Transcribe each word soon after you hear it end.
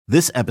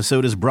This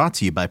episode is brought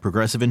to you by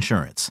Progressive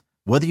Insurance.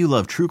 Whether you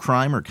love true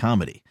crime or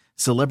comedy,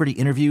 celebrity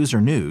interviews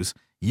or news,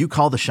 you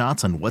call the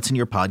shots on what's in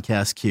your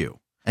podcast queue.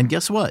 And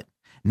guess what?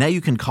 Now you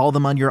can call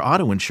them on your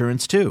auto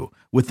insurance too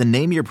with the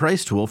Name Your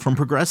Price tool from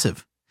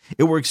Progressive.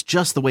 It works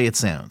just the way it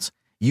sounds.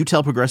 You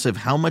tell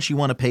Progressive how much you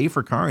want to pay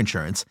for car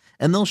insurance,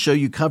 and they'll show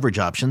you coverage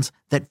options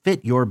that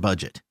fit your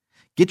budget.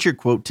 Get your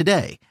quote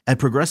today at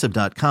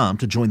Progressive.com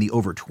to join the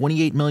over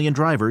 28 million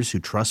drivers who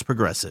trust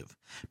Progressive.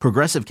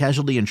 Progressive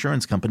Casualty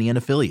Insurance Company and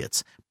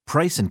Affiliates.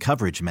 Price and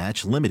coverage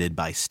match limited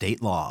by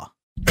state law.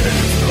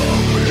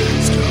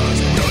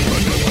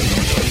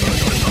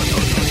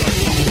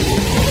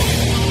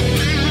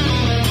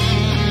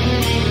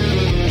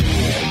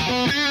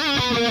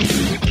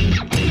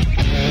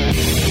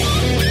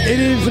 It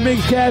is the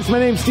MigsCast. My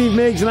name's Steve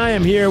Miggs, and I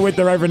am here with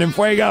the Reverend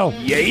Infuego.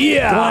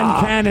 Yeah.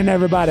 Glenn Cannon,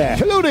 everybody.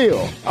 Hello,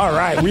 deal. All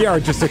right, we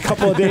are just a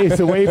couple of days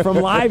away from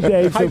Live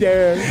Day. So Hi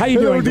there. How you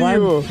doing,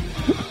 Glenn?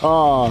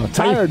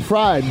 Tired,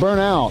 fried,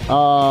 burnt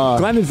out.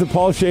 Glenn is the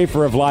Paul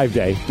Schaefer of Live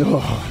Day. I think you're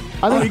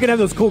going to have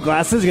those cool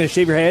glasses? You're going to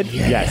shave your head?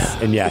 Yes,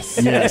 and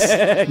yes.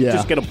 yes. Yeah.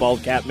 Just get a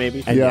bald cap,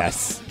 maybe? And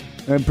yes.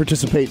 And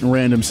participate in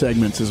random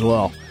segments as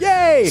well.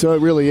 Yay! So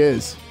it really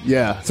is.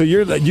 Yeah. So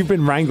you've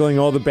been wrangling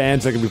all the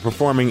bands that can be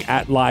performing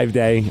at Live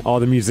Day, all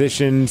the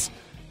musicians.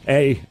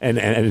 And in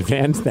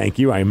advance, thank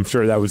you. I'm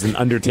sure that was an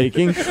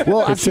undertaking.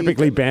 Well, actually,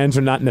 typically bands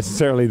are not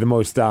necessarily the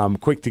most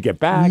quick to get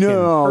back.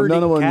 No,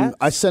 none of them. cats?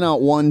 I sent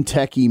out one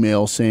tech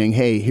email saying,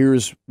 "Hey,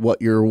 here's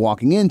what you're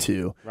walking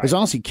into." Because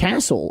honestly,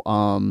 Castle,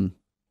 I'm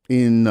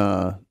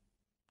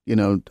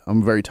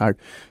very tired.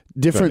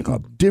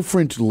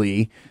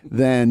 Differently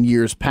than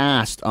years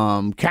past,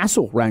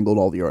 Castle wrangled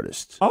all the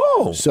artists.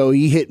 Oh, so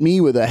he hit me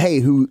with a,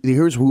 "Hey,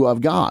 here's who I've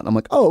got." I'm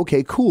like, "Oh,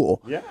 okay,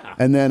 cool." Yeah.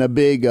 And then a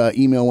big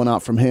email went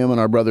out from him and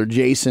our brother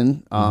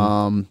Jason.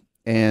 And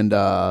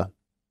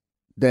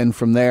then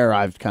from there,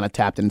 I've kind of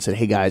tapped in and said,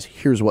 "Hey guys,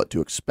 here's what to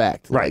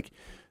expect." Right. Like,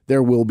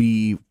 there will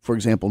be, for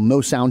example,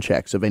 no sound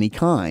checks of any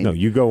kind. No,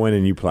 you go in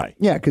and you play.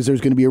 Yeah, because there's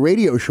going to be a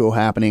radio show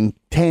happening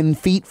 10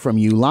 feet from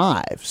you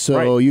live.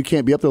 So you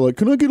can't be up there like,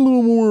 "Can I get a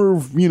little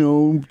more,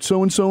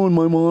 so-and-so in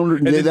my monitor?"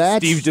 And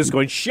then Steve's just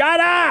going, "Shut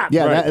up!"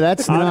 Yeah,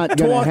 that's not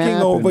going to happen.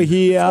 Talking over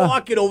here.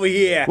 Talking over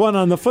here. Well, and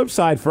on the flip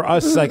side, for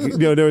us, like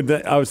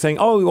I was saying,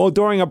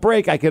 during a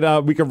break, we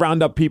could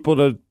round up people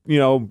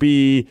to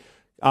be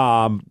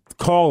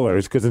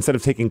callers, because instead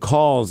of taking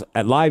calls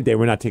at Live Day,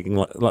 we're not taking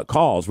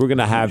calls. We're going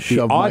to have the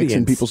shove audience mics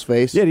in people's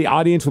face. Yeah, the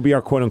audience will be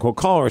our quote unquote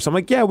callers. So I'm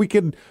like, yeah, we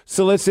could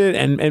solicit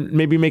and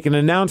maybe make an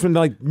announcement.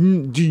 Like,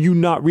 do you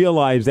not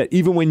realize that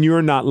even when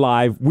you're not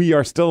live, we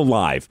are still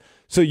live?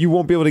 So you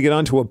won't be able to get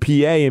onto a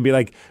PA and be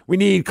like, "We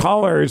need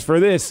callers for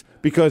this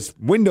because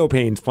Window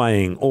Pane's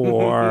playing,"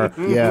 or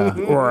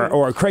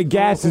or Craig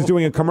Gass is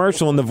doing a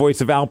commercial in the voice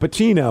of Al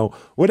Pacino,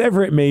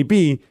 whatever it may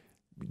be.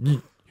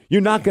 You're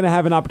not going to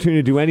have an opportunity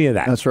to do any of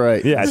that. That's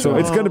right. Yeah, so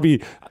it's going to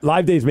be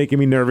Live Day's making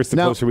me nervous the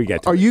closer we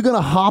get to it. Are you going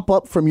to hop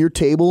up from your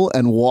table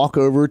and walk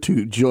over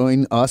to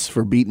join us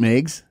for Beat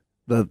Migs,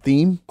 the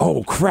theme?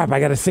 Oh, crap, I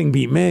got to sing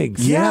Beat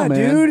Migs. Yeah, man.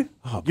 dude.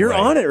 You're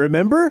on it,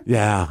 remember?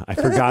 Yeah, I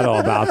forgot all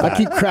about that. I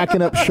keep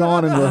cracking up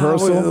Sean in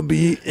rehearsal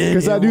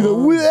because I do the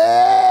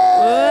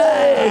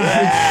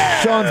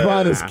Sean's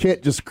behind his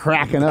kit just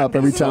cracking up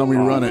every time we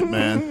run it,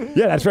 man.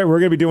 Yeah, that's right. We're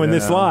going to be doing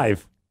this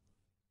live.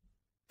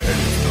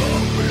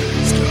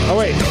 Oh,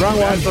 wait, wrong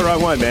one. That's the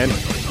wrong one, man.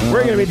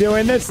 We're going to be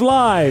doing this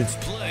live.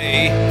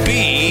 Play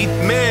Beat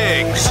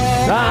Migs.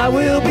 I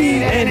will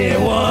beat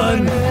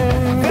anyone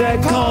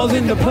that calls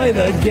in to play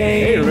the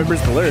game. Hey,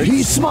 remembers the lyrics.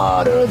 He's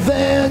smarter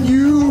than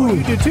you.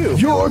 You do too.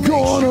 You're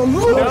gonna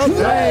look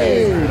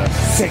late.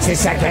 60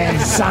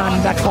 seconds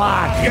on the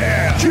clock.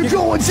 Yeah. You're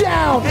going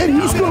down, and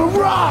he's gonna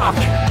rock.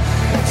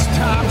 It's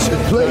time to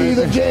Play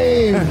the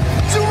game.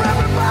 So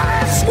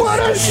everybody, What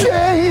a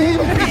shame.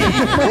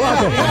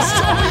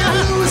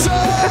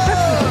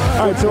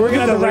 All right, so we're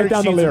going to write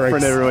down the lyrics.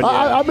 For everyone.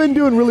 I've been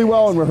doing really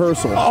well in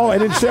rehearsal. Oh,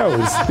 and it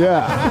shows.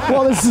 Yeah.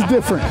 Well, this is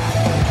different.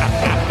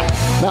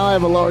 Now I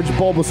have a large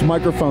bulbous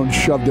microphone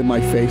shoved in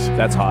my face.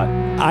 That's hot.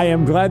 I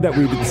am glad that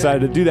we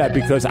decided to do that,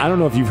 because I don't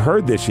know if you've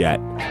heard this yet.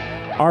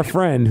 Our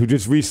friend who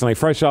just recently,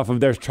 fresh off of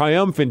their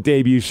triumphant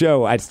debut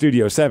show at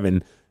Studio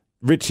 7,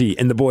 Richie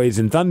and the Boys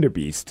in Thunder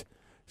Beast,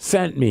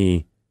 sent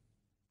me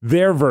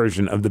their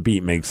version of the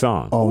Beat Mig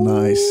song. Oh,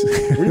 nice.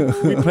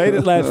 We played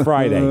it last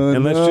Friday,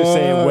 and let's just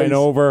say it went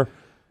over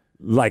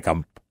like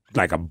a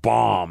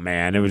bomb,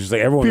 man. It was just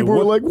like everyone. People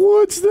were like,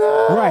 "What's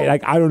that?" Right,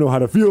 like, I don't know how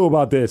to feel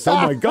about this. Oh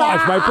my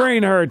gosh, my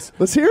brain hurts.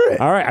 Let's hear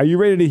it. All right, are you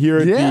ready to hear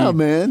it? Yeah,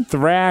 man.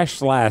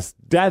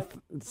 Thrash/death/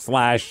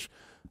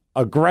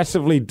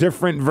 aggressively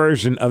different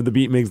version of the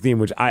Beat Migs theme,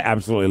 which I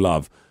absolutely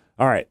love.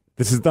 All right,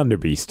 this is Thunder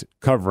Beast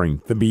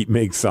covering the Beat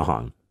Migs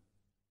song.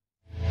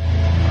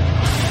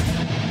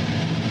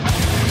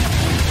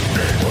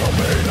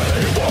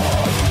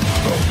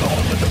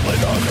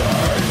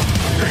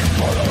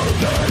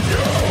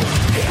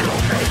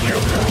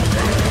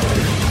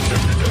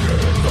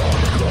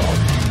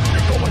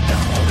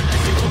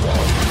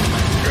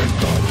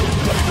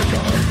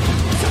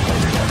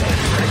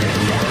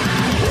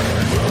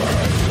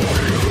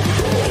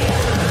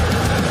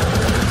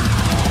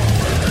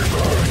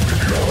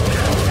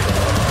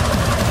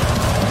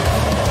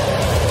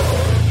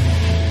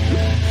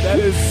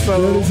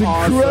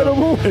 so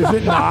incredible. Is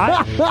it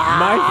not?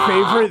 My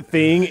favorite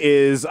thing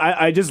is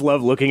I just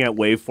love looking at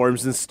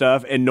waveforms and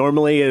stuff. And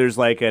normally there's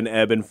like an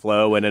ebb and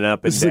flow and an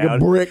up and It's down.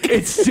 like a brick.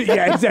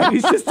 Yeah, exactly.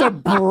 It's just a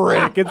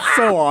brick. It's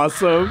so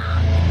awesome.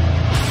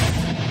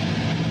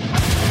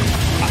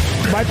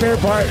 My favorite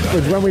part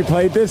was when we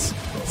played this.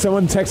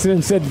 Someone texted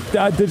and said,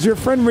 "Does your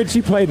friend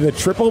Richie play the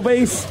triple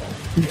bass?"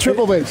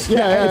 Triple bass.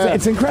 Yeah.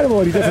 It's incredible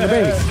what he does on the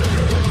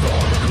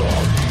bass.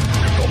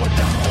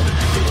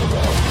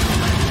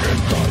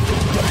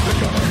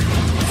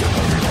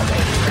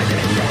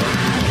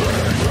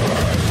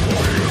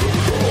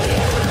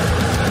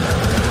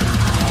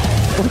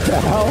 What the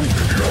hell?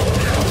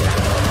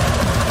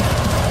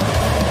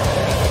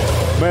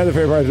 My other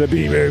favorite part is the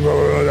beat.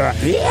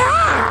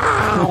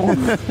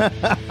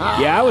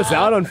 Yeah, I was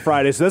out on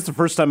Friday, so that's the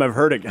first time I've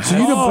heard it. So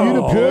you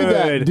deployed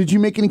that. good. Did you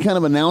make any kind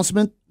of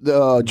announcement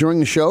during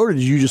the show, or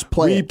did you just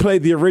play We it?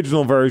 played the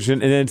original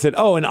version and then said,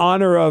 in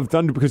honor of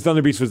Thunder, because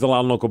Thunder Beast was the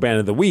Loud and Local Band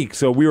of the Week,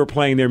 so we were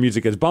playing their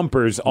music as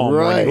bumpers all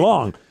Right. morning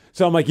long.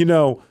 So I'm like,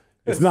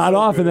 it's not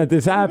often that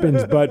this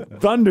happens,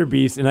 but Thunder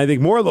Beast, and I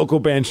think more local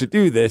bands should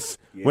do this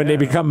when they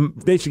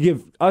should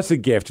give us a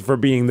gift for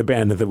being the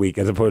Band of the Week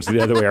as opposed to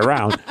the other way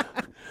around.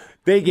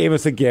 They gave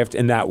us a gift,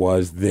 and that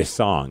was this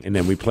song. And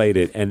then we played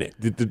it, and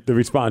the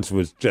response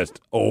was just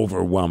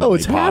overwhelming. Oh,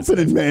 it's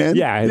happening, man.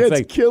 Yeah, it's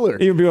like killer.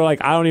 Even people are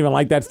like, I don't even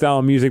like that style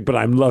of music, but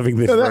I'm loving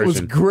this No, that version.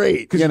 was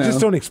great. Because you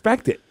just don't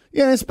expect it.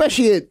 Yeah,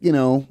 especially at,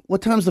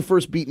 what time's the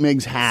first Beat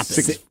Migs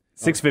happen?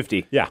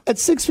 6:50. Yeah. At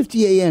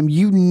 6:50 a.m.,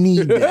 you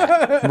need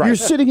that. You're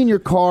sitting in your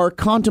car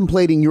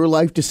contemplating your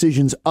life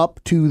decisions up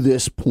to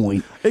this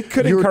point. It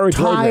could You're encourage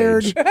road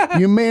tired. rage.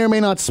 You may or may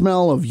not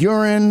smell of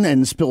urine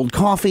and spilled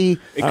coffee.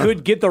 It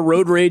could get the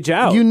road rage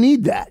out. You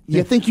need that.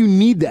 You think you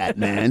need that,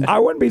 man. I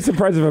wouldn't be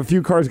surprised if a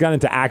few cars got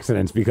into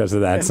accidents because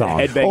of that song.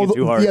 Headbanging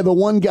too hard. Yeah, the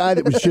one guy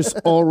that was just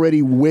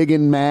already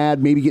wigging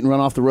mad, maybe getting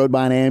run off the road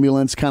by an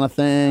ambulance kind of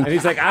thing. And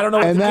he's like, I don't know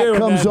what And to that do.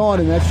 comes on,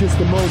 and that's just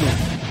the moment.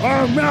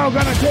 I'm now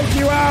gonna take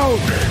you out.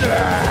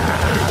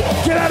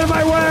 Get out of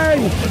my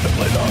way.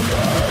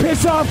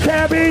 Piss off,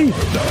 cabbie.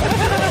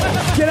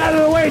 Get out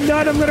of the way,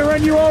 nut. I'm gonna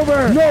run you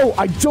over. No,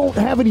 I don't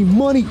have any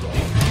money.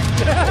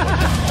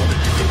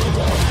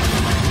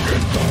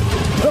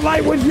 The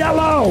light was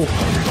yellow.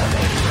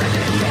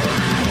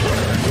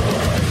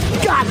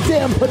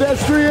 Goddamn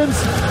pedestrians.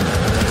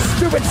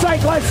 Stupid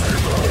cyclist.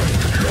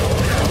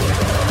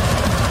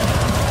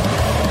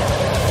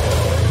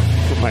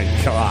 Oh my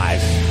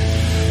gosh.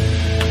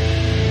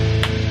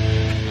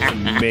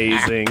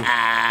 Amazing.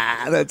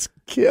 That's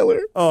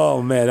killer.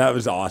 Oh man, that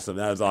was awesome.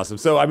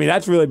 So I mean,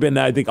 that's really been,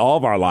 I think, all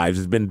of our lives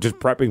has been just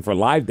prepping for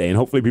Live Day, and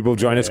hopefully people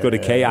join us. Go to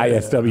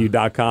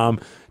KISW.com.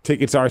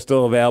 Tickets are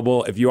still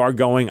available. If you are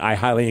going, I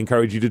highly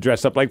encourage you to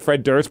dress up like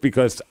Fred Durst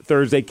because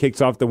Thursday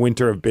kicks off the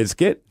Winter of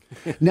Biscuit.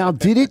 Now,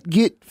 did it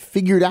get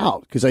figured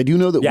out? Because I do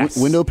know that Yes.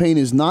 Window Pane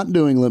is not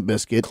doing Limp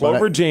Bizkit.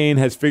 Clover Jane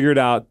has figured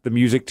out the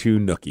music to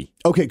Nookie.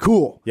 Okay,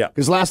 cool. Yeah.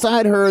 Because last I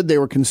had heard, they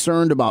were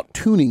concerned about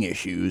tuning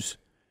issues.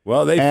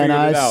 Well, they And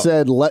figured it I out.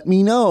 said, let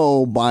me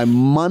know by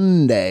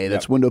Monday.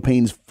 That's Window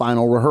Pane's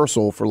final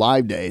rehearsal for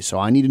Live Day. So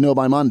I need to know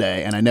by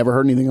Monday. And I never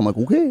heard anything. I'm like,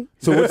 okay.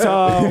 So what's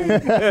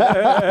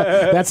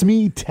That's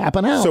me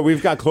tapping out. So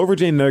we've got Clover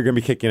Jane. They're going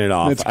to be kicking it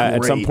off That's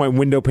at some great. point.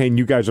 Window Pane,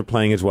 you guys are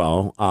playing as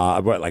well.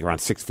 Like around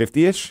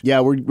 6:50ish.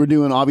 yeah, we're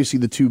doing obviously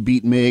the two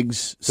Beat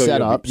Migs So you'll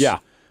be- setups. yeah.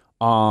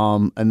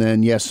 And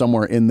then,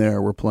 somewhere in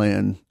there, we're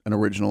playing an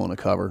original and a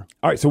cover.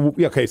 All right. So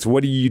So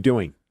what are you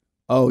doing?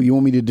 Oh, you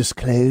want me to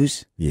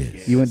disclose?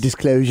 Yes. You want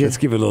disclosure? Let's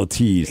give a little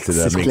tease to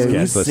the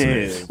MigsCast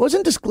listeners.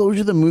 Wasn't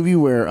Disclosure the movie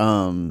where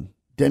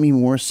Demi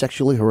Moore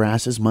sexually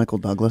harasses Michael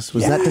Douglas?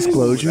 Was that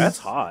Disclosure? That's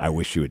hot. I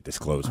wish you would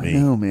disclose I me.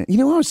 know, man.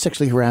 I was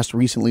sexually harassed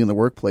recently in the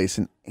workplace.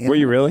 And Were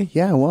you really?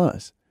 Yeah, I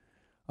was.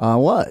 I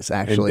was,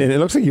 And, actually. and it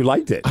looks like you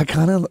liked it. I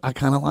kind of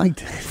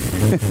liked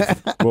it.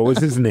 What was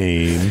his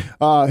name?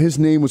 His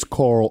name was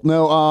Carl.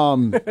 No,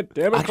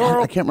 Damn it,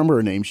 I can't remember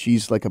her name.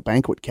 She's like a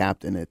banquet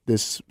captain at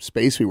this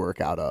space we work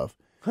out of.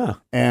 Huh.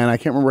 And I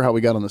can't remember how we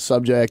got on the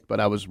subject,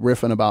 but I was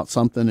riffing about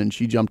something, and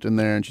she jumped in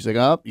there, and she's like,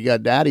 "Oh, you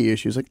got daddy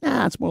issues." Like,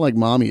 nah, it's more like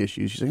mommy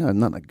issues. She's like, "Oh,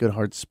 not a good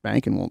hard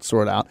spanking won't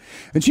sort out."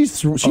 And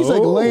she's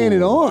like laying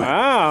it on,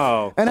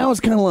 Wow. and I was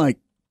kind of like,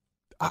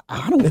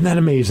 I don't. Isn't that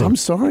amazing? I'm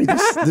sorry.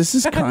 This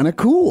is kind of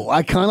cool.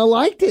 I kind of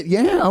liked it.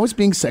 Yeah, I was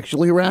being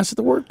sexually harassed at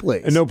the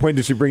workplace. At no point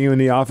did she bring you in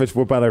the office,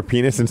 whip out her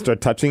penis, and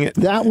start touching it?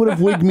 That would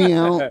have wigged me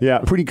out. Yeah.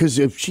 Pretty, because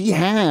if she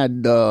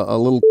had a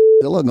little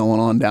Zilla going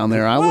on down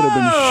there, I would have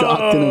been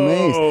shocked and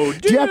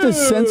amazed. Do you have to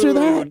censor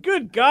that?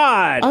 Good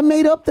God. I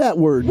made up that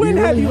word. When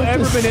Do have really you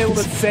have ever to been able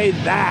to say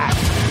that?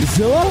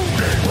 Zilla?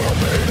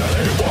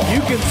 You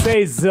can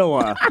say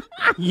Zilla.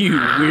 You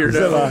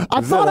weirdo.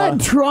 I thought I'd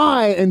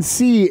try and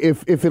see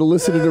if it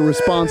elicited a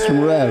response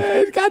from Rev.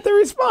 It got the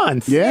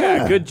response.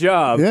 Yeah. Good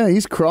job. Yeah,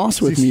 he's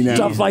cross with me now.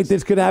 Stuff like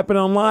this could happen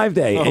on live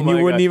day, and my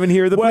you wouldn't God. even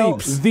hear the Well,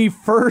 bleeps.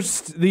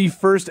 the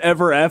first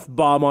ever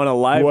F-bomb on a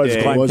live Was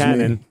day. Clyde Was me.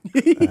 Cannon.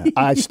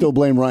 I still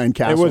blame Ryan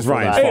Castle. It was for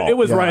Ryan's that. fault. It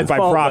was Ryan's by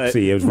fault,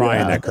 proxy. It was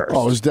Ryan that cursed.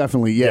 Oh, it was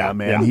definitely, man.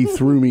 yeah. He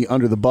threw me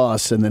under the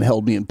bus and then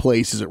held me in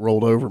place as it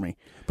rolled over me.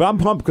 But I'm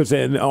pumped because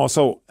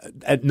also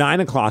at 9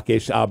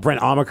 o'clock-ish,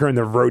 Brent Amaker and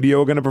the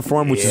Rodeo are going to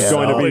perform, which is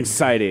going to be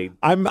exciting.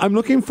 I'm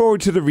looking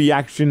forward to the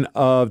reaction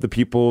of the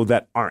people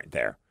that aren't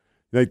there,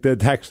 like the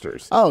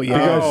texters. Oh, yeah.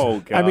 Because, Oh,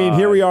 God. I mean,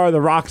 here we are,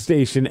 the rock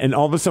station, and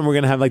all of a sudden we're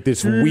going to have like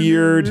this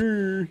weird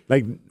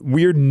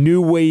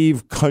new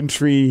wave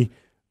country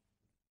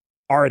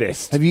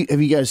artist. Have you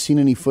guys seen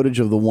any footage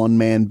of the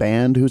one-man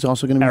band who's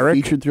also going to be Eric?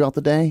 featured throughout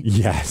the day?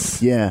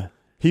 Yes. Yeah.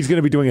 He's going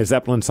to be doing a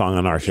Zeppelin song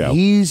on our show.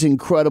 He's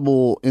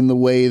incredible in the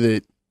way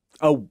that,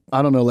 Oh,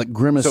 I don't know, like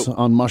Grimace So,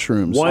 on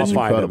mushrooms. one, He's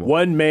incredible.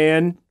 one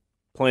man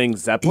playing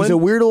Zeppelin. He's a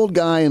weird old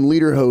guy in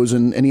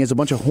lederhosen, and he has a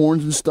bunch of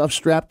horns and stuff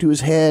strapped to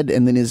his head,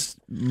 and then his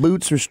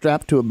boots are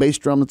strapped to a bass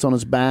drum that's on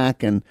his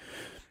back, and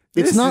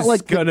it's This not is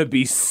like gonna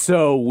be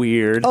so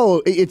weird.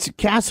 Oh, it's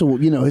Castle.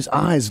 His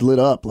eyes lit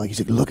up. Like,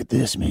 he's like, look at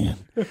this, man.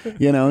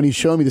 And he's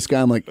showing me this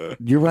guy. I'm like,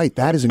 you're right.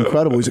 That is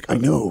incredible. He's like, I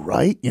know,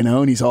 right?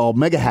 And he's all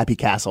mega happy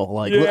Castle.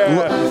 Like,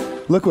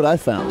 look what I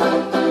found.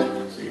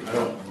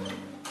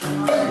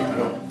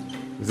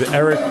 Is it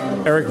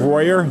Eric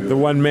Royer, the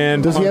one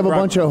man? Does he have a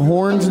bunch of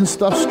horns and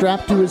stuff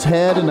strapped to his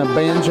head and a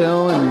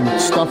banjo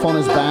and stuff on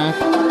his back?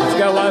 He's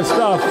got a lot of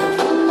stuff.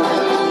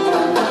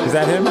 Is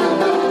that him?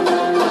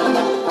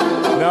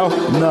 No?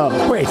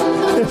 No. Wait,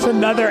 there's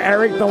another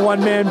Eric, the one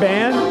man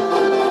band?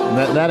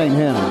 That ain't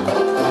him.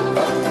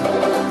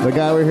 The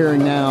guy we're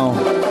hearing now.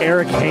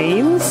 Eric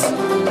Haynes?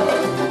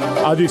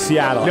 I'll do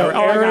Seattle. No, I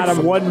got Eric's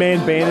him.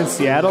 one-man band in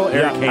Seattle.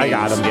 Eric Haynes. I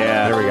got him.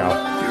 Yeah. There we go.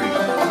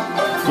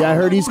 Yeah, I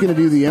heard he's going to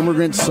do the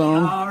Immigrant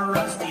Song.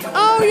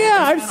 Oh,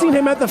 yeah. I've seen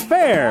him at the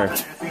fair.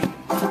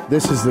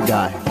 This is the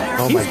guy.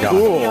 Oh, my God.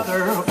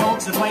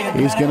 Cool.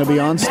 He's going to be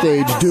on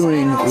stage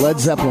doing Led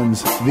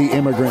Zeppelin's The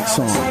Immigrant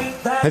Song.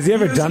 Has he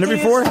ever done it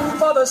before?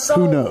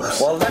 Who knows?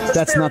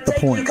 That's not the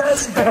point.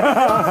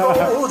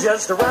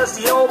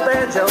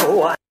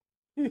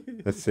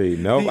 Let's see.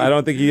 Nope, I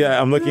don't think he.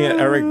 I'm looking at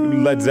Eric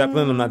Led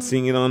Zeppelin. I'm not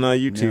seeing it on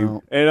YouTube.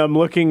 No. And I'm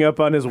looking up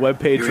on his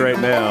webpage right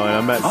now, and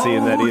I'm not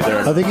seeing that either.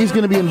 I think he's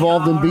going to be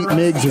involved in Beat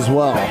Migs as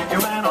well.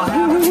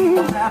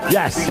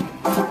 Yes,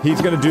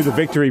 he's going to do the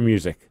victory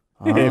music.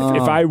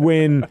 If I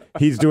win,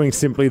 he's doing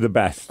Simply the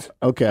Best.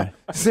 Okay.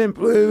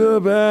 Simply the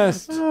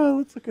Best. Oh,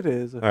 let's look at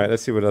his. All right,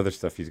 let's see what other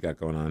stuff he's got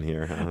going on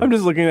here. I'm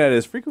just looking at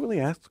his frequently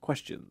asked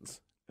questions.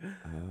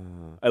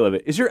 I love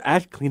it. Is your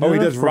ad clean Oh, he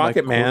enough does for my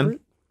Rocket Man.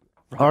 corporate?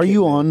 Are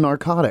you on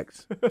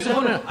narcotics?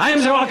 I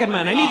am the Rocket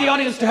Man. I need the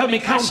audience to help me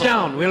count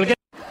down. We'll get.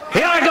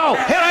 Here I go!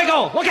 Here I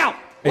go! Look out!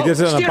 He does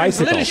it on a steering's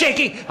bicycle. A little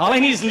shaky. All I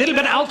need is a little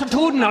bit of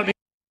altitude, and I'll be.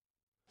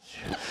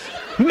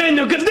 Man,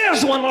 look at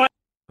this one. Oh,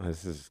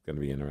 this is going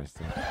to be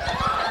interesting.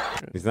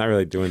 He's not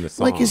really doing the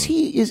song. Like, is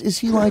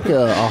he like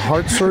a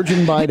heart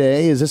surgeon by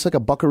day? Is this like a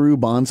Buckaroo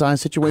Banzai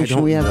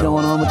situation we have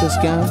going on with this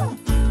guy?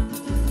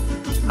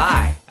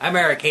 Hi, I'm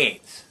Eric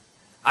Haynes.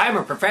 I'm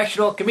a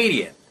professional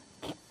comedian.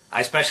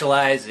 I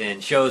specialize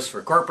in shows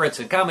for corporates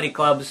and comedy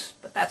clubs,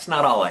 but that's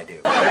not all I do.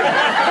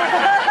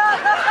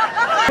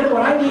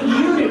 What I need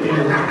you to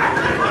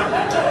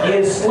do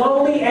is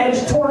slowly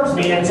edge towards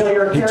me until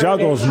your He character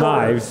juggles gets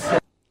shorter. knives.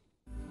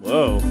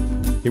 Whoa.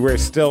 He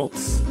wears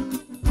stilts.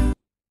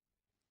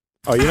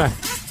 Oh, you're not.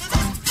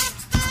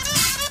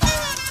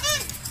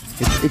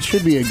 It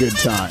should be a good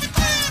time.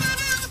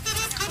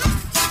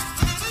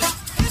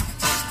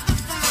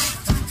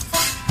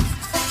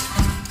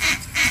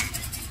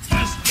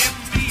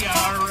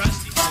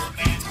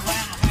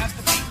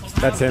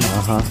 That's him.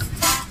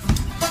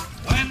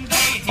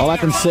 All I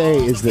can say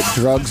is that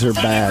drugs are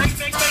bad.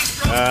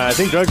 I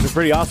think drugs are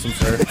pretty awesome,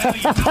 sir.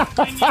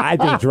 I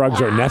think drugs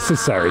are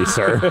necessary,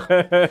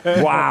 sir.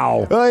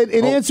 Wow.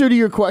 In answer to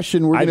your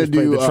question, we're I going to just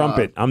do played the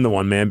trumpet. I'm the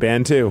one man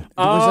band too.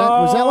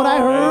 Was that what I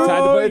heard? Tried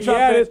to play the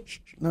trumpet.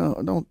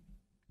 No, don't.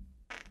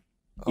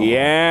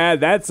 Yeah,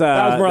 that's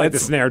That was more like the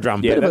that's- snare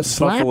drum. Yeah, Bit of a that's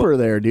Buffalo- slapper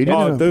there, dude. You're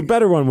Oh, gonna, the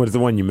better one was the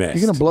one you missed.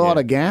 you're gonna blow out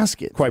a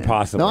gasket. Quite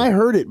possibly. No, I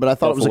heard it, but I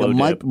thought it was like a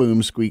Buffalo mic dip.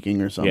 boom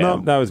squeaking or something. Yeah.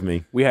 No, that was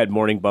me. We had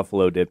morning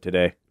buffalo dip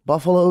today.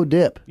 Buffalo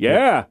dip.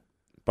 Yeah.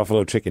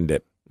 Buffalo chicken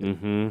dip.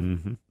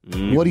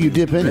 What do you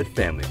dip in it?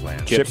 Family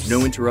plan. Chips.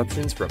 No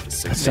interruptions for up to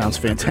 6 That sounds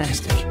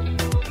fantastic.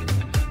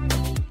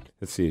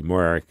 Let's see.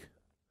 More Eric.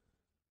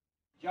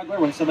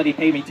 Juggler, when somebody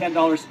paid me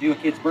 $10 to do a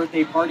kid's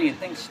birthday party, and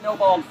things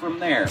snowballed from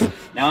there.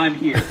 Now I'm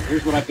here.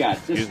 Here's what I've got.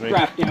 This Excuse me.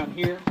 strap down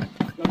here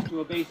goes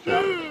to a bass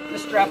drum.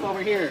 This strap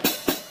over here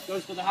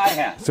goes to the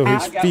hi-hat. So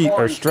his I've got feet are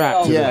horns,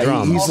 strapped to the bells,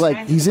 drum. he's all like-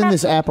 kinds he's of in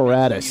this music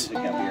apparatus.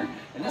 up here.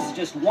 And this is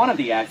just one of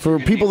the acts. For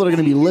people that are going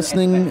to be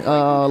listening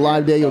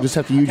live day, you'll just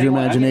have to use your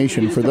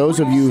imagination. For those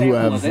of you who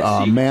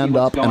have manned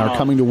up and are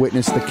coming to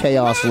witness the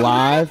chaos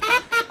live,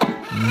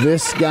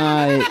 This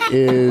guy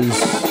is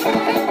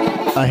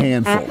a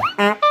handful.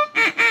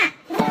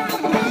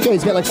 Yeah,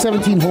 he's got like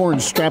 17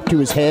 horns strapped to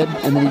his head,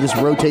 and then he just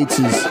rotates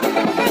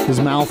his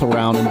mouth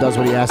around and does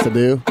what he has to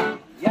do.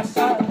 Yes,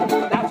 sir.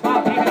 That's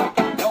my baby.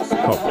 No,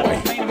 sir. Oh,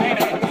 boy.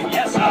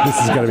 Yes, sir. This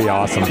is going to be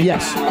awesome.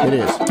 Yes, it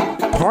is.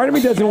 Part of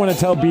me doesn't want to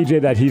tell BJ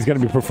that he's going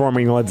to be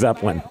performing Led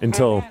Zeppelin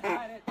until...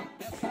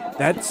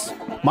 That's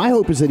My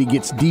hope is that he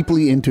gets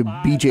deeply into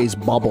BJ's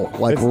bubble,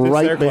 like It's Hair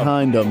right Club.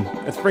 behind him.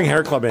 Let's bring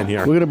Hair Club in here.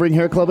 We're going to bring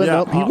Hair Club in?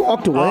 Yeah. Nope, he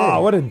walked away.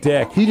 Oh, what a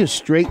dick. He just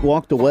straight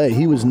walked away.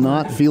 He was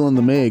not feeling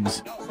the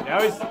Migs. now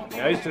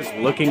he's just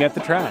looking at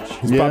the trash.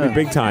 He's probably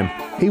big time.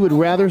 He would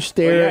rather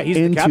stare Well, yeah, he's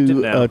the captain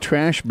into now. a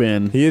trash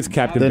bin He is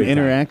Captain than Big Time.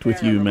 interact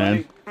with you,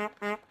 man.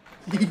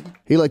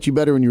 He liked you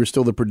better when you were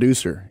still the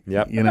producer.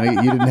 Yep. You know,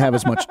 you didn't have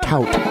as much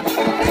tout.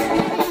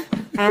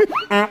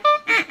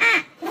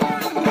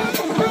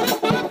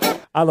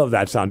 I love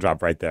that sound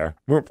drop right there.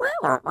 I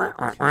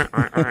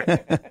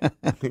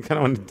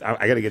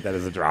got to get that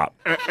as a drop.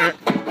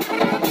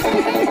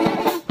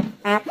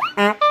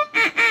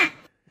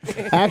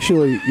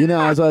 Actually, you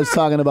know, as I was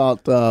talking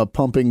about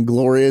pumping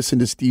Glorious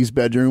into Steve's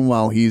bedroom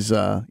while he's,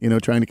 trying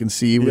to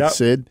conceive with Yep.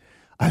 Sid,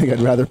 I think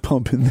I'd rather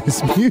pump in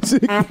this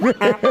music.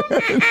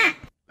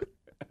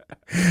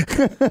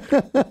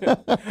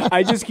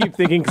 I just keep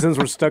thinking, since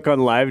we're stuck on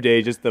Live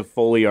Day, just the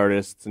Foley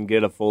artists and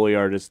get a Foley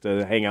artist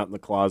to hang out in the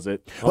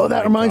closet. Oh,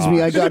 that reminds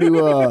me. I got to.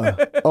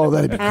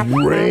 That'd be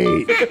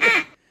great.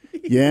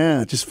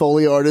 Yeah, just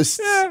Foley artists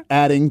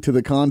adding to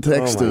the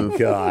context Oh, my of.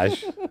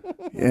 gosh.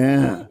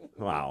 Yeah.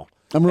 Wow.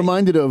 I'm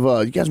reminded of.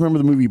 You guys remember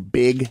the movie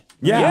Big?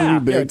 Yeah,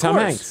 Movie Big? yeah, Tom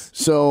Hanks.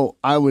 So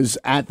I was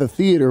at the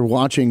theater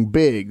watching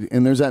Big,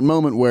 and there's that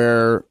moment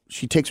where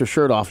she takes her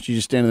shirt off. She's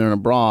just standing there in a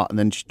bra, and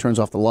then she turns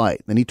off the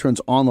light. Then he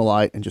turns on the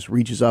light and just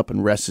reaches up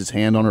and rests his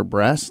hand on her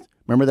breast.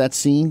 Remember that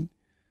scene?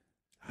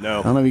 No.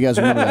 I don't know if you guys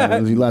remember that.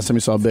 It was the last time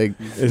you saw Big.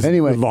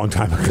 Anyway, a long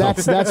time ago.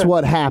 That's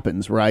what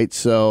happens, right?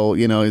 So,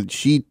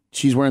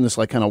 she's wearing this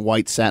like kind of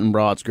white satin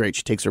bra. It's great.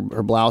 She takes her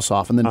blouse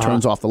off and then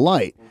turns off the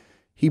light.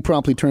 He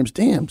promptly turns,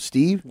 damn,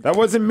 Steve. That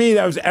wasn't me.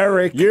 That was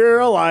Eric. You're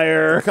a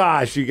liar.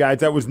 Gosh, you guys,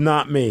 that was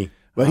not me.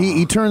 But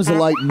he turns the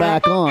light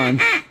back on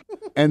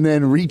and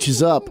then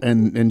reaches up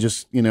and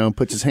just,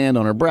 puts his hand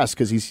on her breast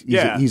because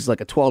he's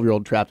like a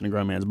 12-year-old trapped in a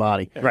grown man's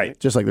body. Right.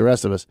 Just like the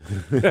rest of us.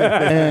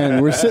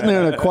 And we're sitting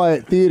there in a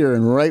quiet theater,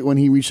 and right when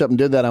he reached up and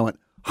did that, I went,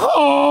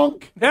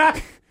 honk!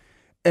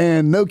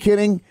 And no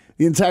kidding,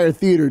 the entire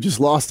theater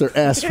just lost their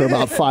S for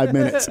about 5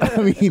 minutes. I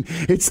mean,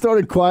 it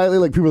started quietly,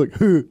 like people were like,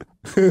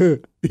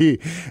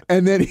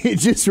 and then it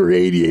just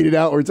radiated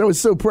outwards. I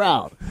was so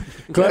proud.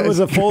 Glenn was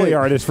a Foley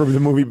artist for the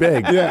movie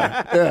Big.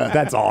 Yeah.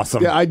 That's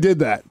awesome. Yeah, I did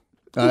that.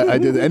 I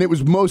did that. And it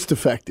was most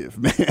effective,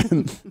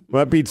 man.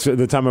 Well, that beats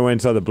the time I went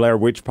and saw the Blair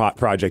Witch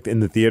Project in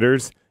the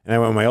theaters. And I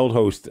went with my old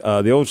host,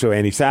 the old show,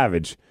 Andy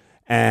Savage.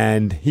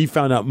 And he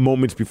found out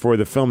moments before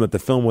the film that the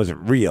film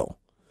wasn't real.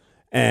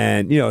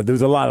 And, there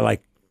was a lot of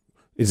like,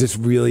 is this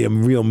really a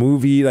real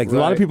movie? Like, a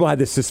lot of people had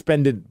this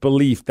suspended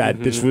belief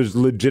that this was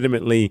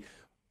legitimately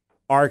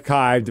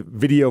archived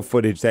video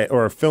footage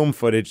or film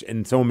footage,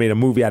 and someone made a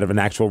movie out of an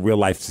actual real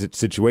life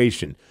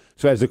situation.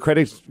 So as the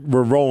credits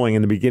were rolling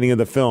in the beginning of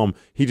the film,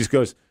 he just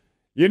goes,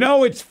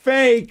 it's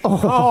fake.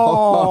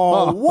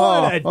 Oh,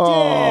 what a dick.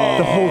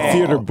 The whole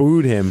theater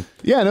booed him.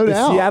 Yeah, no the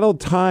doubt. Seattle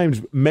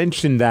Times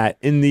mentioned that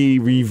in the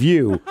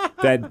review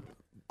that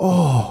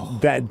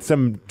that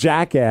some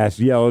jackass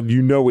yelled,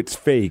 it's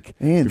fake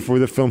before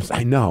the film.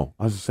 I know.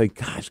 I was just like,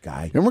 gosh,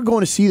 guy. I remember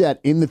going to see that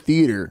in the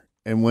theater,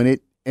 and when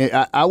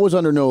I was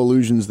under no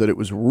illusions that it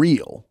was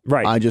real.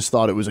 Right. I just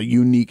thought it was a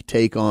unique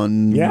take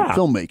on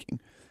filmmaking.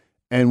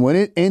 And when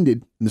it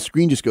ended and the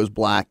screen just goes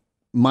black,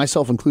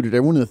 myself included,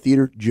 everyone in the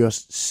theater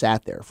just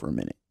sat there for a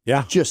minute.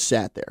 Yeah. Just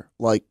sat there.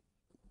 Like,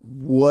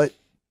 what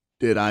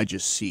did I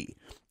just see?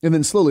 And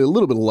then slowly a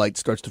little bit of light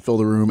starts to fill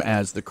the room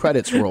as the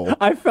credits roll.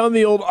 I found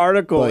the old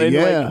article, But and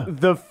yeah.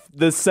 like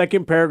the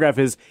second paragraph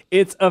is,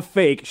 "It's a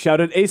fake,"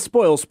 shouted a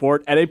spoil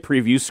sport at a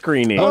preview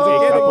screening a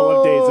couple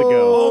of days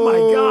ago. Oh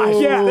my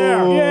gosh.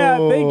 Yeah, yeah.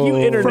 Thank you,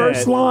 internet.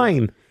 First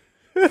line.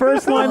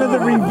 First line of the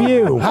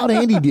review. How'd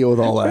Andy deal with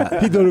all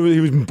that? He thought he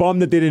was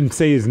bummed that they didn't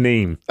say his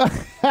name.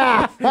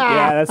 Yeah,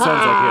 that sounds like him.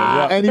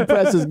 Yeah. Any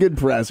press is good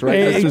press, right?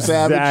 Mr.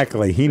 Savage?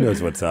 Exactly. He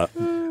knows what's up.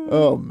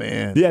 Oh,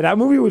 man. Yeah, that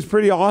movie was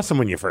pretty awesome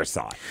when you first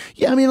saw it.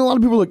 Yeah, I mean, a lot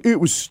of people are like, it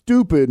was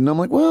stupid. And I'm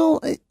like,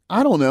 well,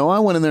 I don't know. I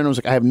went in there and I was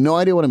like, I have no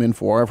idea what I'm in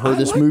for. I've heard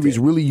this movie's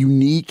really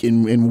unique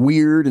and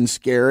weird and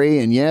scary.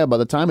 And yeah, by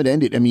the time it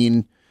ended, I mean,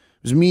 it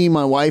was me,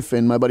 my wife,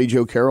 and my buddy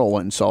Joe Carroll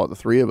went and saw it, the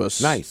three of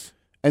us. Nice.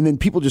 And then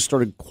people just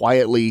started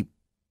quietly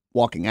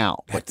walking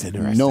out. That's Like,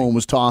 interesting. no one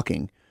was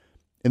talking.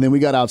 And then we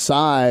got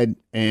outside,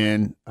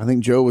 and I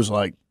think Joe was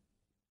like,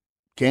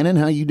 Cannon,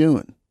 how you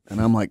doing?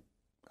 And I'm like,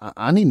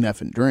 I need an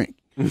effing drink.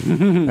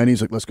 And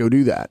he's like, let's go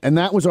do that. And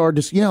that was our,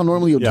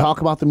 normally you'll talk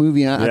about the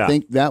movie. I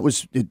think that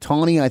was,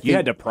 Tawny, I think. You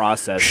had to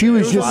process she it.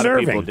 was A just lot of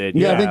nerving. people did.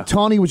 Yeah, I think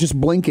Tawny was just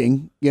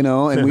blinking,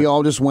 and we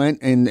all just went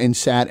and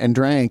sat and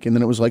drank. And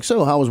then it was like,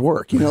 so how was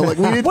work? Like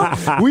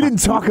we didn't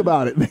talk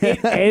about it, man.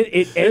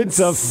 It ends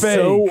a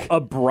so fake.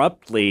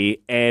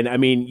 abruptly, and I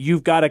mean,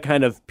 you've got to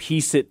kind of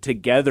piece it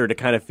together to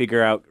kind of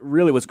figure out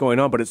really what's going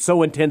on. But it's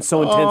so intense,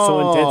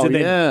 and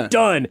then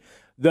done.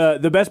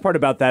 The best part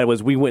about that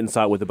was we went and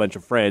saw it with a bunch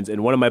of friends,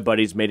 and one of my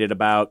buddies made it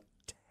about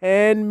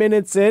 10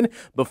 minutes in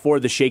before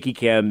the shaky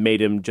cam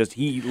made him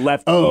he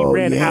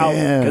ran out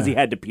because he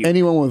had to puke.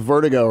 Anyone with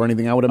vertigo or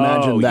anything, I would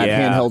imagine that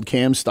yeah. handheld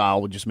cam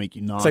style would just make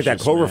you nauseous. It's like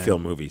that Cloverfield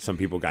man. movie. Some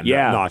people got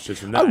Yeah. nauseous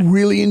from that. I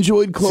really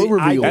enjoyed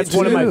Cloverfield. That's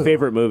one of my too.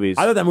 favorite movies.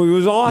 I thought that movie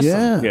was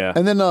awesome. Yeah.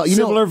 And then,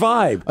 Similar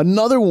vibe.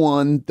 Another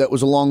one that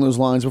was along those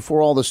lines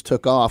before all this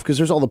took off, because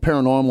there's all the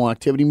Paranormal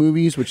Activity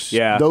movies, which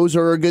those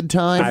are a good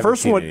time. The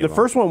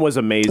first one was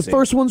amazing. The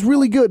first one's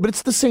really good, but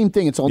it's the same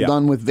thing. It's all Yeah.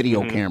 done with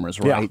video cameras,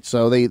 right? Yeah.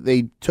 So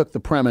they took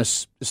the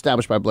premise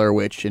established by Blair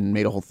Witch and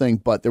made a whole thing.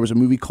 But there was a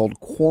movie called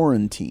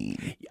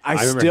Quarantine. I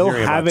remember still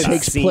hearing about haven't that.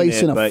 Takes seen place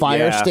it, in a but fire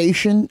yeah.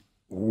 station.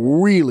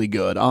 Really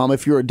good.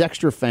 If you're a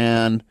Dexter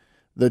fan,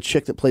 the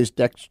chick that plays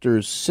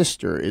Dexter's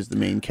sister is the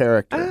main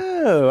character.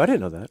 Oh, I didn't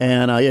know that.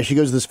 And she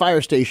goes to this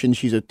fire station.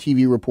 She's a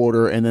TV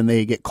reporter, and then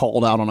they get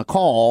called out on a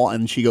call,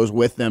 and she goes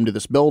with them to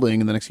this building.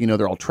 And the next thing you know,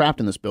 they're all trapped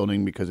in this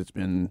building because it's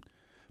been.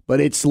 But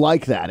it's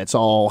like that. It's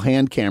all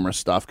hand camera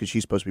stuff because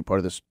she's supposed to be part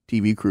of this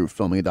TV crew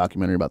filming a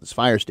documentary about this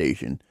fire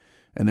station,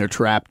 and they're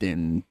trapped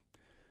in.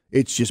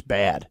 It's just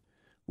bad,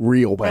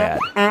 real bad.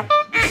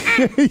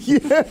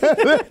 Yeah,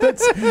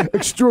 that's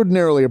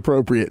extraordinarily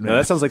appropriate, man. No,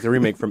 that sounds like the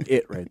remake from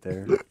It right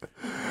there.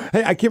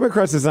 Hey, I came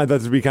across this and I thought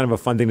this would be kind of a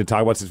fun thing to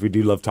talk about since we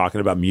do love talking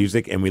about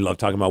music and we love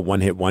talking about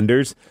one-hit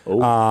wonders.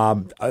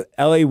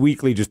 LA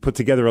Weekly just put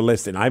together a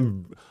list, and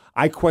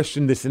I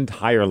questioned this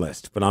entire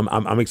list, but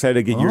I'm excited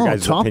to get your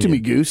guys' talk opinion. to me,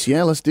 Goose.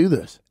 Yeah, let's do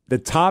this. The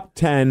top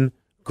 10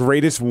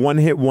 greatest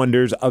one-hit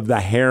wonders of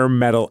the hair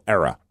metal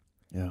era.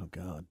 Oh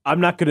God, I'm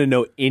not going to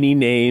know any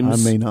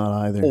names. I may not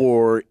either.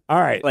 Or all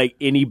right, like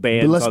any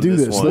bands. But let's on do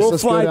this. one.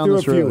 Let's fly go down through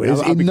this a few. road. Is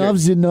I'll be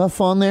Enough's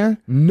Enough on there?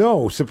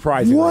 No,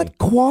 surprisingly. What?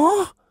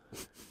 Qua?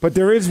 But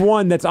there is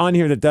one that's on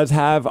here that does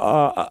have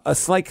a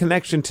slight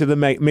connection to the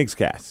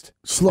MigsCast.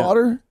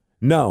 Slaughter?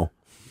 No.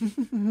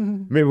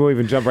 Maybe we'll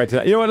even jump right to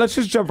that. You know what? Let's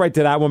just jump right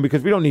to that one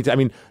because we don't need to. I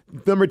mean,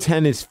 number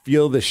 10 is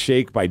Feel the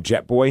Shake by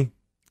Jet Boy.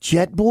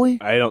 Jet Boy?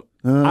 I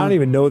don't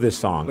even know this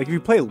song. like if you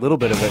play a little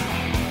bit of it,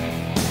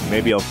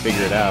 maybe I'll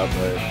figure it out.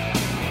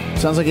 But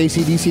Sounds like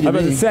AC/DC to I'm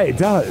about me. to say, it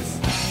does.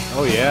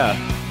 oh yeah,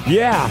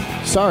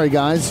 Yeah. Sorry,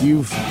 guys.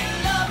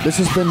 This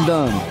has been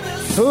done.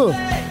 Ugh.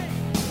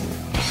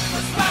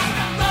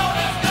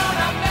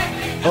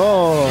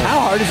 Oh. how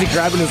hard is he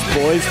grabbing his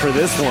boys for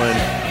this one?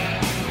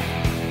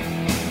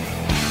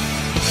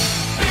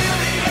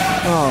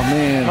 Oh,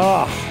 man.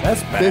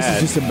 That's bad. This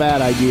is just a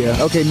bad idea.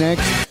 Okay,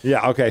 next.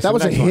 Yeah, okay. That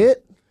was a next one.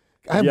 hit?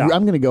 I'm Yeah.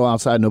 going to go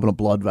outside and open a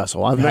blood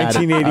vessel. I've had it.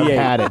 1988. I've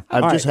had it.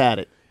 I've All just right. had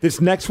it.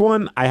 This next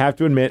one, I have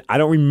to admit, I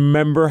don't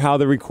remember how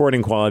the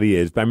recording quality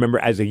is, but I remember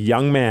as a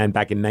young man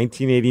back in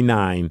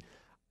 1989,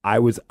 I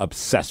was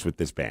obsessed with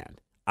this band.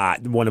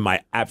 One of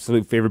my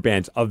absolute favorite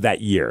bands of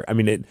that year. I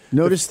mean,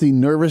 Notice the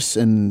nervous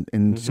and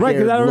right, 'cause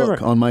scared I don't look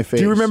remember. on my face.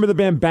 Do you remember the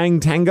band Bang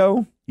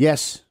Tango?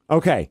 Yes.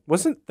 Okay.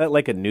 Wasn't that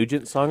like a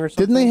Nugent song or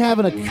something? Didn't they have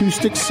an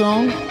acoustic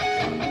song?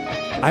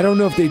 I don't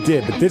know if they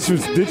did, but this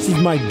was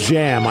my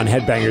jam on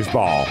Headbangers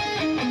Ball.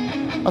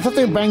 I thought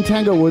they were Bang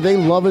Tango. Were they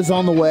Love Is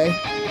On the Way?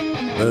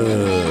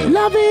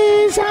 Love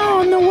is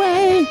on the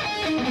way.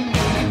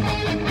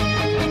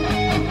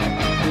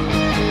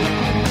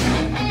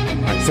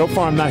 So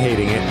far, I'm not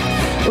hating it.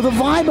 Well, the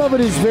vibe of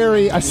it is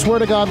very, I swear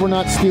to God, we're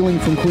not stealing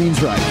from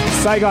Queensryche.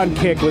 Saigon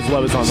Kick with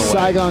Love Is on the Way.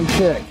 Saigon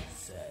Kick.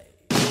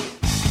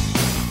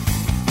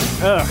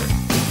 Ugh.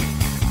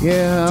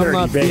 Yeah, I'm Dirty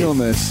not bass. feeling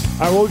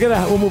this. All right,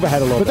 we'll move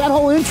ahead a little But bit. that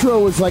whole intro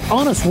was like,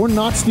 honest, we're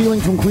not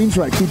stealing from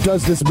Queensryche. Who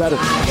does this better?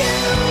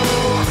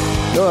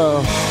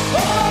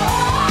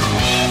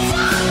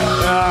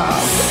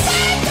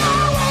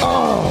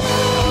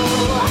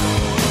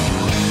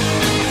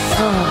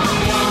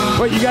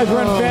 What, you guys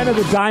weren't a fan of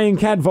the Dying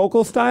Cat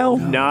vocal style?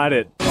 Not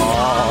at all.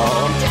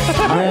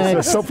 All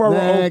right, so far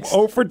Next. we're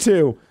 0 for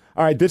 2.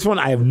 All right, this one,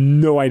 I have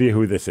no idea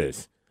who this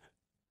is.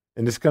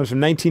 And this comes from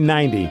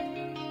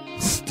 1990.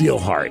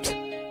 Steelheart.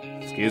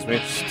 Excuse me.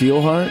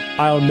 Steelheart,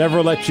 I'll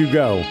Never Let You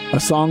Go. a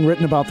song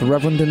written about the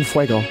Reverend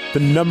Fuego The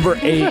number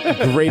 8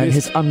 and greatest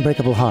his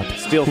unbreakable heart.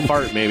 Steel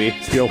fart, maybe.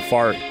 steel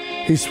fart.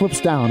 He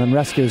swoops down and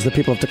rescues the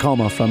people of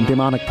Tacoma from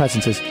demonic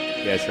presences.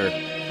 Yeah, sure.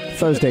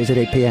 Thursdays at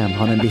 8 p.m.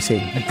 on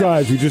NBC.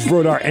 Guys, we just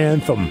wrote our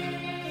anthem.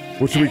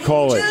 What should we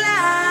call it?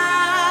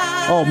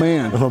 Oh,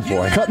 man. Oh,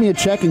 boy. Cut me a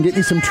check and get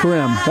me some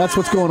trim. That's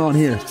what's going on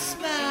here.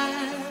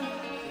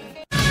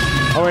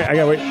 Oh, wait, I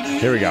gotta wait.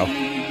 Here we go.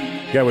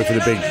 Gotta wait for the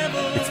big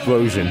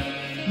explosion.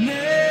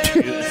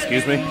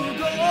 Excuse me.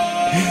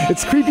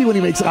 It's creepy when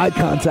he makes eye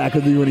contact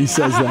with me when he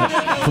says that.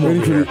 Come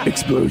over here.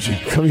 Explosion.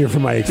 Come here for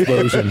my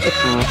explosion.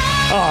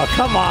 Oh,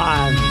 come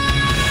on.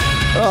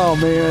 Oh,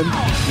 man.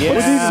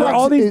 Yeah. Are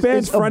all these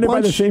bands It's a fronted by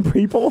the bunch- same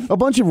people? A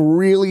bunch of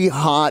really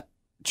hot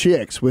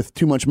chicks with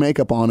too much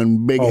makeup on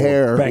and big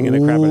hair. banging the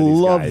crap out of these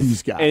Love guys.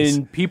 these guys.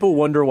 And people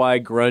wonder why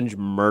grunge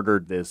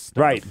murdered this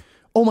stuff. Right.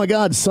 Oh my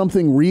God,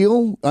 something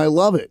real? I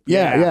love it.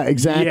 Yeah,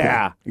 exactly.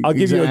 Yeah. I'll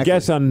give you a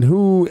guess on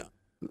who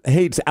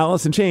hates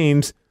Alice in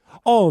Chains.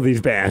 All of these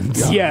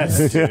bands.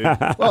 Yes. dude.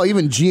 Well,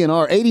 even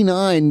GNR.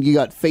 89, you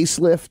got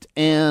Facelift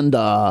and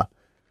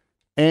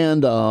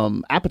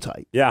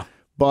Appetite. Yeah.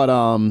 But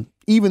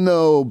even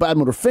though Bad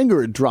Motor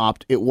Finger had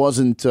dropped, it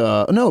wasn't.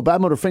 No,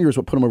 Bad Motor Finger is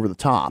what put them over the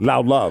top.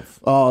 Loud Love.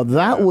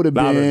 That would have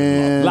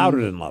been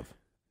Louder Than Love.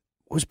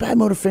 Was Bad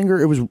Motor Finger?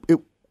 It was.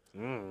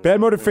 Bad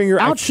Motor Finger.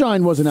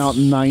 Outshine wasn't out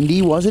in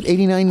 90, was it?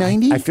 89,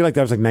 90? I feel like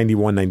that was like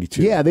 91,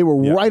 92. Yeah, they were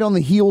right on the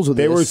heels of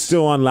this. They were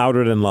still on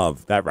Louder Than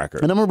Love, that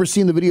record. And I remember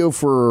seeing the video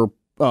for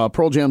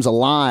Pearl Jam's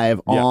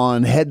Alive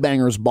on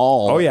Headbangers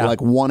Ball at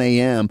like 1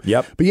 a.m.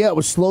 Yep. But yeah, it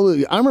was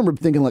slowly. I remember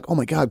thinking like, oh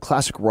my God,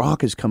 classic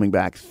rock is coming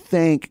back.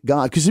 Thank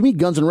God. Because to me,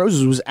 Guns N'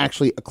 Roses was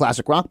actually a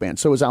classic rock band.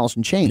 So was Alice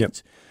in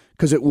Chains.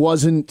 Because it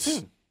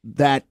wasn't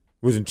that.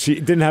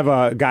 Didn't have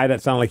a guy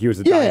that sounded like he was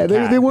a Yeah, dying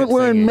cat they weren't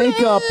wearing singing.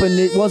 makeup and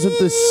it wasn't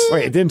this.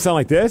 Wait, it didn't sound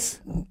like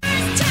this?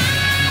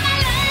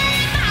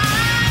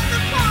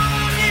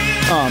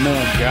 Oh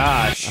man,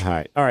 gosh. All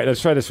right,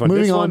 let's try this one.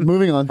 Moving This on, one-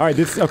 moving on. All right,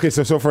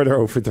 so far they're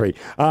 0 for 3.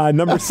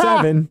 Number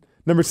 7.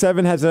 Number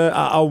 7 has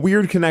a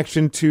weird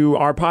connection to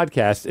our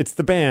podcast. It's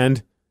the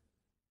band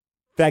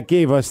that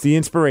gave us the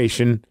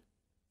inspiration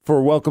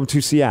for Welcome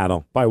to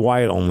Seattle by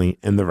Wyatt Only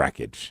and The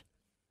Wreckage.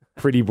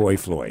 Pretty Boy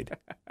Floyd.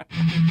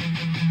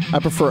 I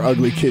prefer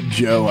Ugly Kid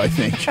Joe, I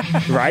think.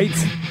 Right?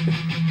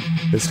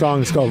 This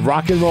song is called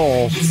Rock and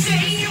Roll.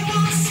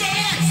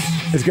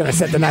 It's going to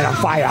set the night on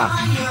fire.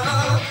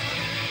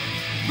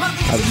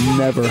 I've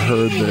never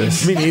heard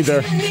this. Me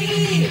neither.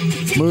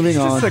 Moving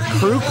on. It's a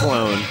Crew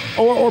clone.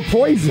 Or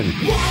Poison.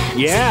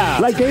 Yeah.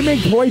 Like they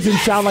make Poison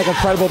sound like a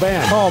credible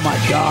band. Oh my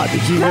God,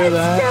 did you hear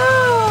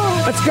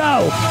that? Let's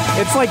go.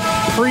 It's like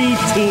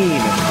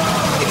pre-teen.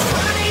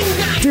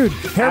 Dude,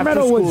 hair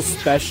metal was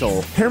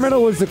special. Hair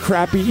metal was the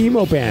crappy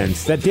emo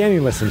bands that Danny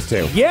listens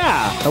to.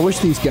 Yeah. I wish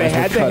these guys They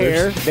had were the cutters.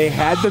 hair. They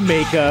had the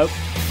makeup.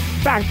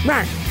 Bang,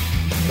 bang.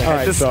 They All had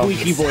right, the so-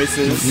 squeaky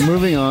voices.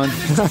 Moving on.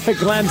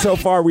 Glenn, so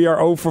far we are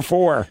 0 for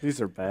 4.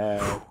 These are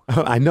bad.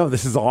 I know,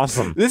 this is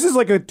awesome. This is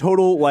like a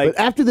total But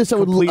after this, I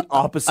would complete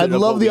opposite. I'd of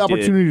love what the we did.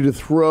 opportunity to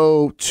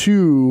throw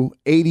 2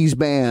 80s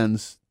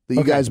bands that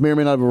you guys may or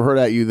may not have ever heard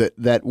at you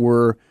that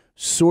were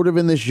sort of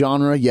in this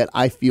genre, yet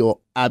I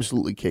feel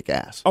absolutely kick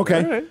ass.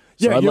 Okay. right.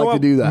 So I'd you know like to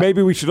what? do that.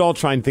 Maybe we should all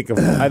try and think of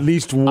at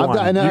least one.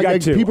 And you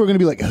got 2. people are going to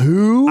be like,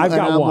 who? I've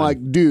got and I'm one.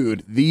 like,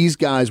 dude, these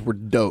guys were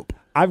dope.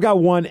 I've got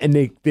one, and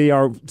they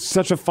are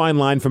such a fine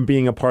line from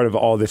being a part of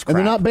all this crap. And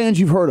they're not bands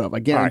you've heard of, I All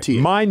right, guarantee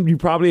you. mine you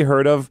probably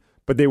heard of,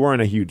 but they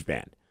weren't a huge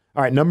band.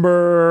 All right,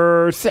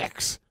 number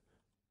 6.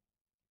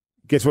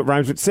 Guess what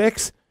rhymes with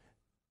 6?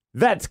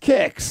 That's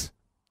Kicks.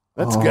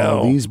 Let's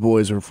go. These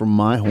boys are from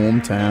my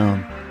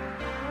hometown.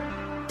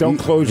 Don't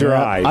close your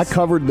Yeah, eyes. I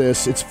covered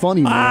this. It's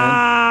funny, man.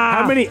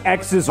 How many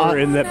X's are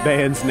in that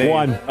band's name?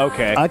 1.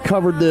 Okay. I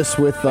covered this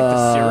with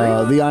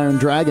cereal? the Iron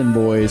Dragon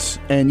boys.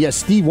 And yes,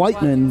 Steve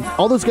Whiteman,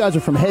 all those guys are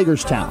from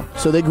Hagerstown.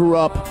 So they grew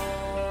up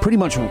pretty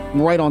much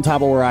right on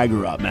top of where I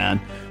grew up, man.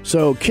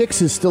 So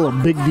Kicks is still a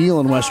big deal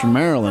in Western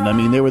Maryland. I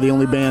mean, they were the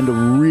only band to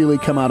really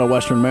come out of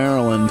Western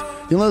Maryland.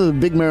 The only other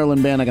big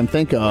Maryland band I can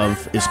think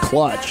of is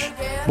Clutch.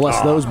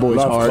 Bless those boys'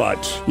 love heart.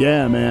 Clutch.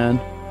 Yeah, man.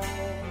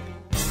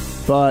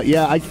 But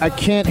yeah, I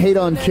can't hate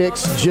on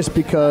Kicks just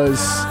because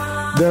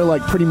they're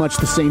like pretty much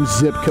the same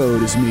zip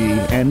code as me,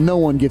 and no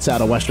one gets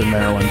out of Western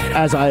Maryland,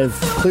 as I have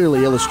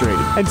clearly illustrated.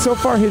 And so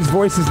far, his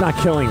voice is not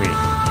killing me.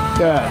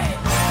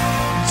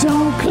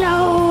 Don't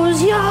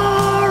close your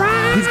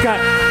eyes. He's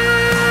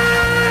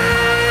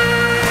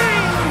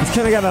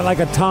kind of got like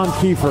a Tom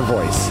Kiefer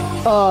voice.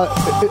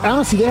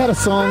 Honestly, they had a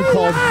song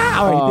called.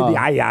 Oh, he did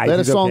the aye, aye. They had a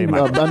He's okay, song,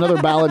 Mike. another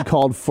ballad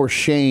called "For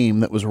Shame"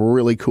 that was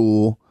really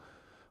cool.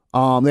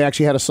 They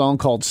actually had a song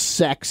called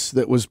 "Sex"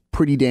 that was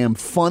pretty damn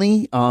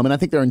funny, and I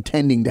think they're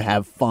intending to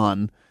have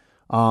fun.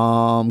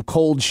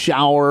 "Cold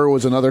Shower"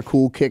 was another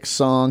cool Kicks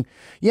song.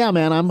 Yeah,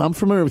 man, I'm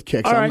familiar with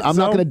Kicks. All right, I'm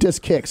not so- going to diss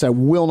Kicks. I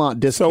will not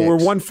diss So Kicks. we're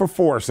 1 for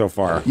 4 so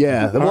far.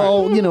 Yeah,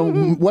 well, you know,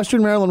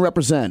 Western Maryland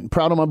represent.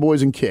 Proud of my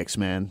boys in Kicks,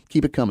 man.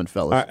 Keep it coming,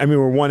 fellas. I mean,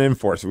 we're 1 in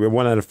 4, so we're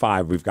 1 out of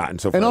 5 we've gotten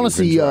so far. And we've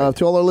honestly, enjoyed.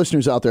 to all our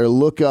listeners out there,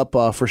 look up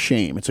 "For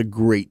Shame." It's a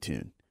great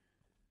tune.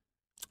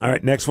 All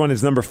right, next one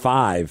is number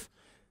 5.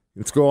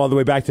 Let's go all the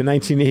way back to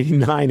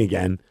 1989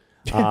 again.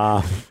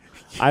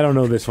 I don't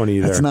know this one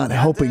either. That's not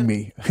helping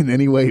me in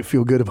any way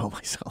feel good about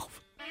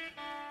myself.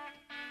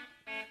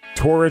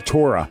 Tora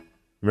Tora.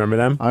 Remember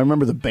them? I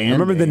remember the band. I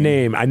remember the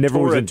name. I never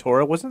was Tora in.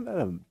 Tora, wasn't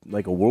that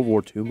like a World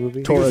War II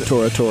movie? Tora. I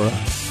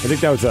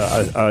think that was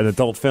an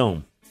adult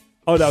film.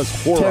 Oh, that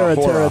was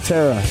Horror.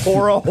 Terra.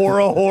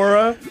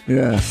 Horror.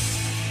 Yeah.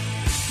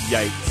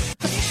 Yikes.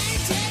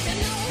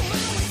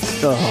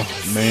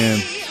 Oh, man.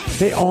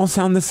 They all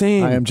sound the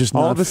same. I am just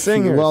all not the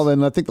singers. Well,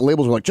 then I think the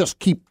labels were like, just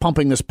keep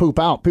pumping this poop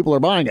out. People are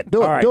buying it.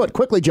 Do it. All right. Do it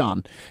quickly,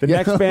 John. The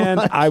next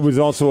band I was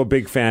also a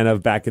big fan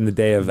of back in the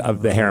day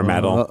of the hair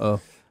metal. Uh-oh.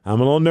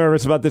 I'm a little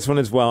nervous about this one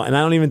as well, and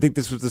I don't even think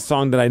this was the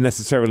song that I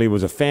necessarily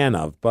was a fan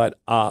of, but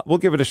we'll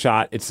give it a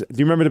shot. Do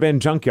you remember the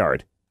band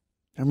Junkyard?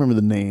 I remember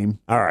the name.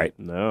 All right.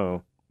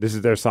 No. This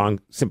is their song,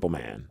 Simple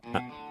Man.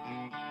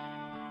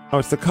 Oh,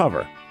 it's the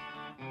cover.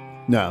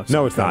 No. It's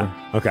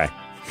not. Okay.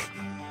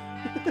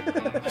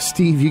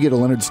 Steve, you get a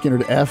Leonard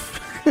Skinner F.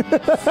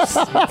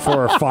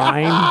 For a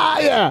fine.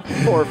 Yeah.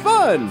 For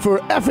fun. For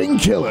effing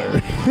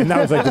killer. And that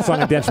was like the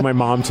song I danced with my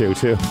mom to,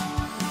 too.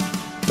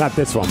 Not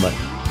this one, but...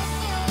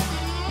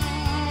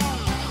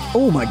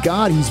 Oh, my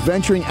God. He's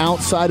venturing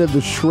outside of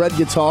the shred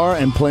guitar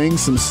and playing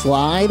some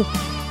slide.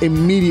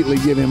 Immediately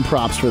give him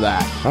props for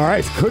that. All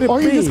right. Could it be?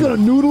 Are you just going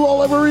to noodle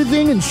all over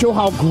everything and show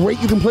how great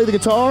you can play the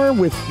guitar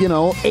with,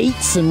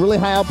 eights and really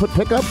high output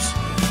pickups?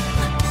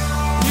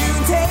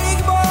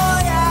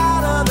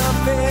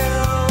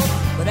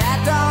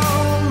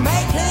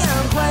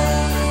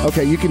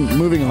 Okay, you can.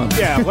 Moving on.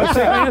 Yeah, let's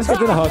get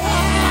to the hook.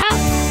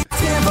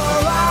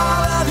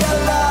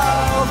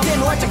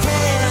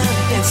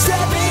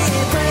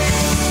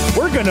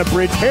 We're going to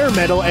bridge hair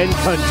metal and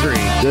country.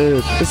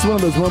 Dude, this is one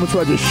of those moments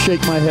where I just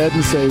shake my head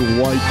and say,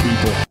 white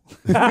people.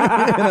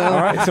 All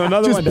right, so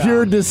another one Just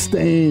pure down.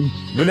 disdain.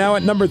 We're now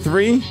at number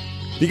 3. Do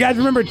you guys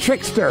remember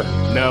Trickster?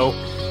 No.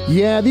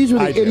 Yeah, these were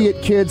the I do.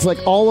 idiot kids. Like,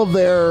 all of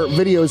their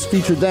videos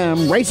featured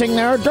them racing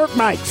their dirt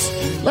bikes.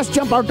 Let's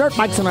jump our dirt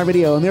bikes in our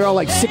video. And they're all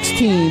like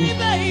 16,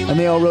 and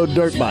they all rode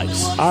dirt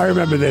bikes. I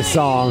remember this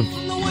song.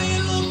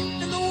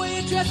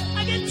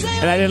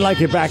 And I didn't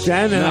like it back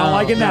then, and I don't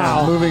like it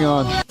now. Moving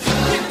on.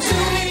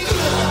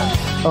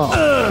 Oh,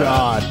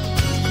 God.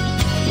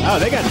 Oh,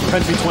 they got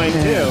country twang,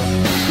 too.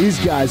 These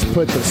guys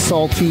put the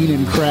saltine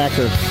in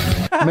cracker.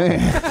 Man.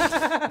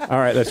 All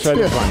right, let's try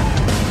this one.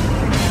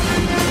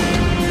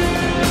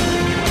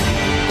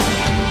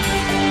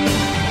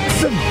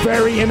 It's a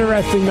very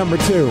interesting number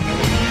 2.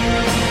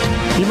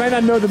 You might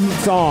not know the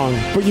song,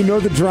 but you know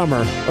the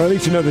drummer, or at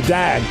least you know the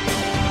dad.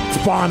 It's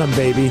Bonham,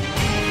 baby.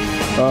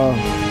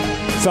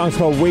 The song's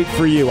called Wait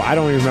For You. I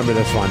don't even remember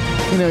this one.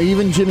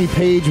 Even Jimmy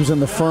Page was in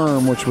The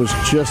Firm, which was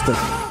just a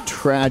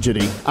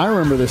tragedy. I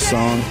remember this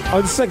song. Oh,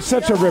 it's like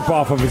such a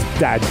rip-off of his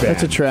dad's band.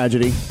 That's a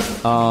tragedy.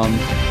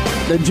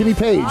 Then Jimmy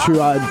Page, who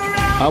I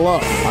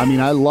love. I mean,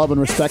 I love and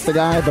respect the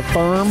guy. The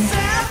Firm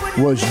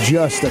was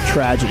just a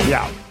tragedy.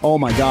 Yeah. Oh,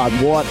 my God.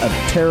 What a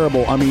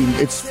terrible... I mean,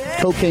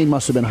 cocaine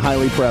must have been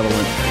highly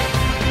prevalent.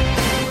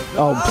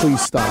 Oh, please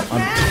stop.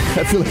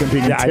 I feel like I'm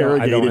being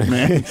interrogated,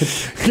 man.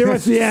 Give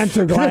us the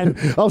answer, Glenn.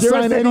 I'll Give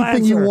sign us the anything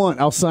answer. you want.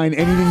 I'll sign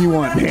anything you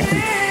want, man.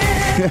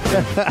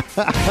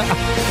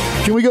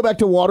 Can we go back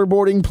to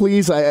waterboarding,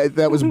 please?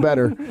 That was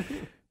better.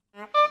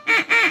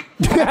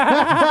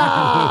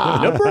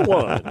 Number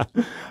 1.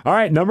 All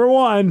right, number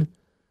 1.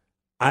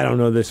 I don't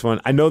know this one.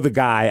 I know the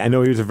guy. I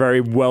know he was a very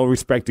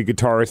well-respected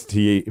guitarist.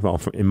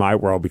 In my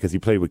world, because he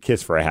played with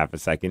Kiss for a half a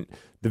second.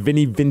 The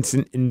Vinnie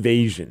Vincent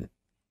Invasion.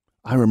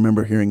 I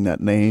remember hearing that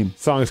name.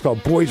 Song is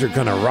called Boys Are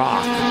Gonna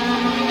Rock.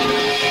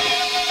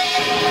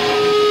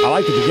 I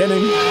like the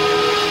beginning.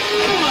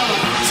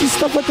 See,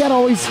 stuff like that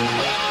always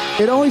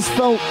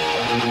felt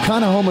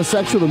kind of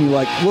homosexual to me.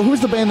 Like, well, who's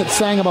the band that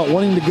sang about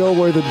wanting to go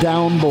where the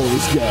down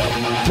boys go?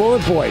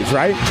 Bullet Boys,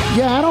 right?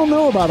 Yeah, I don't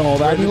know about all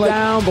that. Where the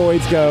down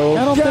boys go.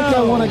 I don't think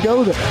I want to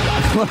go there.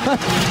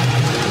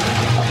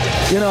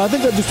 I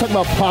think they're just talking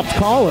about popped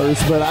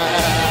collars, but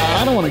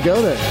I don't want to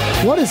go there.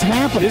 What is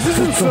happening? This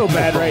isn't so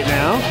bad right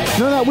now.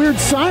 No, that weird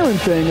siren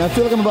thing. I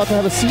feel like I'm about to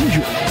have a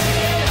seizure.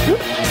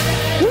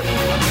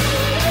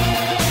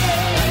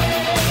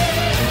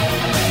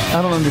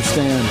 I don't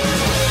understand.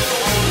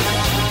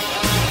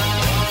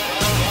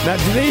 Now,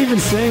 do they even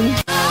sing?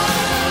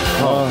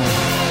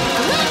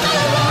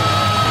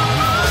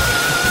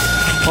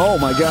 Oh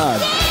my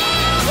God.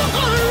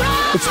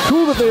 It's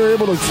cool that they were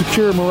able to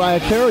secure Mariah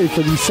Carey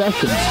for these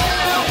sessions.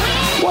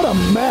 What a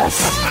mess.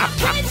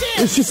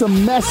 It's just a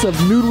mess of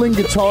noodling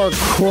guitar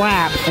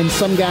crap and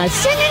some guy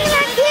singing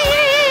like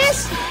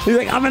this. He's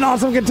like, I'm an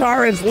awesome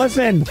guitarist.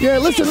 Listen. Yeah,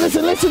 listen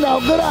how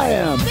good I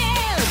am.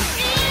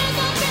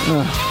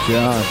 Oh,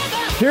 God.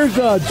 Here's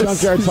the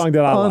Junkyard song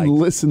that I like.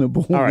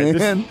 Unlistenable, All right,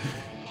 man.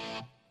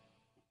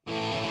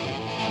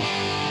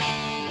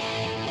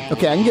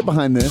 Okay, I can get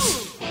behind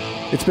this.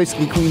 It's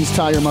basically Queen's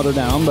Tie Your Mother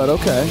Down, but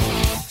okay.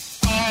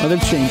 Oh,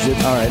 they've changed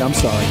it. All right, I'm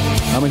sorry.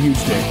 I'm a huge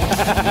dick.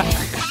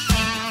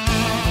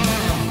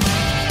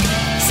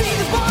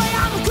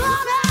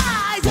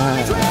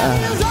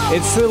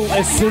 It's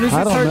as soon as I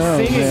you don't start know,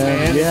 singing,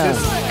 man. Yeah, It's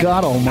just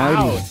God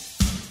almighty.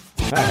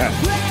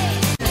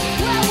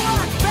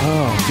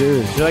 Oh,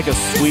 dude. is there like a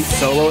sweet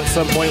solo at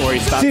some point where he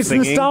stops See, it's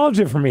singing?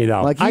 nostalgia for me,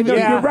 though. Like, I know,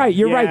 even- you're right.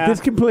 You're right. Yeah. This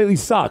completely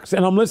sucks.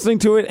 And I'm listening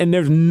to it, and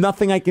there's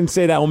nothing I can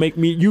say that will make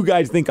you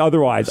guys think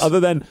otherwise, other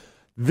than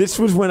this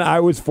was when I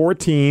was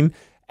 14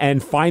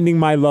 and finding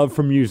my love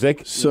for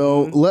music.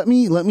 So let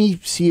me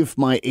see if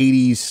my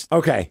 80s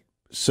Okay.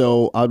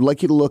 So I'd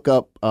like you to look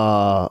up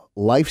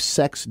Life,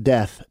 Sex,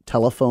 Death,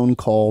 Telephone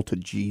Call to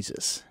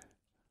Jesus.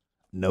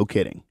 No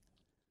kidding.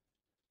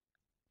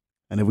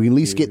 And if we at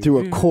least get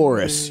through a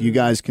chorus, you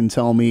guys can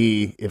tell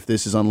me if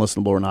this is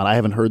unlistenable or not. I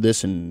haven't heard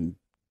this in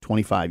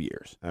 25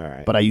 years. All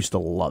right. But I used to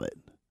love it.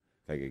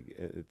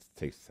 It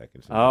takes a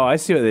second. Oh, I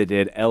see what they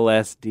did.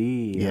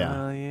 LSD.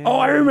 Yeah. Oh,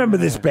 I remember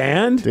this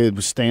band. Dude, it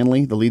was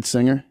Stanley, the lead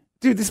singer.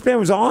 Dude, this band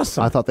was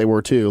awesome. I thought they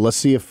were too. Let's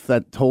see if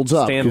that holds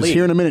up. Stan Because Lee.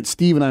 here in a minute,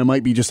 Steve and I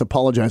might be just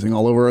apologizing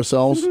all over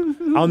ourselves.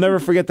 I'll never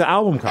forget the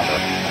album cover.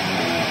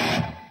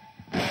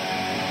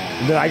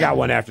 Then I got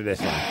one after this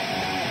one.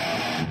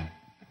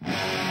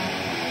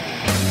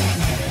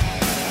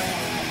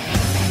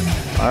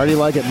 I already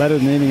like it better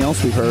than anything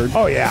else we've heard.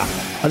 Oh, yeah.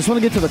 I just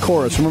want to get to the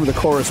chorus. Remember the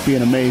chorus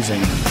being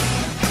amazing.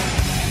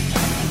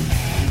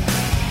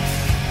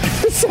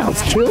 This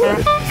sounds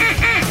good.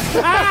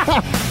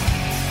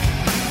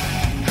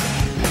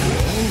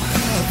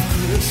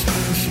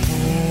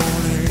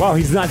 Wow,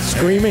 he's not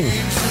screaming.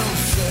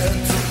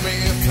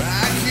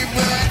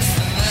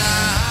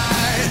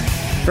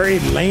 Very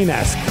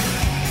Lane-esque.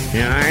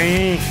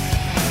 Yeah.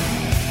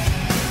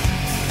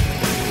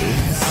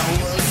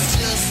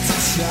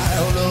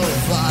 Child of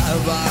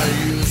 5, I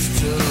used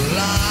to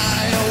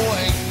lie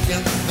awake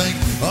and think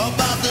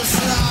about the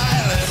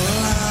silent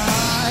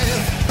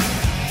life.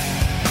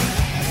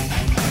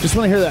 Just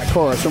want to hear that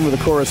chorus. Remember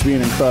the chorus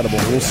being incredible.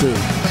 We'll see.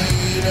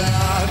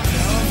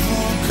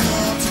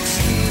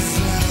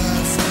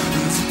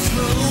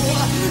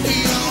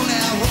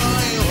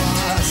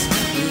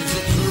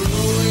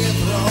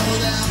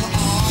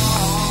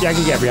 Yeah, I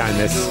can get behind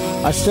this.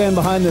 I stand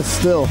behind this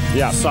still.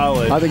 Yeah.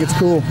 Solid. I think it's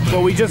cool.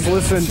 Well, we just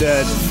listened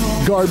to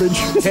Garbage.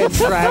 10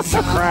 tracks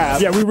of crap.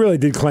 Yeah, we really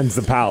did cleanse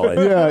the palate.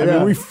 I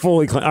mean, we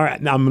fully cleansed. All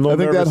right, now I'm a little I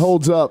think nervous. that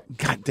holds up.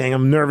 God dang,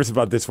 I'm nervous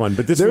about this one.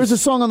 But this There's a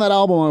song on that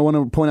album I want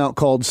to point out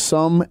called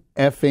Some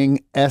Effing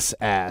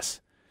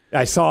S-Ass.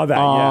 I saw that,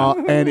 yeah.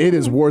 And it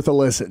is worth a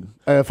listen.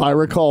 If I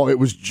recall, it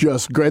was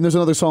just great. And there's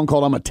another song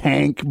called I'm a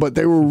Tank, but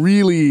they were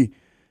really,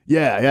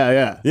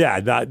 yeah. Yeah,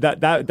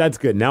 that's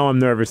good. Now I'm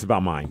nervous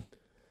about mine.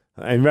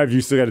 And Rev,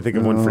 you still got to think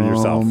of one for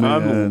yourself.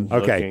 Man.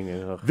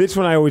 Okay. This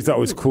one I always thought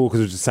was cool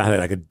because it just sounded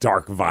like a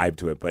dark vibe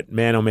to it. But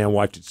man, oh man,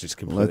 watch, it's just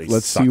completely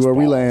Let's see sucks where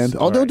we balls. land.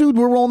 All Although, right. dude,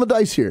 we're rolling the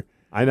dice here.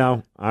 I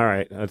know. All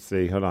right, let's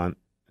see. Hold on.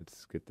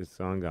 Let's get this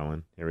song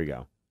going. Here we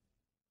go.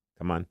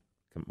 Come on.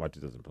 Watch,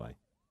 it doesn't play.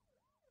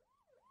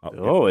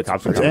 Oh, it's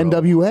Cops are It's coming.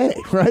 NWA.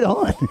 Right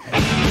on.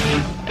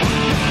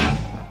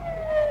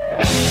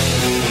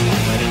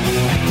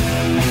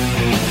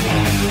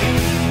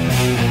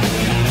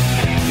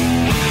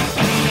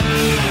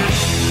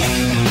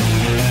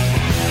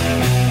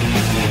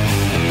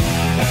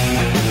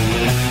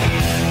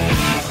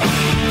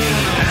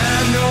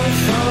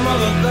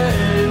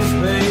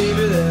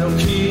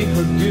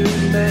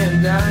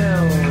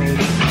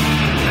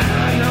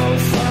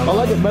 I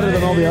like it better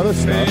than all the other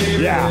stuff.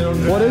 Yeah.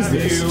 What is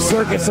this?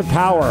 Circuits of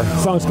Power. The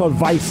song's called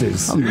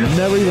Vices. I've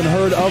never even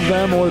heard of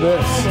them or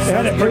this.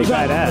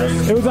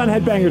 It was on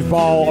Headbangers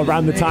Ball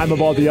around the time of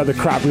all the other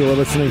crap we were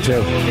listening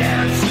to.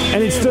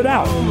 And it stood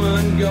out.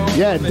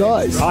 Yeah, it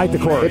does. I like the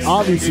chorus. It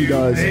obviously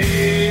does. Wait,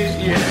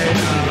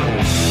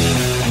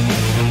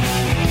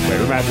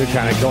 we might have to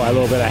kind of go a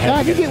little bit ahead. Yeah,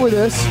 I can get with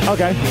this.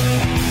 Okay.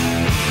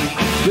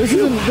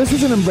 This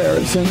isn't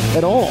embarrassing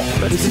at all.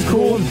 This is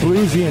cool and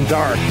bluesy and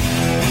dark.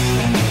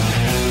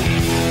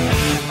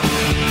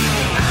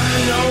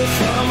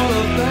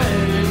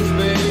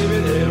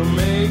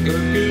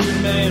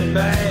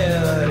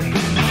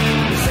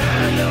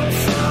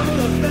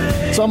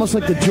 It's almost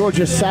like the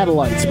Georgia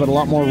Satellites, but a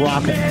lot more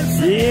rocking.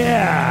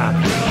 Yeah.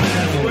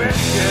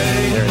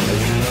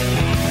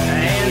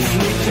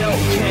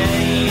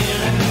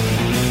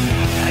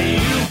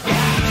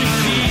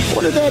 I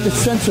wonder if they had to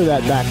censor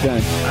that back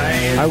then.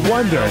 I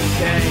wonder.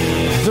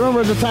 'Cause I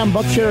remember at the time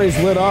Buck Cherry's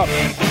Lit Up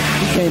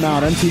came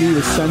out, MTV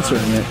was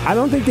censoring it. I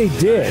don't think they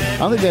did. I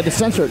don't think they had to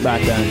censor it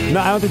back then.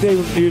 No, I don't think they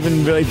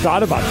even really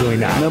thought about doing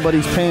that.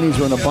 Nobody's panties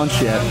were in a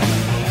bunch yet.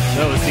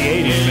 That was the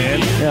 80s,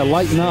 man. Yeah,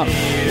 lighten up.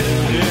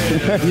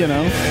 You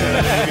know?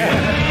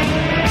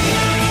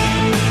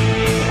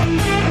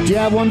 Do you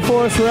have one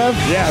for us, Rev?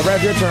 Yeah,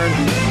 Rev, your turn.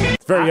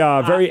 It's very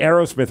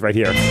Aerosmith right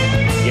here.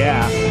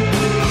 Yeah.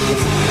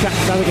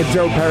 Sounds like a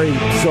Joe Perry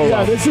solo.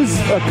 Yeah, this is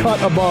a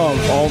cut above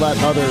all that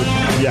other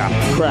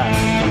crap.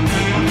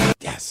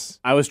 Yes.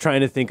 I was trying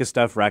to think of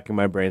stuff, racking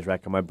my brains,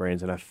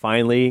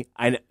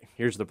 and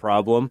here's the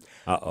problem.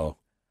 Uh-oh.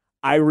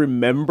 I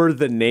remember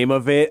the name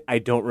of it. I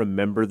don't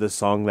remember the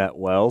song that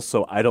well,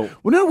 so I don't.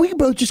 Well, no, we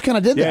both just kind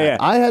of did that. Yeah.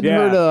 I hadn't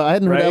heard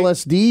Right?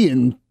 LSD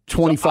in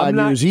 25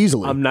 years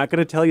easily. I'm not going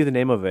to tell you the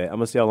name of it. I'm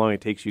going to see how long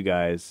it takes you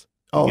guys.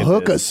 Oh,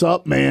 hook us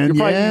up, man.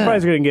 You're probably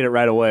going to get it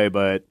right away,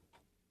 but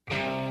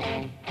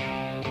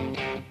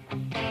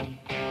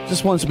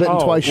just once bitten,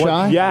 twice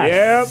shy.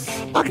 Yes.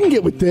 Yep. I can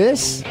get with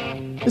this.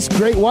 It's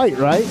Great White,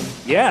 right?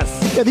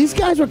 Yes. Yeah, these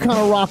guys were kind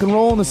of rock and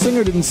roll, and the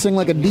singer didn't sing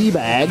like a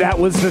D-bag. That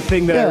was the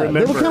thing that I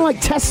remember. They were kind of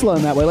like Tesla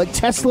in that way. Like,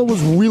 Tesla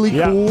was really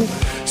cool,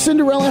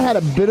 Cinderella had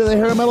a bit of the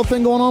hair metal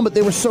thing going on, but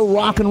they were so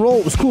rock and roll.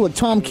 It was cool. Like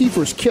Tom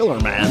Kiefer's Killer,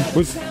 man.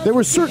 There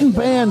were certain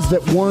bands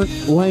that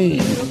weren't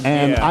lame,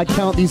 and I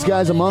count these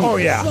guys among them. Oh,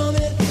 yeah.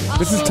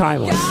 This is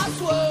timeless.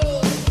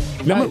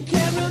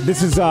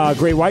 This is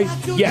Great White?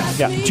 Yes.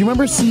 Yeah. Do you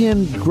remember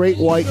seeing Great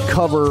White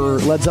cover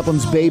Led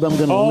Zeppelin's Babe, I'm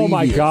Gonna Leave You? Oh,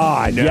 my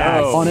God,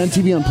 yes. On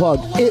MTV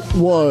Unplugged. It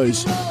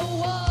was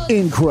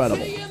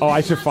incredible. Oh,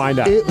 I should find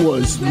out. It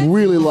was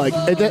really like,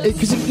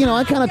 because,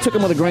 I kind of took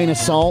them with a grain of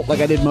salt, like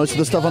I did most of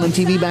the stuff on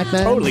MTV back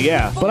then. Totally,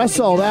 yeah. But I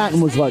saw that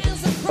and was like,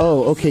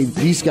 oh, okay,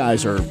 these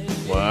guys are...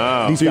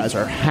 Wow. These guys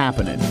are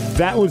happening.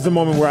 That was the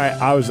moment where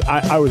I was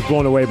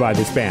blown away by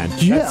this band.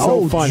 Yeah, That's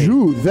so funny.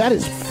 Dude, that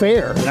is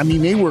fair. I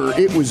mean,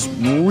 it was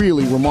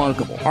really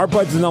remarkable. Our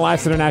buds in the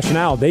Last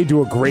International, they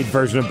do a great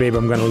version of Babe,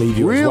 I'm Gonna Leave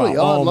You Really? as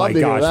well. Oh, I'd love my to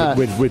hear gosh,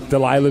 that. with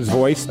Delilah's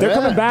voice. They're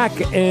coming back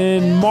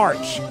in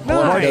March.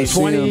 Nice.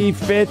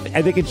 25th,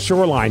 I think it's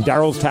Shoreline,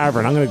 Daryl's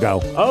Tavern. I'm going to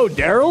go. Oh,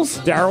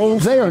 Daryl's?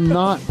 They are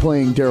not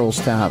playing Daryl's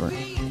Tavern.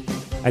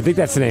 I think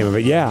that's the name of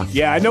it, yeah.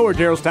 Yeah, I know where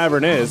Daryl's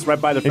Tavern is,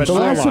 right by the French The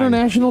Shoreline. Last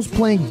International's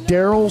playing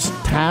Daryl's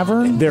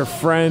Tavern? Their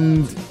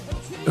friend,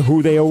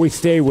 who they always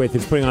stay with,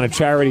 is putting on a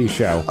charity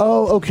show.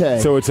 Oh, okay.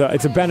 So it's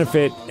a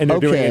benefit, and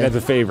they're doing it Okay. as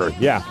a favor.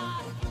 Yeah.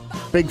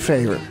 Big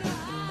favor.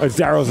 Is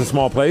Daryl's a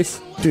small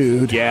place?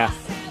 Dude. Yeah.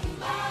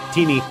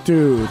 Teeny.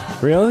 Dude.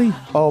 Really?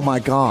 Oh, my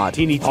God.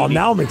 Teeny. Oh,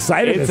 now I'm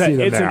excited to see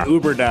them It's there. an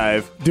Uber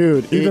dive.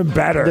 Dude. Even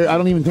better. I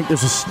don't even think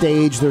there's a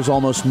stage. There's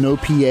almost no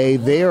PA.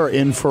 They are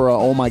in for a,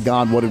 oh, my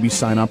God, what did we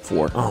sign up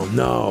for? Oh,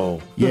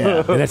 no. Yeah.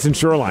 And that's in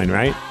Shoreline,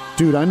 right?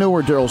 Dude, I know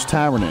where Daryl's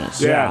Tavern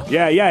is. Yeah.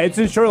 It's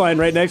in Shoreline,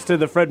 right next to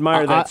the Fred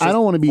Meyer. That's I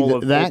don't want to be full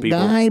of that old people.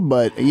 guy,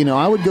 but,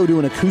 I would go do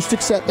an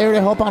acoustic set there to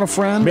help out a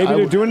friend. Maybe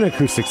they're doing an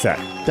acoustic set.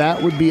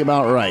 That would be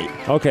about right.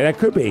 Okay, that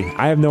could be.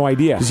 I have no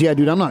idea. Because, yeah,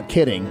 dude, I'm not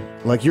kidding.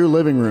 Like, your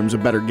living room's a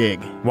better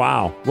gig.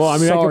 Wow. Well, I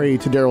mean, Sorry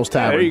to Daryl's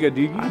Tavern. There you go,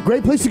 dude.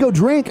 Great place to go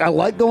drink. I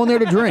like going there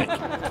to drink.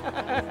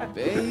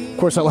 Of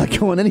course, I like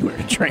going anywhere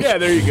to drink. Yeah,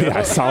 there you go.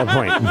 Yeah, solid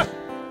point.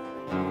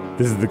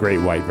 This is the Great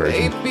White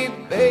version.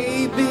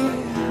 Baby,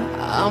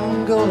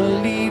 I'm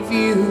gonna leave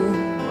you.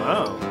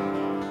 Wow.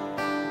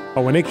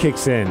 Oh, when it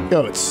kicks in,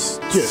 Oh, it's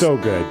just so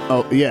good.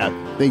 Oh, yeah.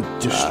 They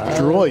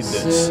destroyed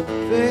this.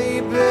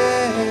 Baby,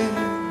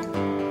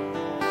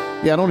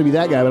 Yeah, I don't want to be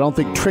that guy, but I don't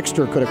think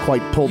Trickster could have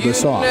quite pulled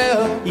this off.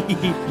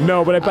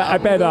 No, but I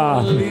bet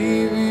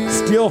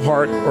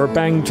Steelheart or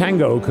Bang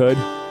Tango could,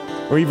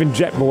 or even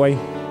Jet Boy.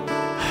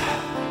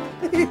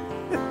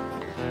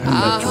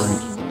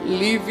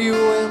 leave you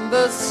in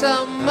the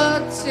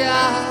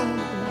summertime.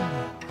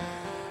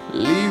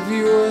 Leave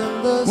you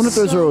in the I wonder if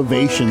those are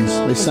ovations.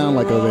 They sound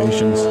like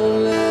ovations.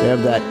 They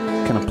have that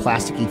kind of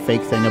plasticky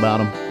fake thing about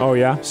them. Oh,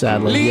 yeah?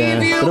 Sadly, yeah.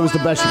 But it was the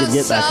best you could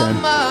get back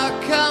then.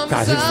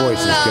 God, his voice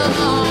is good.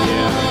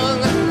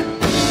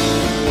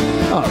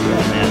 Oh,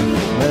 yeah, man.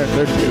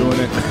 They're doing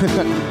it.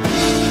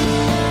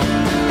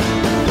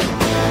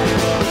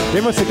 They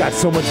must have got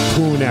so much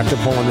poon after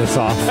pulling this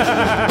off.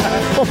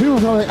 Well, people are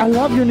probably like, I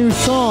love your new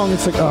song.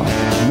 It's like, oh,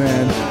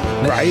 man.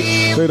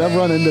 Right? Dude, I've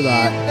run into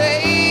that.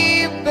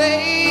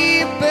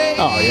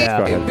 Oh, yeah.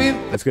 Go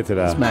ahead. Let's get to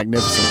that. It's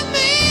magnificent.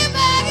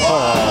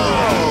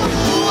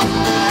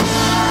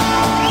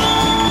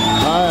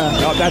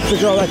 Oh, that's the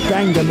girl that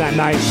banged him that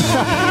night.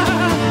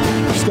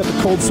 She's got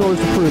the cold sores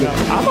to prove it.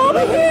 I'm over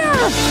here!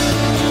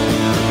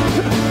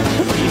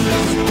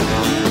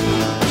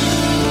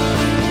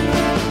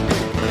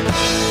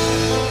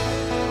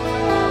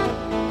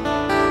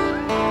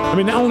 I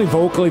mean, not only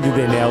vocally did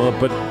they nail it,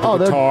 but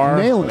the guitar,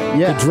 they're nailing it.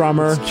 Yeah. the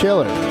drummer, It's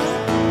killer.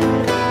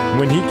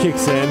 when he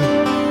kicks in,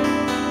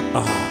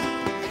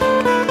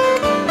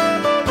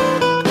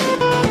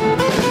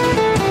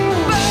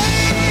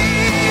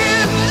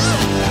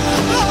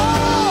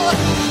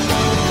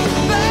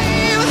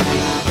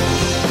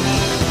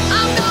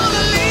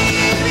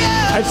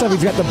 I just love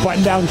he's got the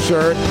button-down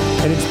shirt,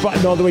 and it's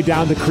buttoned all the way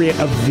down to create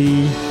a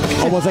V,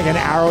 almost like an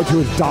arrow to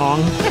his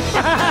dong.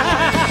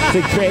 It's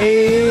like,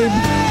 babe,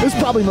 This is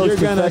probably most you're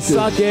gonna effective.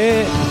 suck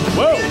it.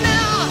 Whoa.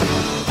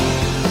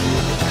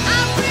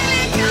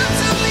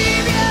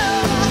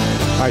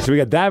 All right, so we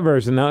got that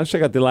version. Now let's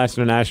check out the Last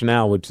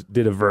International, which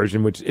did a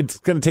version, which it's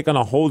going to take on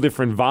a whole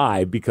different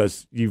vibe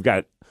because you've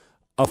got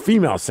a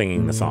female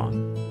singing the song.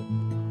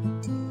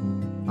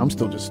 I'm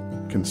still just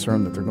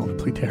concerned that they're going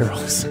to play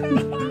Daryl's.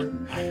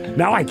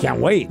 Now I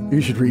can't wait.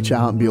 You should reach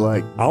out and be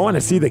like, I want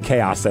to see the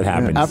chaos that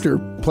happens. after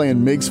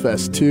playing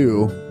MigsFest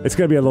 2, It's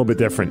going to be a little bit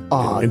different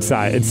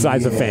inside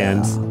the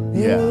fans.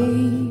 yeah.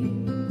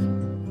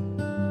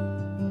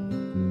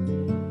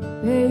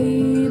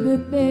 Baby,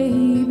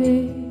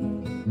 baby,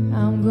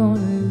 I'm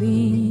gonna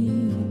leave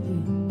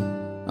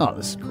you. Oh,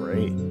 this is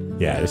great.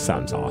 Yeah, this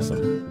sounds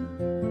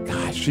awesome.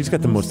 Gosh, she's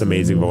got the most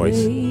amazing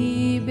voice.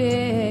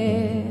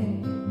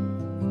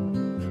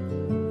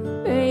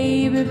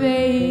 Baby,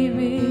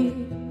 baby,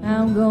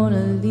 I'm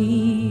gonna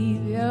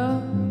leave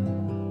you.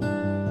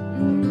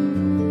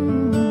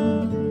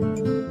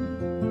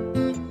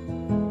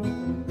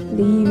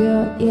 Leave you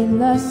in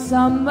the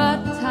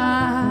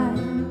summertime.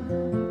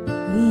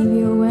 Leave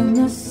you when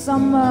the sun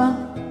summer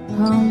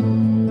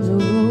comes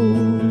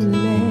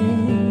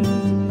rolling,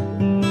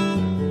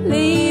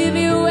 leave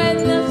you when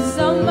the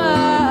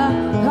summer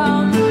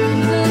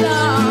comes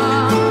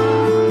along.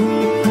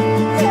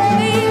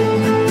 Hey,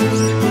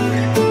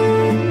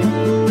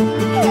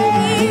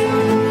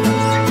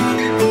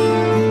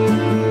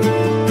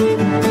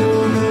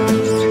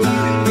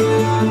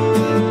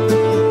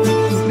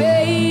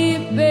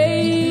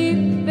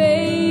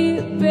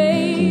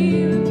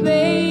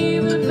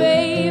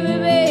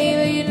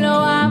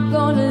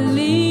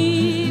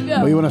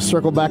 You want to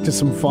circle back to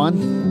some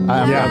fun?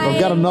 I've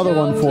got another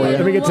one for you.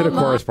 Let me get to the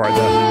chorus part,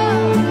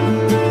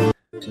 though.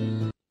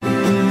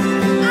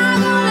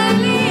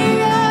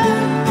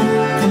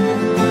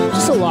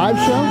 Just a live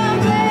show?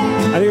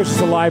 I think it's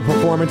just a live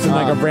performance in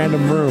like a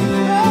random room.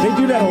 They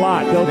do that a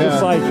lot. They'll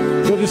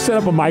just set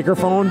up a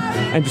microphone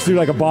and just do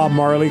like a Bob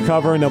Marley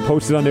cover, and they'll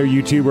post it on their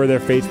YouTube or their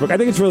Facebook. I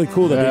think it's really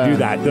cool that they do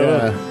that.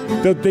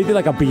 They did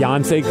like a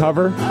Beyonce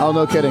cover. Oh,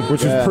 no kidding.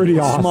 Which is pretty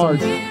awesome. Smart.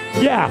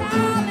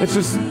 Yeah. It's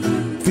just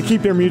to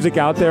keep their music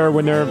out there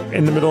when they're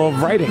in the middle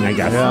of writing, I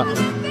guess.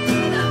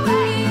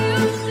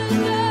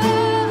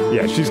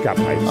 Yeah, she's got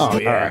pipes. Oh,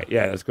 yeah. All right,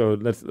 yeah, let's go.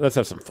 Let's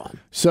have some fun.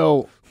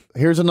 So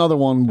here's another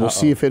one. We'll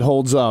see if it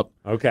holds up.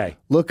 Okay.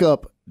 Look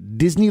up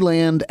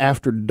Disneyland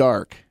After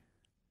Dark.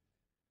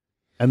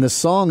 And the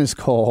song is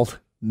called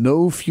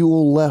No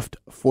Fuel Left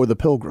for the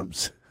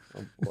Pilgrims.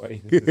 Oh,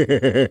 boy.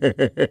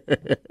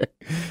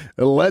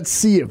 Let's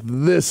see if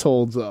this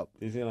holds up.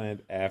 Disneyland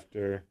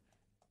After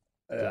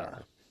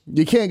Dark.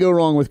 You can't go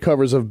wrong with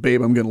covers of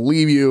Babe, I'm Gonna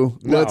Leave You.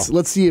 No.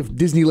 Let's see if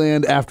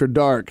Disneyland After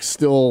Dark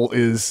still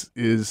is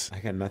I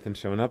got nothing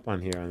showing up on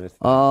here on this.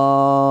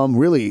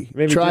 Really.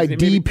 Maybe try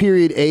Disney-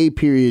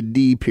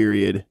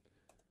 D.A.D.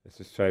 Let's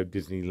just try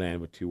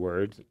Disneyland with 2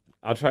 words.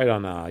 I'll try it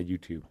on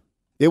YouTube.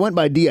 It went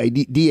by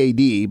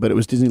D.A.D., but it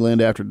was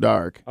Disneyland After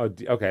Dark. Oh,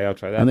 okay, I'll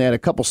try that. And they had a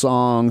couple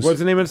songs. What's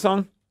the name of the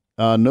song?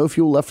 No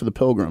Fuel Left for the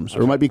Pilgrims.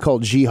 Or it might be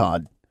called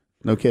Jihad.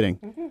 No kidding.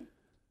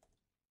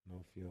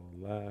 No fuel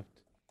left.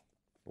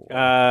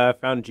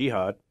 Found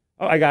Jihad.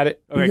 Oh, I got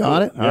it. You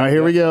got it? All right,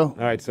 here we go. All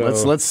right, so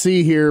let's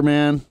see here,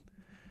 man.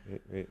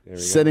 There we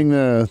Setting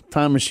the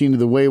time machine to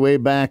the way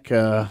back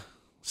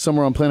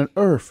somewhere on planet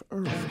Earth.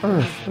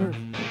 Yeah,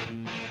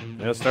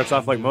 it starts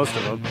off like most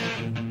of them.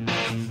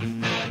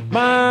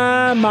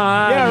 My,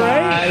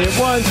 right? It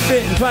once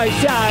bitten, twice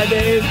shy,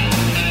 babe.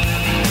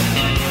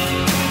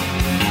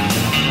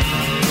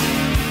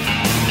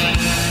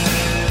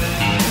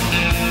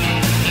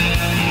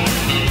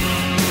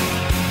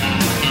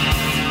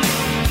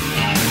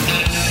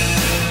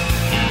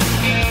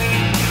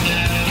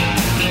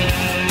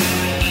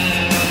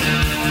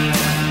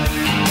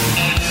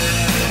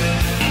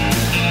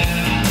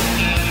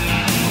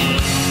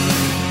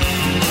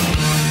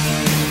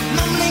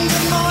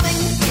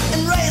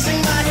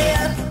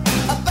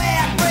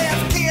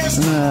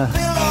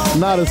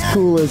 Not as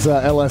cool as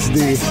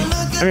LSD.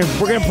 I mean, if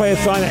we're going to play a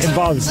song that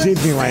involves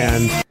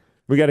Disneyland,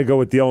 we got to go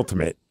with the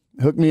ultimate.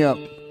 Hook me up.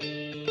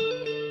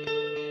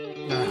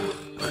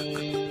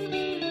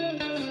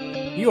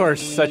 You are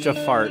such a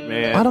fart,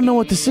 man. I don't know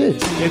what this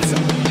is.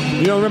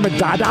 You don't remember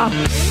Dada?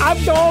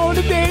 I'm going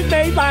to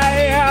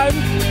Disneyland.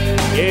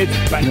 It's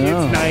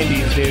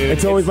 90s, dude.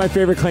 It's always my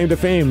favorite claim to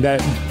fame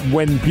that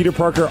when Peter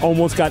Parker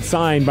almost got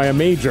signed by a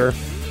major,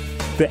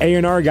 the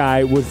A&R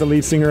guy was the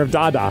lead singer of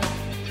Dada,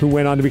 who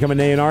went on to become an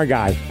A&R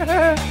guy.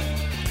 I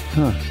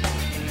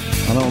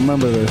don't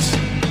remember this.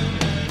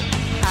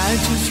 I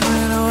just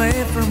ran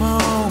away from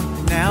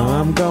home. Now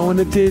I'm going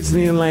to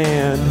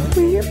Disneyland.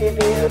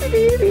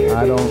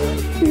 I don't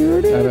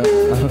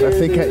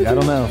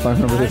know if I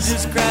remember I this.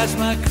 just crashed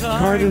my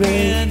car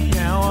today. again.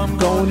 Now I'm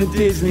Going to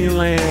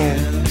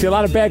Disneyland. See, a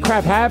lot of bad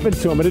crap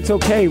happens to him, but it's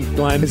okay,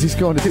 Glenn. He's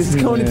going to He's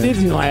going to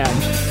Disneyland.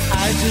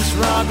 I just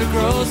robbed a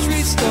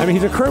grocery store. I mean,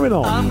 he's a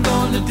criminal. I'm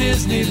going to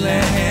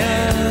Disneyland.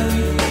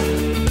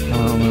 I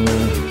don't remember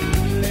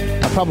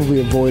that. I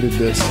probably avoided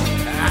this.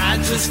 I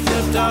just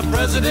flipped off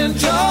President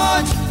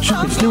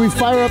George. Do we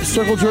fire up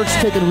Circle Jerks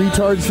taking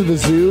retards to the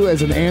zoo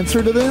as an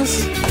answer to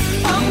this?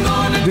 I'm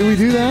going to Do we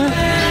do that?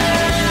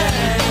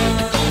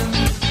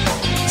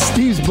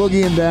 Steve's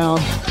boogieing down.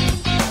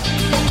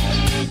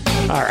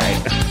 All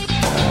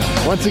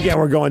right. Once again,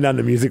 we're going down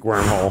the music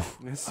wormhole.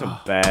 There's some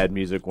bad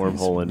music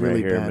wormhole in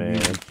really right here, bad man.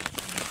 music.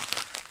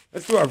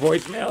 Let's do our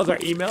voicemails, our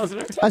emails,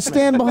 and our... I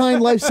stand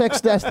behind Life,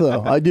 Sex, Death,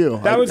 though. I do.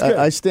 That was good.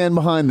 I stand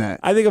behind that.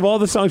 I think of all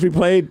the songs we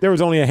played, there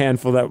was only a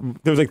handful that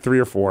there was like 3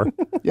 or 4.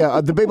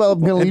 Yeah, the Babe I'm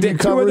Gonna Leave You 2 of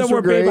covers them were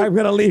were great. Babe, I'm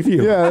gonna leave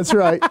you. Yeah, that's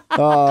right.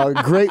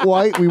 Great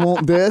White, We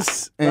Won't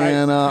Diss,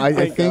 and I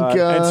think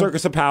and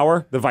Circus of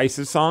Power, the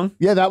Vices song.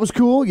 yeah, that was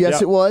cool. Yes,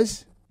 Yep. it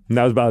was. And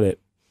that was about it.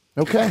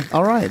 Okay,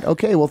 all right.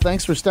 Okay, well,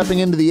 thanks for stepping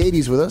into the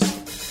 80s with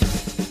us.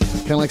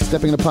 Kind of like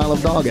stepping in a pile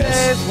of dog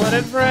ass. When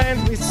it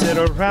rains, we sit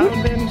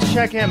around and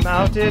check him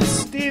out. It's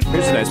Steve.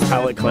 Here's a nice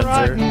palate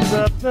cleanser.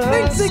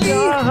 Thanks,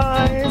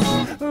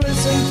 skies.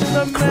 Listen to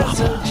the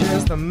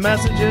messages. The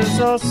messages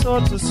all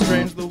sorts of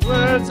strange. The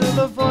words and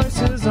the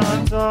voices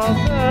aren't all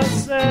the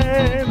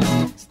same.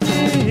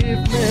 Steve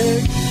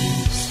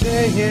Miggs.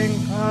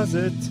 staying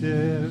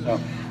positive. So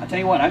I'll tell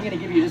you what, I'm going to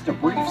give you just a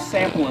brief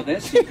sample of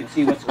this so you can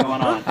see what's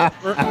going on.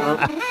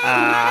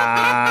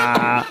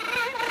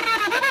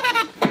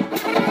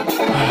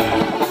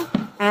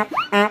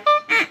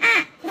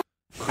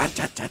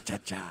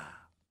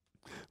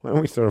 Why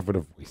don't we start off with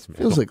a voicemail?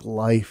 Feels like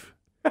life.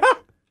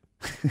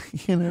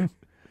 You know?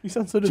 You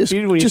sound so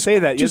defeated when you say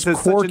that. Just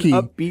it's quirky.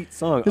 such an upbeat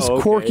song. Just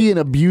okay. quirky and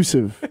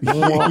abusive. You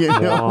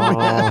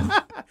know?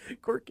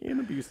 Quirky and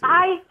abusive.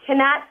 I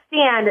cannot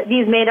stand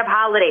these made-up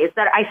holidays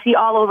that I see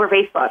all over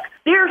Facebook.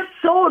 They're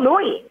so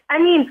annoying. I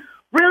mean,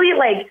 really,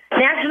 like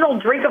National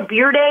Drink a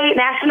Beer Day,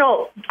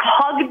 National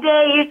Hug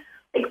Day.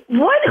 Like,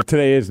 what?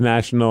 Today is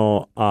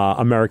National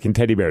American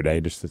Teddy Bear Day,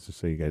 just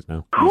so you guys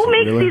know. Who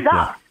makes these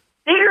up?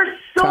 They're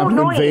so Time to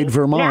annoying. invade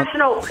Vermont.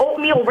 National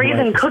Oatmeal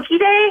Raisin Cookie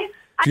Day.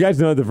 Do you guys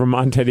know the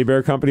Vermont Teddy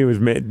Bear Company was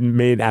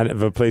made out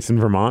of a place in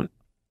Vermont?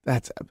 I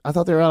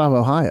thought they were out of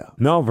Ohio.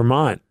 No,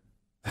 Vermont.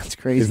 That's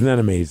crazy. Isn't that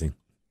amazing?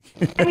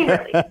 I mean,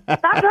 really.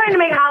 Stop trying to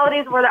make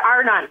holidays where there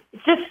are none.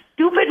 It's just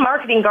stupid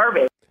marketing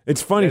garbage.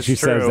 It's funny It's she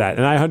says true. that,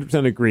 and I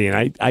 100% agree.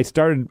 And I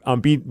started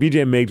on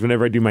BJ and Migs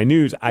whenever I do my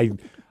news. I'm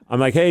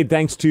like, hey,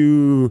 thanks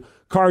to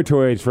Car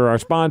Toys for our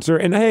sponsor,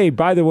 and hey,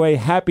 by the way,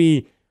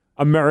 happy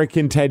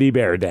American Teddy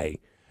Bear Day.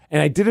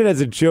 And I did it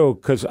as a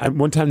joke because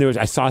one time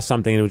I saw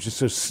something and it was just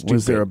so stupid.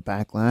 Was there a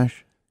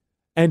backlash?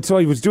 And so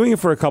I was doing it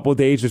for a couple of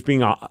days, just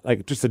being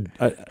like just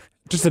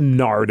a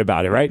nard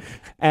about it, right?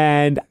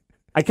 And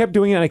I kept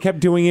doing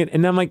it,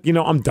 and I'm like,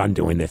 I'm done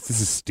doing this. This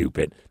is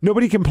stupid.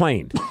 Nobody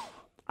complained.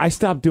 I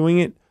stopped doing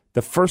it.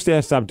 The first day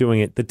I stopped doing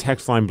it, the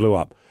text line blew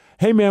up.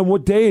 Hey man,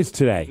 what day is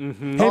today?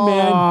 Mm-hmm. Hey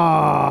man,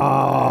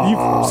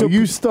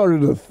 you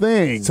started a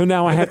thing. So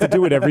now I have to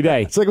do it every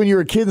day. It's like when you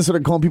were a kid and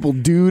started calling people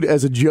dude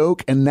as a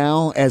joke, and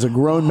now as a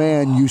grown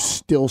man, you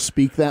still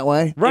speak that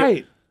way?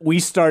 Right. We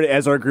started,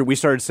 as our group, we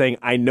started saying,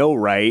 I know,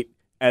 right?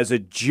 As a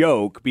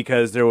joke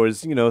because there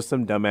was,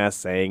 some dumbass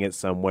saying it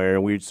somewhere,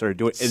 and we started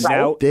doing it. And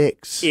now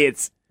Dicks.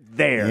 it's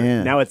there.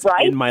 Yeah. Now it's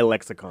in my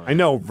lexicon. I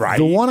know, right?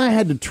 The one I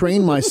had to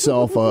train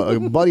myself, a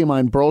buddy of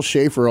mine, Burl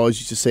Schaefer, always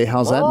used to say,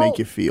 how's that make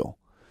you feel?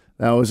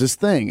 That was his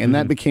thing. And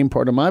that became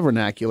part of my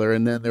vernacular.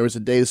 And then there was a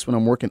day, this when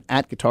I'm working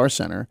at Guitar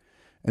Center,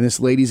 and this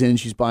lady's in,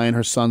 she's buying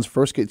her son's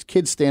first,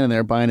 kid's standing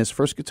there buying his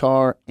first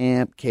guitar,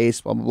 amp,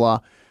 case, blah, blah, blah.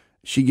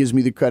 She gives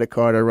me the credit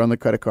card. I run the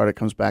credit card. It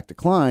comes back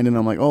declined. And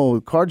I'm like, oh,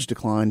 the card's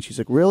declined. She's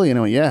like, really? And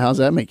I went, yeah, how's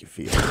that make you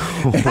feel?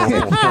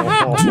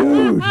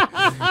 Dude,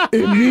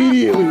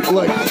 immediately,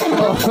 like,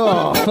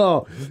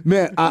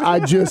 man,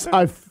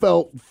 I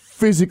felt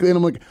physically, and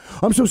I'm like,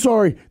 I'm so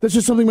sorry. That's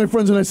just something my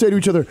friends and I say to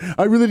each other.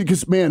 I really did,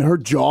 because, man, her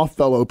jaw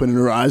fell open and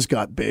her eyes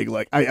got big.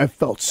 Like, I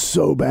felt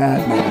so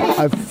bad, man.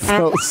 I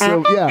felt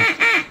so,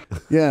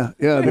 yeah,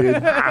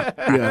 dude.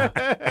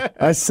 Yeah.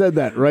 I said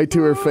that right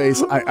to her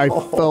face. I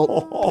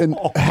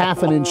felt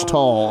half an inch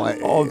tall.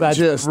 That's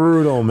just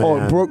brutal, man.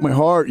 Oh, it broke my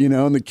heart,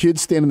 and the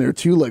kid's standing there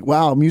too, like,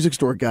 wow, music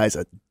store guy's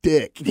a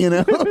dick,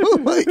 Like,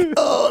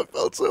 oh, I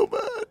felt so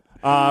bad.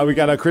 We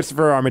got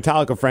Christopher, our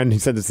Metallica friend. He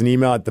sent us an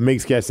email at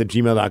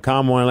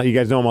themigscast@gmail.com. Want to let you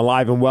guys know I'm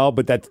alive and well,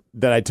 but that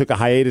I took a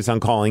hiatus on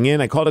calling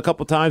in. I called a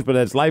couple times, but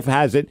as life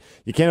has it,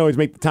 you can't always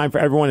make the time for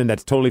everyone, and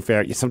that's totally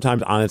fair.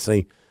 Sometimes,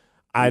 honestly,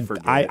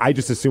 I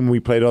just assume we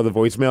played all the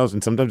voicemails,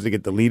 and sometimes they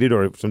get deleted,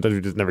 or sometimes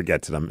we just never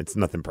get to them. It's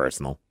nothing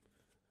personal.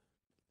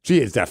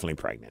 She is definitely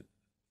pregnant.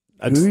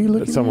 Who are you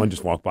looking Someone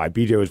just walked by.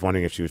 BJ was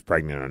wondering if she was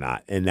pregnant or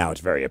not, and now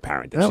it's very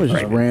apparent That was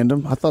just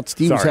random. I thought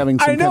Steve was Sorry. having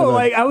some I know, kind of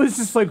like, I was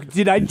just like,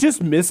 did I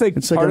just miss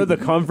It's like part a of the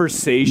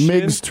conversation?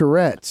 Miggs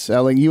Tourette's.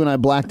 Like, you and I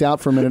blacked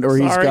out for a minute, or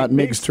he's Sorry, got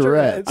Miggs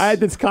Tourette's. I had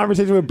this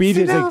conversation with BJ.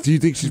 It's like, do you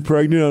think she's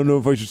pregnant? I don't know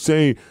if I should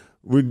say.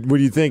 What do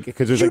you think?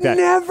 Because there's like that.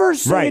 never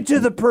say it to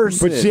the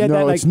person. But she had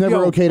that, like, it's never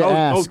okay to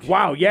ask.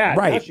 Wow, yeah,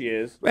 Right. now she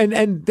is.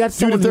 And that's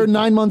Dude, someone if they're who-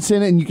 9 months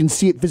in it and you can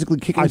see it physically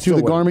kicking I through still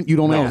the wouldn't. garment, you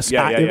don't No. ask.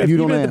 Yeah, yeah, yeah. You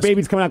don't even if ask. the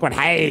baby's coming out going,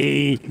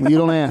 hey. You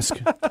don't ask.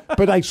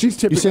 But like she's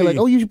typically You say like,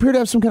 oh, you appear to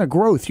have some kind of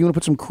growth. You want to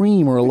put some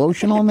cream or a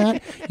lotion on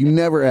that? You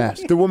never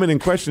ask. the woman in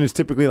question is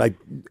typically like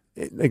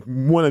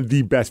one of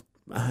the best.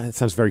 It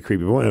sounds very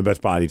creepy, but one of the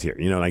best bodies here.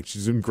 Like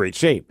she's in great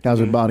shape. How's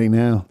her body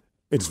now?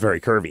 It's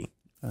very curvy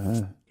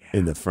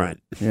in the front.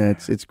 Yeah,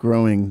 it's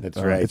growing. That's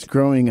right. It's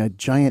growing a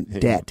giant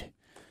debt.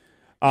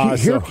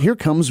 So Here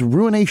comes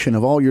ruination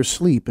of all your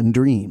sleep and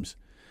dreams.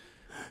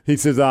 he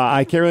says,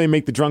 I can't really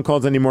make the drunk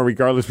calls anymore,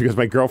 regardless, because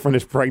my girlfriend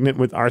is pregnant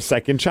with our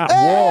second child.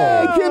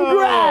 Hey,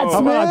 congrats,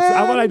 How man!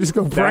 about I just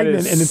go That pregnant?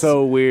 is And it's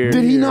so weird.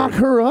 Did he knock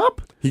her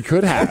up? He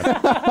could have.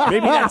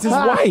 Maybe that's his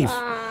wife.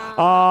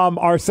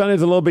 Our son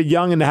is a little bit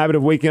young in the habit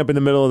of waking up in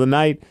the middle of the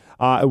night.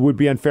 It would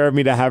be unfair of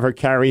me to have her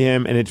carry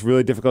him, and it's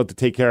really difficult to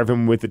take care of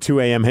him with the 2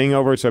 a.m.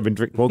 hangover, so I've been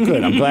drinking. Well,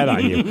 good. I'm glad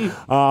on you.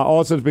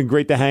 Also, it's been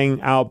great to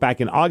hang out back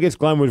in August.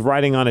 Glenn was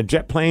riding on a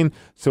jet plane,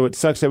 so it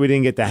sucks that we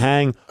didn't get to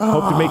hang.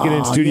 Hope to make it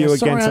in studio yeah, again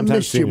sorry I sometime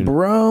missed you, soon.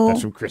 bro.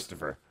 That's from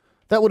Christopher.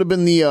 That would have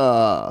been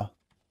that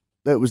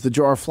was the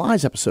Jar of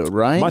Flies episode,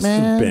 right? Must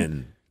man? have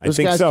been. Those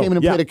think guys so. came in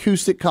and played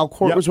acoustic. Kyle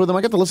Court was with them.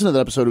 I got to listen to that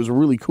episode. It was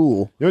really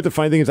cool. You know what the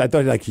funny thing is? I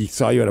thought like he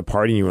saw you at a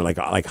party and you were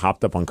like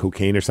hopped up on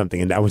cocaine or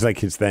something, and that was like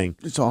his thing.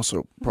 It's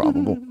also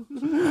probable.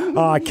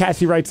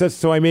 Cassie writes us,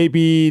 so I may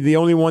be the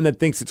only one that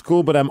thinks it's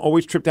cool, but I'm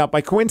always tripped out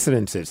by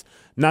coincidences.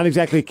 Not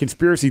exactly a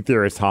conspiracy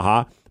theorist,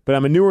 haha, but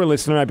I'm a newer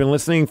listener. I've been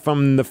listening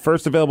from the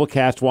first available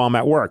cast while I'm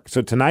at work.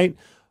 So tonight,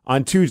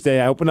 on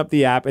Tuesday, I open up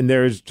the app and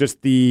there's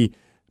just the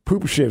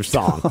Poop Shiv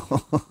song.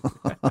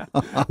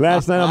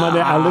 Last night on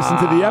Monday, I listened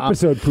to the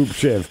episode Poop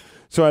Shiv.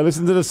 So I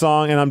listened to the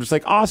song and I'm just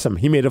like, awesome.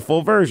 He made a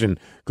full version.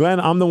 Glenn,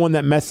 I'm the one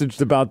that messaged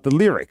about the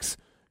lyrics.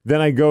 Then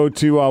I go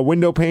to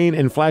Window Pane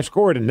and Flash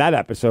Gordon, that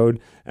episode.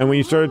 And when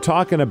you started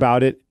talking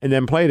about it and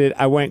then played it,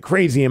 I went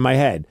crazy in my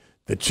head.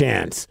 The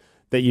chance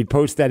that you'd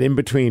post that in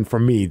between for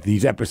me,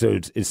 these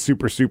episodes, is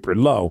super, super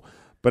low.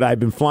 But I've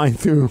been flying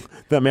through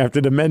them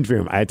after the men's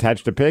room. I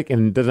attached a pic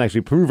and it doesn't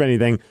actually prove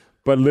anything,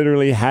 but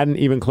literally hadn't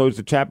even closed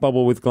the chat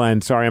bubble with Glenn.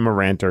 Sorry, I'm a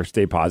ranter.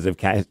 Stay positive.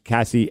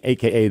 Cassie,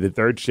 a.k.a. the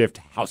third shift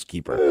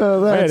housekeeper.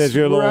 Oh, that's there's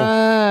your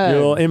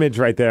little image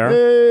right there.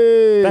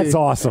 Hey. That's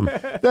awesome.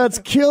 That's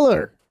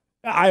killer.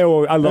 I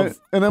love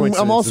and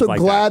I'm also like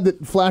glad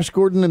that Flash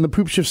Gordon and the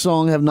Poop Shift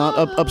song have not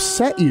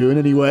upset you in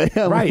any way.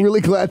 I'm really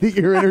glad that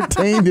you're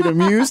entertained and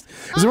amused.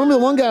 Because I remember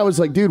the one guy was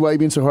like, dude, why are you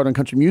being so hard on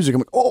country music?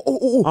 I'm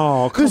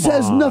like, this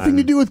has nothing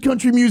to do with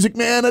country music,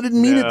 man. I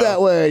didn't mean it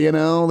that way. You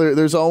know,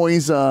 there's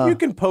always... you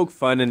can poke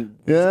fun and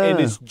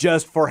it's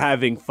just for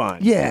having fun.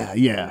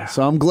 Yeah.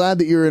 So I'm glad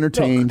that you're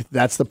entertained. Look,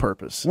 that's the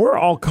purpose. We're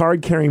all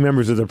card-carrying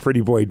members of the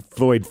Pretty Boy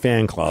Floyd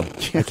fan club.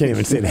 I can't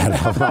even say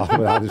that out loud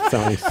without it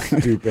sounding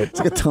stupid. It's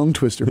like a tongue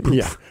twister.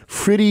 Yeah.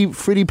 Fritty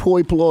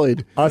Poi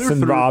Ployd. Us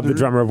and Rob, the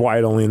drummer of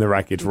Wyatt Only in the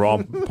Wreckage, we're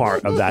all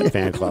part of that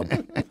fan club.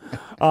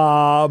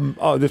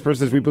 This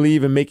person says, we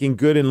believe in making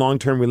good and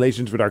long-term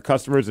relations with our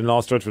customers, and it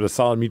all starts with a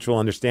solid mutual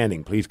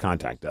understanding. Please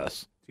contact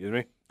us. Excuse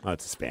me? Oh,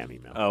 it's a spam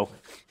email. Oh,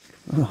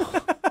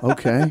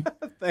 okay.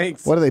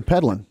 Thanks. What are they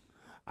peddling?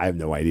 I have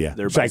no idea.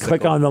 Their Should I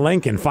click on the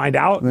link and find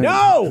out?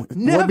 No,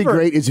 never. What'd be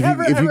great is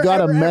if you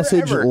got a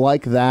message ever.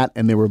 like that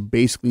and they were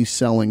basically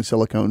selling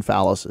silicone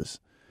phalluses.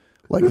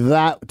 Like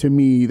that, to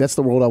me, that's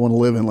the world I want to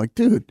live in. Like,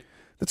 dude,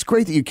 that's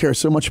great that you care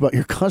so much about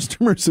your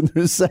customers and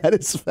their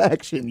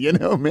satisfaction, you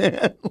know,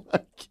 man.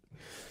 Like,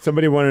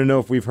 somebody wanted to know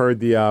if we've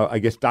heard the, I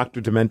guess Dr.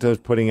 Demento's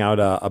putting out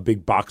a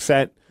big box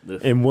set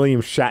and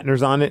William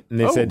Shatner's on it. And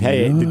they said,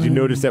 hey, did you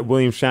notice that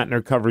William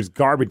Shatner covers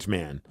Garbage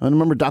Man? I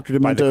remember Dr.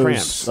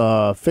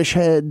 Demento's Fish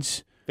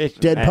Heads.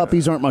 Dead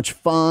puppies aren't much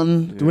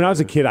fun. When I was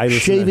a kid, I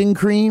listened Shaving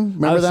Cream.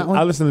 Remember that one?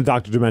 I listened to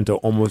Dr. Demento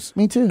almost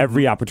Me too.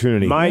 every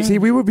opportunity. See,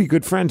 we would be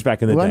good friends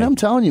back in the day. I'm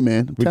telling you,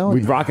 man.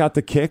 We'd rock out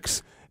the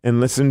kicks and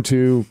listen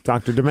to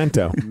Dr.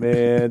 Demento.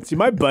 Man, see,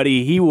 my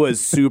buddy, he was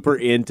super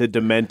into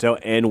Demento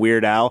and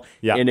Weird Al,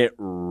 and it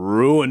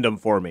ruined him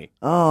for me.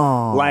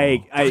 Oh.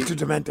 Like, Dr.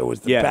 Demento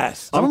was the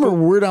best. I remember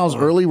Weird Al's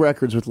early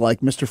records with,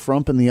 like, Mr.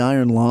 Frump and the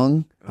Iron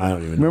Lung. I don't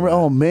even remember.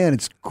 know. Oh, man,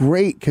 it's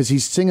great because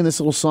he's singing this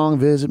little song,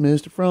 Visit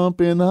Mr.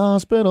 Frump in the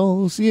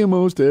hospital, see him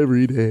most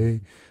every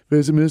day.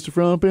 Visit Mr.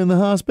 Frump in the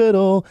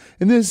hospital,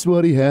 and this is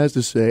what he has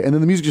to say. And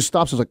then the music just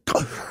stops. It's like...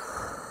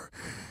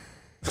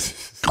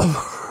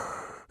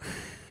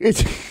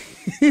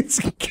 It's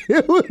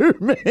killer,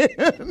 man.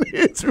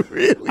 It's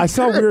really I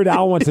saw Weird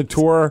Al once a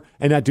tour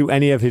and not do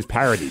any of his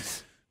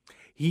parodies.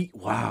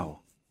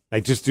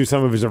 Like just do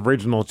some of his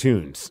original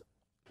tunes.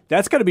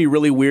 That's got to be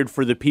really weird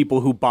for the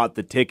people who bought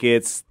the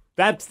tickets.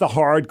 That's the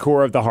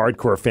hardcore of the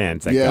hardcore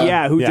fans.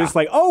 Just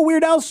like, oh,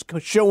 Weird Al's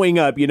showing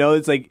up, you know?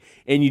 It's like,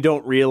 and you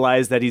don't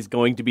realize that he's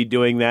going to be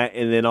doing that,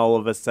 and then all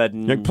of a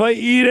sudden... Like, play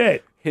Eat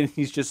It! And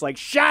he's just like,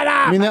 shut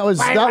up! I mean, that was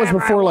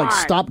before like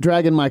Stop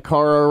Dragging My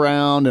Car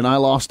Around and I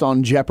Lost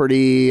on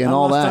Jeopardy and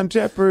all that. Lost on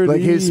Jeopardy.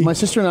 Like my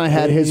sister and I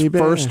had his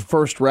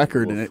first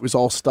record, and it was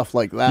all stuff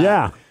like that.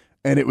 Yeah.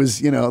 And it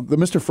was, you know, the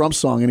Mr. Frump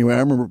song anyway, I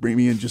remember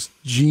being just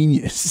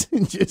genius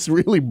and just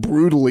really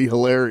brutally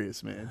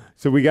hilarious, man.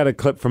 So we got a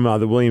clip from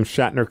the William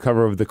Shatner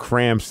cover of the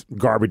Cramps'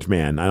 Garbage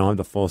Man. I don't have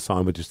the full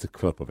song, but just a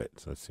clip of it.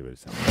 So let's see what it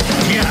sounds like.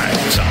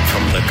 It's up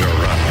from the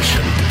garage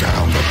and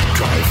down the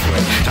driveway.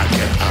 Now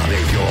get out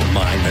of your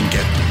mind and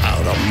get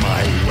out of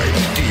my way.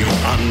 Do you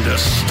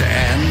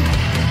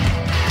understand?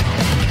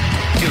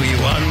 Do you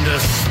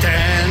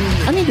understand?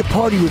 I need to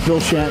party with Bill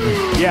Shatner.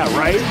 Yeah,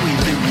 right?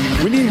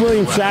 We need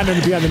William Shatner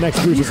to be on the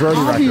next Bruce's Roadie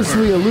record.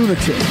 Obviously a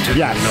lunatic.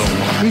 Yes.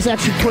 He's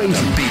actually crazy.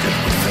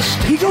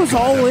 He goes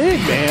all in,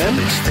 man.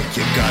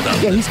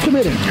 Yeah, he's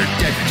committed. You're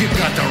dead. You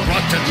got the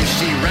rot till you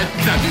see red.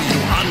 Now do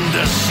you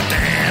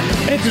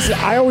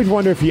understand? I always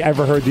wonder if he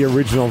ever heard the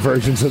original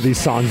versions of these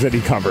songs that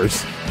he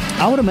covers.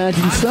 I would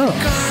imagine so.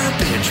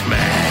 Garbage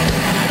man.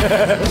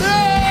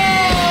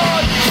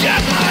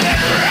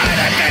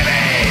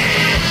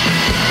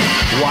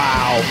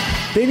 Wow.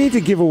 They need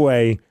to give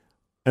away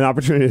an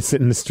opportunity to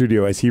sit in the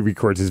studio as he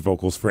records his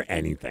vocals for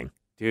anything.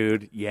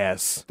 Dude,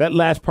 yes. That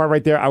last part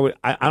right there, I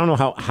don't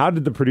know how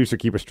did the producer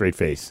keep a straight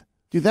face?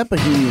 Dude, that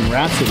Bohemian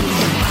Rhapsody.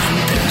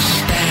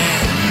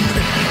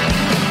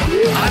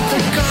 I'm the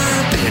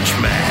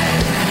garbage man.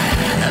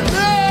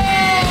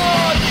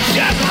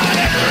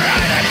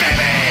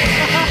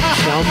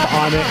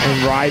 on it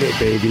and ride it,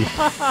 baby.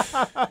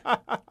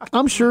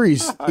 I'm sure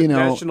he's,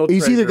 National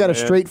he's either treasure, got a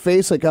man. straight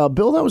face, like,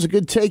 Bill, that was a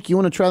good take. You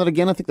want to try that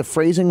again? I think the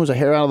phrasing was a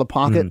hair out of the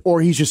pocket.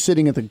 Or he's just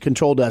sitting at the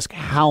control desk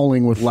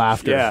howling with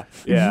laughter.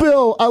 Yeah.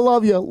 Bill, I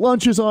love you.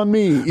 Lunch is on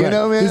me. You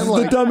know, man? This is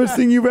the dumbest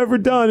thing you've ever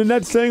done, and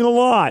that's saying a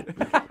lot.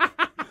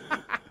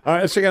 All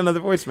right, let's check out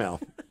another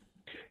voicemail.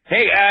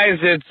 Hey, guys,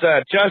 it's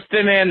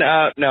Justin and,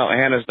 no,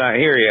 Hannah's not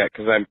here yet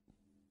because I'm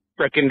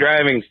frickin'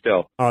 driving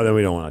still. Oh, then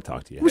we don't want to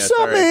talk to you. What's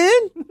up,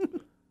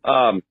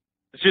 man?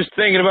 Just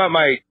thinking about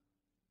my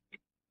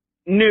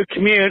new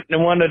commute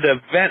and wanted to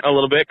vent a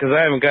little bit because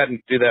I haven't gotten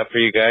to do that for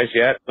you guys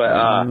yet. But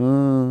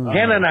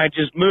Hannah and I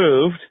just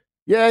moved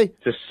Yay.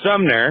 to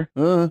Sumner.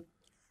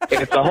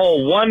 It's a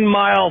whole 1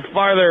 mile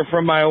farther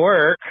from my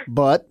work.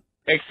 But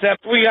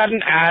except we got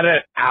an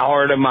added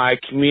hour to my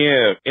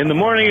commute. In the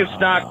morning, it's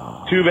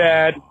not too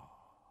bad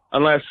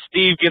unless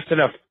Steve gets in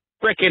a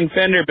frickin'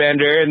 fender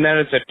bender, and then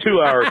it's a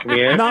 2-hour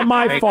commute. Not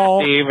my Thanks,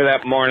 fault. Steve, for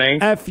that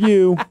morning. F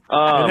you.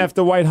 And F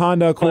the white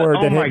Honda Accord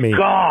that hit me. Oh, my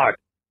God.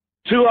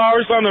 2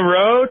 hours on the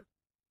road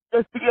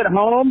just to get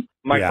home?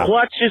 My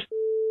clutch is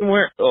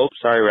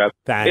sorry, Rev.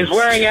 Thanks. Is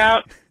wearing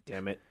out.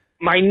 Damn it.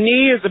 My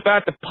knee is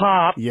about to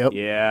pop. Yep.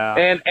 Yeah.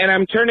 And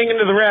I'm turning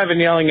into the Rev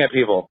and yelling at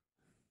people.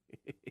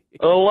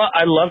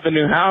 I love the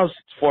new house.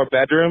 It's 4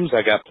 bedrooms.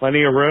 I got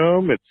plenty of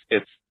room. It's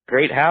a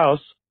great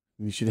house.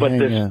 You should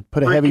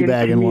put a heavy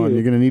bag in one.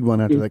 You're going to need one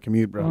after that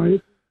commute, bro.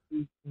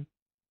 See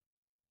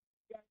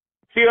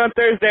you on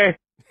Thursday.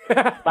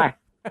 Bye.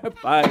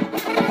 Bye.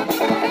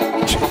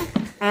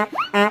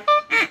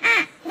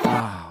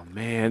 Oh,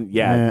 man.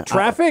 Yeah.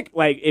 Traffic,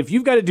 like, if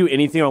you've got to do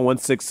anything on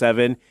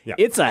 167,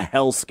 it's a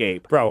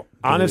hellscape. Bro,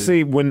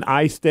 honestly,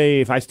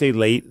 if I stay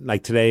late,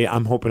 like today,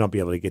 I'm hoping I'll be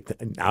able to get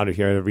out of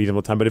here at a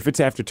reasonable time. But if it's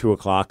after 2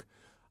 o'clock,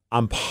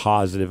 I'm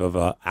positive of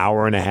an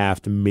hour and a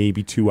half to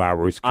maybe 2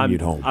 hours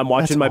commute home. I'm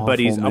watching my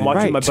buddies. I'm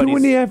watching my buddies. 2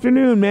 in the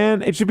afternoon,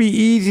 man. It should be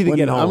easy to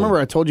get home. I remember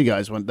I told you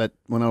guys when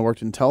I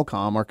worked in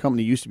telecom, our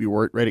company used to be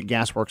right at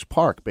Gasworks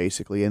Park,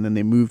 basically, and then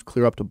they moved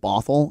clear up to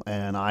Bothell,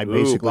 and I I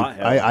quit.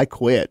 I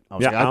quit. I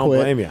don't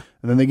blame you.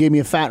 And then they gave me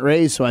a fat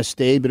raise, so I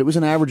stayed, but it was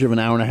an average of an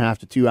hour and a half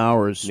to 2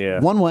 hours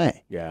one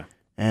way. Yeah.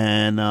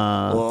 And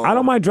I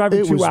don't mind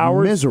driving 2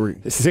 hours.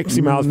 Misery. 60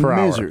 miles per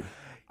hour.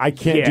 I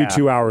can't do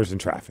 2 hours in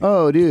traffic.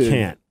 Oh, dude.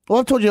 Can't. Well,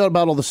 I've told you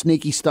about all the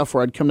sneaky stuff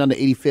where I'd come down to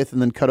 85th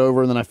and then cut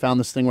over, and then I found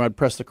this thing where I'd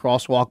press the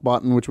crosswalk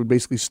button, which would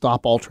basically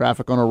stop all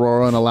traffic on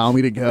Aurora and allow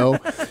me to go.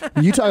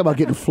 You talk about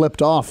getting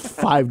flipped off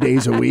 5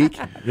 days a week.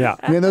 Yeah.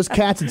 Man, those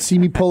cats would see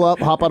me pull up,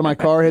 hop out of my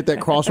car, hit that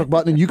crosswalk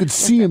button, and you could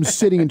see him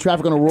sitting in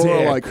traffic on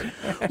Aurora like,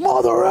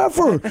 mother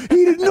effer,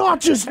 he did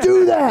not just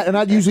do that. And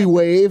I'd usually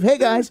wave, hey,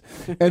 guys.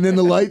 And then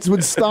the lights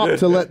would stop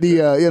to let the,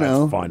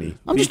 That's funny.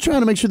 I'm just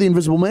trying to make sure the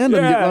invisible man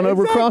doesn't get run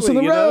over crossing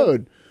the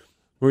road.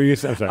 I'm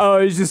sorry. Oh,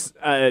 it's just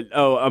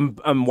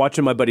I'm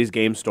watching my buddy's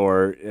game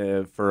store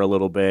for a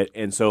little bit,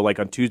 and so like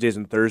on Tuesdays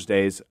and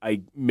Thursdays,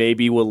 I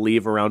maybe will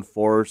leave around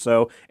 4 or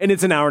so, and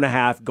it's an hour and a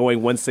half going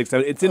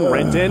 167. It's in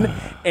Renton,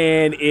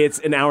 and it's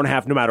an hour and a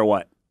half no matter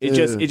what. It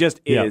just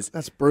is.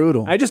 That's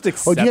brutal. I just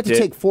accept it. Oh, do you have to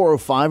take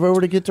 405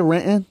 over to get to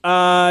Renton?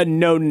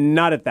 No,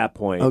 not at that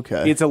point.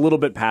 Okay. It's a little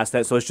bit past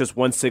that, so it's just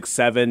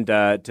 167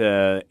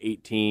 to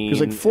 18. Because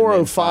like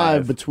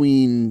 405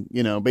 between,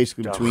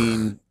 basically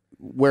between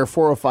where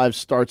 405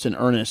 starts in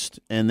Ernest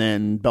and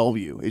then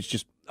Bellevue. It's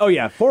just... Oh,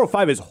 yeah.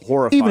 405 is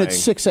horrifying. Even at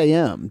 6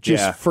 a.m.,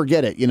 just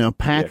forget it.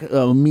 Pack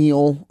a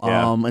meal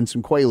and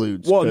some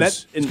Quaaludes. Well,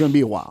 it's going to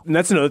be a while. And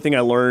that's another thing I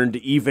learned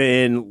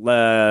even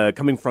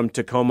coming from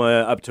Tacoma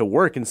up to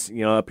work and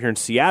up here in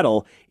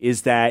Seattle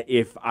is that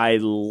if I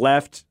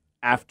left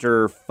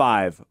after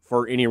 5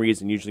 for any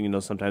reason,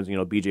 usually, sometimes,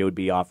 BJ would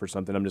be off or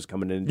something. I'm just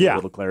coming in and do a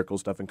little clerical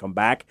stuff and come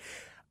back.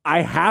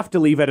 I have to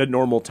leave at a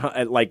normal time,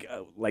 at like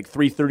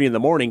 3:30 in the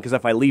morning, because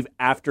if I leave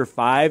after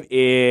 5,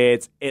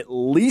 it's at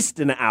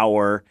least an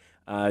hour,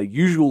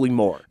 usually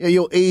more. Yeah,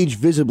 you'll age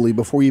visibly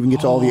before you even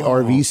get to all the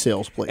RV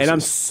sales places. And I'm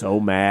so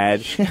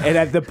mad. And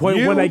at the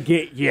point when I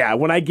get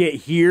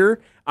here,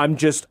 I'm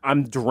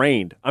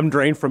drained. I'm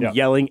drained from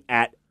yelling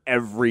at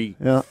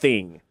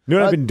everything. You know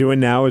what I've been doing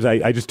now is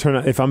I just turn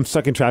on, if I'm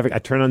stuck in traffic, I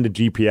turn on the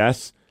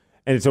GPS,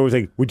 and it's always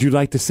like, would you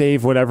like to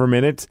save whatever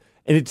minutes?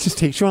 And it just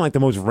takes you on like the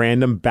most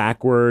random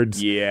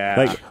backwards.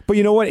 Yeah. But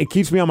you know what? It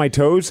keeps me on my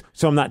toes,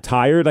 so I'm not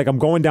tired. Like I'm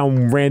going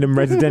down random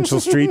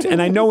residential streets,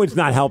 and I know it's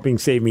not helping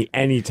save me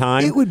any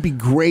time. It would be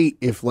great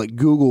if like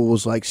Google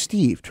was like,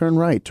 Steve, turn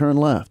right, turn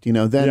left.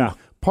 Then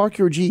park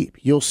your Jeep.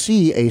 You'll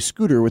see a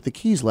scooter with the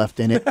keys left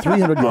in it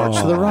 300 yards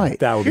to the right.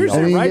 That would be Here's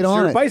awesome.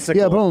 your bicycle.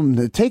 Yeah,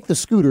 boom. Take the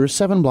scooter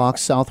 7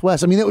 blocks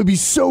southwest. I mean, that would be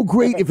so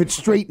great if it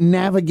straight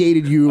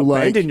navigated you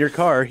Abandon your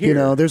car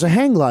here. There's a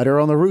hang glider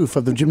on the roof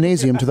of the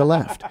gymnasium to the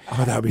left.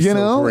 Oh, that would be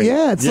so great.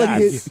 Yeah, it's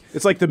like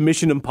it's like the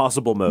Mission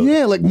Impossible mode.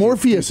 Yeah, like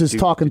Morpheus is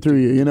talking through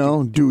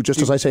you, do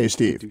just as I say,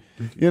 Steve.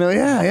 I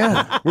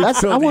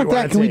want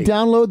that. Can we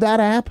download that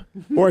app?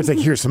 Or it's like,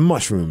 here's some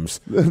mushrooms.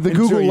 The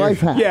Google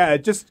Life hack. Yeah,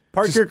 just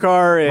park your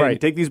car car and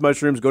Right. take these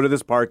mushrooms, go to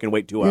this park, and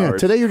wait 2 Yeah,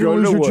 hours. today you're Go going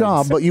to to lose the your woods.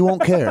 job, but you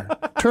won't care.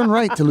 Turn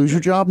right to lose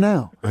your job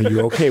now. Are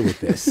you okay with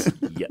this?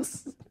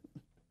 Yes.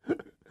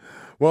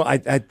 Well,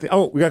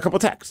 we got a couple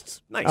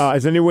texts. Nice.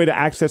 Is there any way to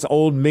access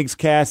old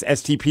MigsCast,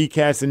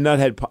 STPcast, and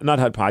Nuthead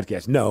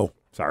podcast? No,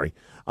 sorry.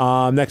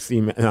 Next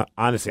email.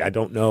 Honestly, I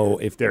don't know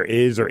if there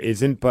is or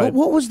isn't, but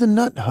What was the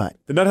Nut Hut?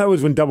 the Nut Hut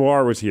was when Double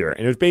R was here,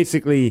 and it was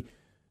basically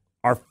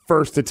our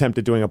first attempt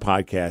at doing a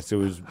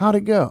podcast. How'd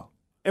it go?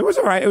 It was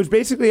all right. It was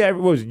basically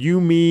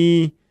you,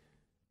 me,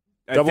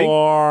 Double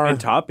R, and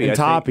Toppy. and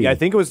Toppy. I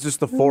think it was just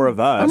the four of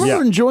I us.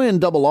 remember enjoying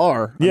Double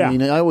R. Yeah. I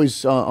mean, I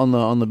always on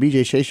the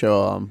BJ Shea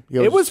show.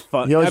 It was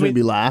fun. He always I made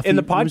mean, me laugh. And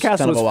the He was podcast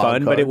kind of was a wild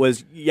fun, but card. it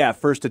was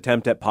first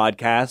attempt at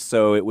podcast,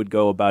 so it would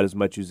go about as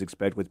much as you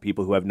expect with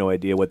people who have no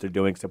idea what they're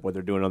doing except what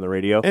they're doing on the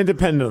radio. And it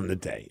depended on the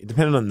day. It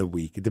depended on the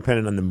week. It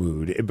depended on the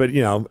mood. But,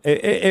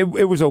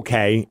 it was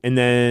okay. And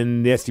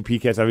then the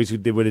STPcast obviously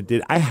did what it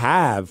did. I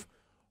have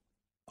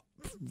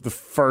the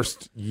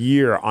first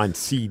year on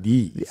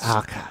CDs.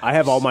 I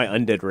have all my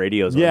Undead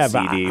radios on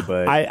CD,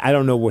 but I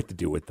don't know what to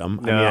do with them.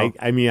 No.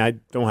 I mean, I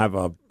don't have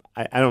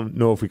I don't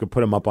know if we could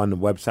put them up on the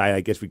website.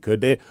 I guess we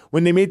could.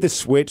 When they made the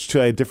switch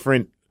to a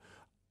different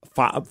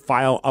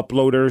file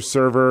uploader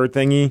server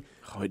thingy,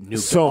 it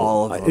nuked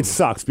all of them. It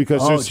sucks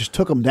because it just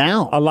took them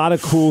down. A lot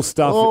of cool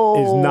stuff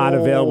is not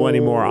available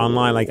anymore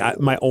online. Like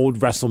my old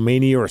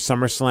WrestleMania or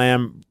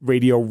SummerSlam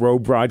Radio Row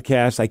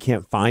broadcasts, I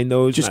can't find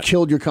those. Just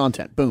killed your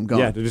content. Boom, gone.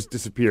 Yeah, they just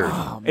disappeared.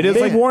 is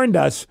They warned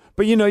us,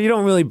 but you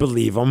don't really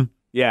believe them.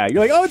 Yeah, you're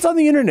like, oh, it's on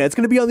the internet. It's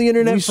going to be on the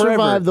internet We forever.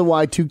 survived the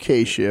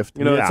Y2K shift.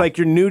 It's like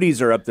your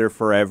nudies are up there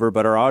forever,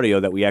 but our audio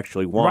that we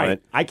actually want.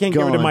 Right. I can't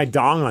get rid of my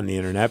dong on the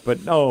internet,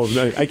 but no,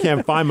 I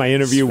can't find my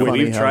interview with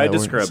We've tried to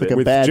It's scrub like it a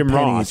with bad Jim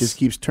penny. Ross. It just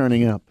keeps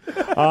turning up.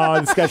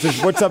 This guy says,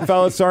 "What's up,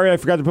 fellas? Sorry, I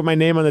forgot to put my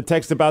name on the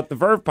text about the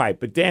Verve pipe,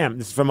 but damn,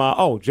 this is from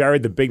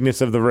Jared, the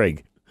bigness of the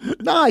rig."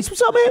 Nice.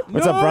 What's up, man?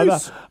 What's up,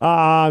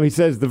 brother? He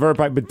says the Verve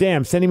pipe, but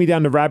damn, sending me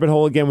down the rabbit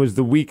hole again was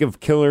the week of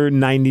killer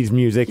 90s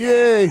music.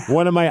 Yay.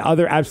 One of my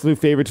other absolute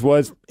favorites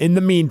was In the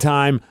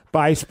Meantime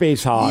by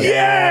Space Hog.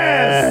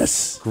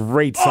 Yes.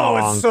 Great song.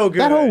 Oh, it's so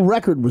good. That whole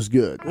record was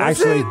good.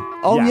 Actually,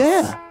 Oh,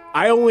 yes. yeah.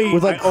 I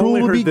With like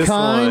only Cruel to heard Be this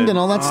Kind one. and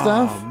all that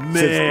stuff.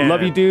 Says,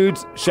 love you,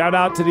 dudes. Shout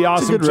out to the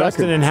awesome good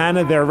Justin record. and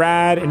Hannah. They're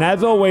rad. And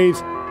as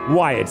always,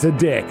 Wyatt's a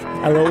dick.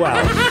 LOL.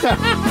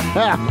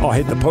 I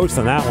hit the post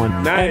on that one.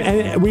 Nice.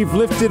 And we've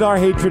lifted our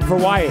hatred for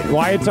Wyatt.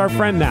 Wyatt's our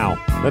friend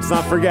now. Let's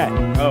not forget.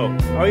 Oh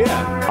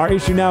yeah. Our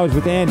issue now is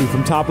with Andy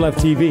from Top Left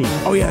TV.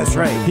 Oh yeah, that's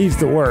right. He's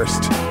the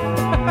worst.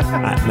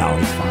 No,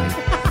 he's fine.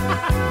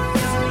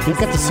 You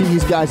got to see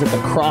these guys at the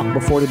Croc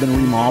before they've been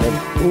remodeled.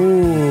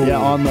 Ooh. Yeah,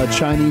 on the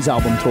Chinese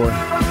album tour.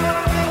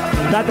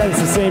 Not that it's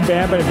the same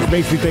band, but it just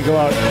makes me think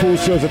about cool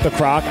shows at the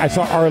Croc. I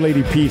saw Our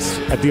Lady Peace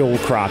at the old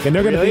Croc, and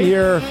they're going to be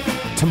here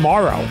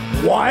tomorrow.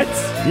 What?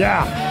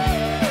 Yeah.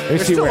 They're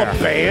still a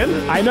band?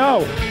 I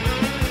know.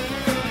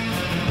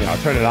 Yeah,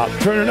 turn it up.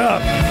 Turn it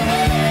up.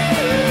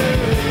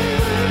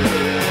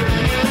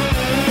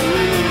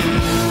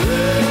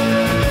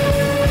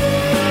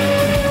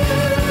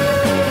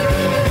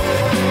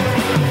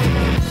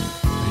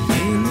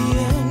 In the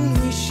end,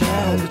 we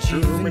shall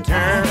achieve in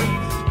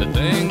time the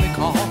thing they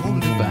call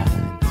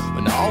divine.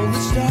 When all the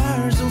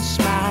stars will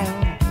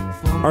smile.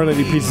 Our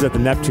Lady Peace is at the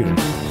Neptune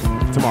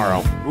tomorrow.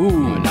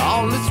 Ooh. When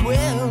all is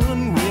well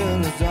and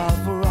real is all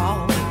for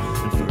all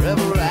and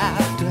forever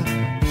after.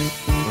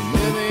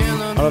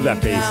 I love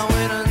that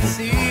bass.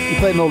 You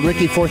played an old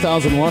Ricky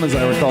 4001, as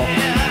I recall.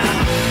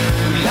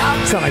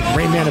 Sound like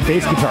Rain Man and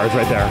bass guitars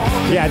right there.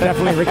 Yeah,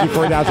 definitely Ricky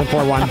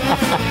 4041.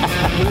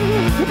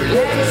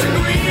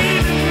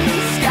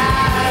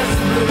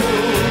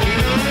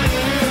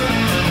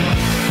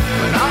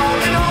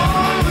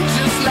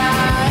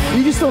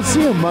 You just don't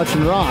see him much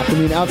in rock. I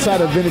mean, outside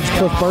of vintage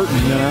Cliff Burton,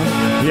 you know?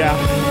 Yeah.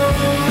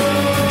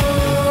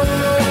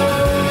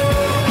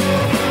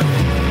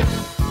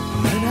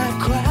 When I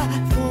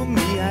cry for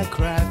me, I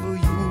cry for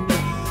you.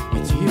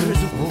 With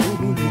tears of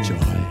holy joy,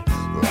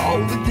 for all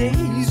the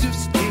days have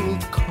still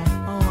to come.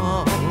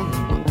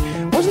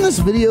 Wasn't this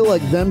video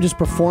like them just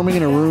performing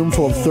in a room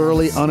full of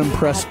thoroughly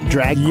unimpressed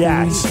drag queens?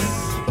 Yes.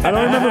 I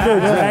don't remember if they were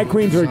drag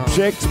queens or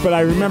chicks, but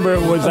I remember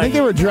it was I think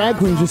they were drag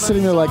queens just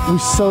sitting there like, we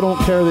so don't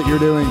care that you're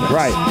doing this.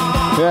 Right.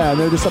 Yeah, and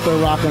they're just up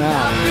there rocking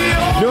out.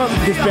 You know what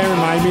this band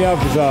reminded me of?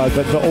 Is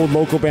the old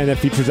local band that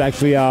features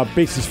actually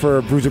bassist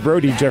for Bruiser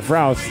Brody, Jeff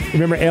Rouse.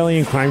 Remember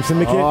Alien Crime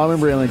Syndicate? Oh, I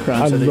remember Alien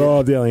Crime Syndicate. I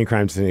love the Alien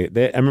Crime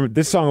Syndicate. I remember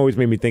this song always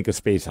made me think of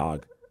Space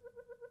Hog.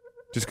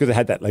 Just because it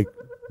had that like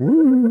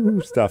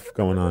woo stuff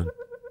going on.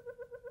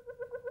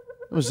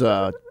 It was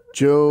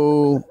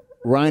Joe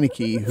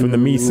Reinecke from the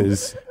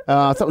Mises.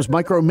 I thought it was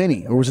Micro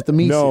Mini, or was it the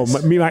Mises? No,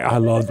 I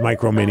loved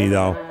Micro Mini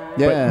though.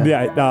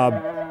 Yeah.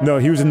 But, no,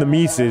 he was in the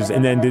Mises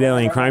and then did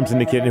Alien Crime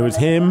Syndicate. And it was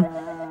him,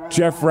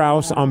 Jeff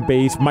Rouse on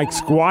bass, Mike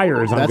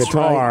Squires on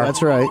guitar. Right,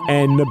 that's right.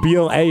 And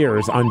Nabil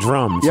Ayers on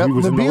drums. Yep, He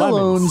was in the Nabil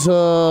Lemons.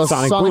 owns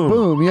Sonic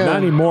Boom. Yeah. Not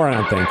anymore, I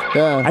don't think.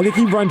 Yeah. I think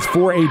he runs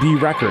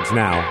 4AD Records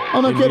now.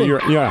 Oh, no in kidding. New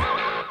York. Yeah.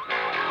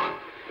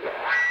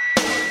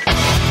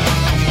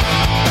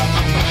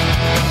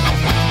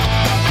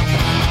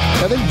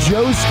 I think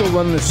Joe's still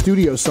running a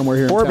studio somewhere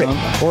here Orbit. in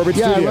town. Orbit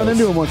Yeah, Studios. I run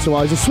into him once in a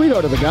while. He's a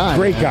sweetheart of a guy.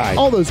 Great man. guy.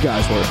 All those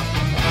guys were.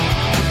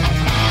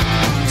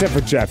 Except for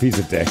Jeff, he's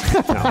a dick.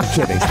 No, I'm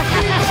kidding.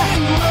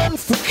 Run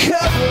for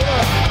cover.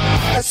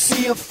 I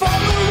see a fall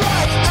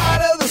right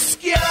out of the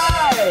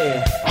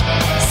sky.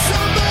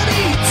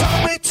 Somebody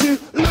told me to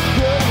look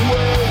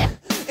away.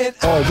 And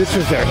Oh, this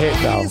was their hit,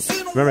 though.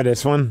 Remember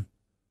this one?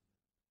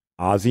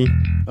 Ozzy.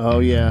 Oh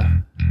yeah.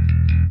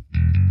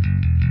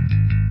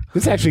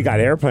 This actually got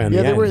airplay on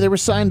Yeah, the end. they were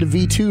signed to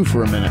V2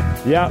 for a minute.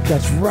 Yeah,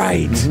 that's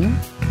right.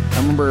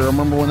 I remember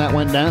when that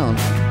went down.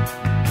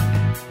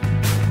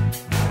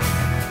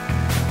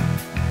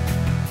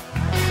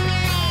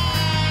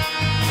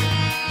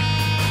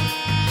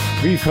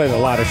 We played a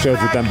lot of shows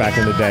with them back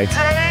in the day.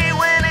 day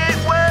when it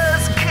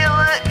was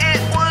killer, it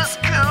was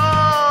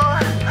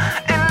cool.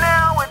 And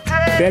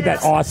nowadays, They had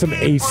that awesome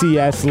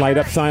ACS light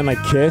up sign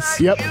like Kiss.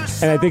 Yep.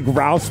 And I think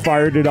Rouse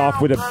fired it off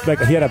with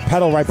he had a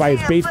pedal right by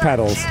his bass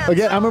pedals.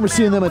 Again, I remember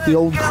seeing them at the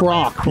old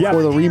Croc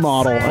before the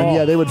remodel, and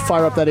yeah, they would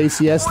fire up that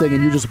ACS thing,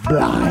 and you're just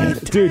blind.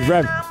 Dude,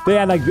 Rev, they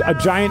had like a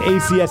giant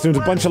ACS. There was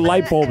a bunch of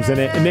light bulbs in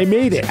it, and they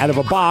made it out of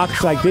a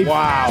box.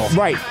 Wow.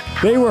 Right.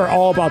 They were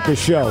all about the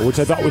show, which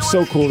I thought was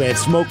so cool. They had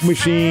smoke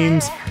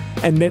machines,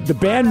 and the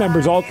band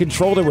members all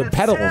controlled it with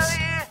pedals.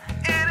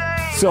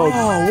 So,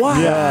 wow.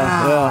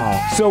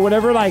 Yeah. So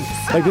whenever, like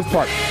this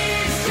part,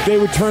 they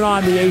would turn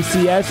on the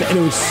ACS, and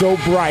it was so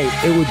bright,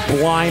 it would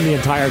blind the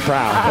entire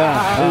crowd.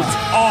 It was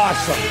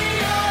awesome.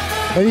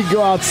 And you'd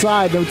go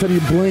outside, and every time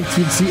you blinked,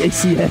 you'd see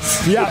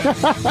ACS. Yeah.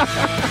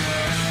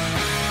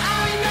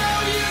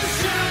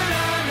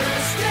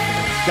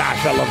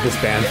 Gosh, I love this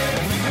band.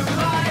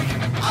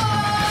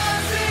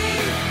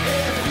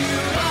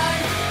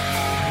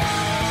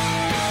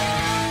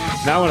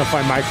 Now I want to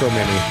find Micro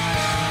Mini.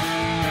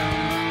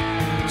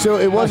 So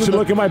it wasn't. should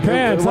look at my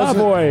pants, it wasn't,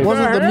 boy.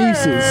 Wasn't the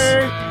Mises?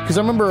 Because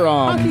I remember.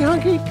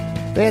 Hunky.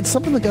 They had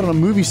something that got on a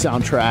movie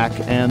soundtrack,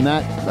 and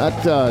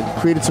that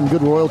created some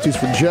good royalties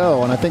for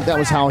Joe, and I think that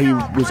was how he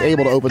was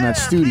able to open that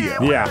studio.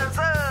 Yeah.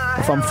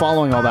 If I'm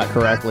following all that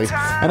correctly.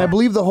 And I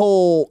believe the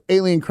whole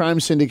Alien Crime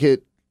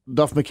Syndicate,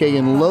 Duff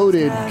McKagan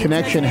Loaded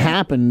connection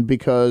happened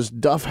because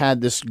Duff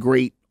had this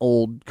great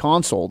old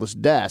console, this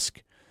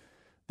desk,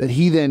 that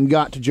he then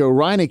got to Joe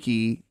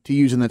Reinecke to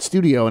use in that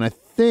studio, and I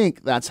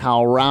think that's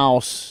how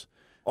Rouse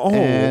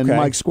and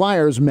Mike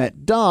Squires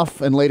met Duff,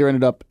 and later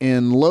ended up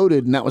in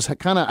Loaded, and that was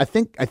kind of I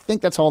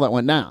think that's all that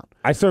went down.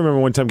 I still remember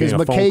one time getting a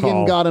phone call. Because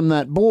McKagan got him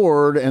that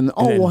board, and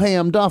hey,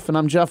 I'm Duff, and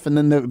I'm Jeff, and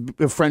then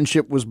the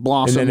friendship was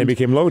blossomed. And then they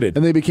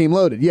became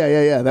Loaded.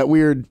 Yeah. That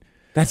weird.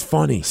 That's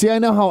funny. See, I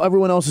know how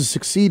everyone else has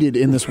succeeded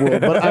in this world,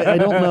 but I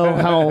don't know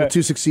how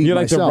to succeed You're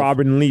like myself. the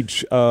Robin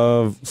Leach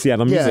of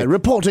Seattle music. Yeah,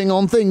 reporting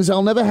on things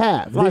I'll never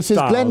have. This is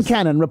Glenn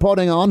Cannon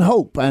reporting on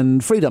hope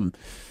and freedom.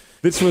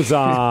 This was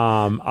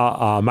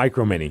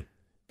Micro Mini.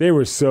 They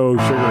were so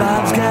sugar.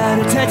 Bob's got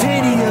a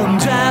titanium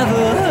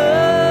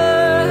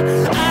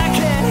driver. I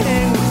can't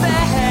hang with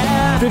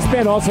that. This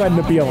band also had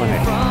Nabil in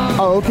it.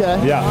 Oh, okay.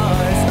 Yeah.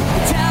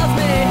 Tells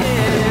me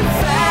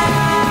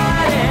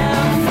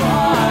fighting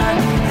for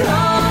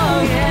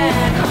long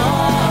and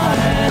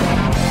hard.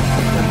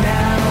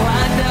 Now I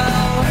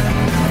know.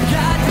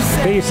 Got to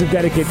say They used to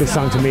dedicate this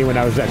song to me when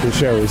I was at the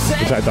shows,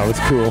 which I thought was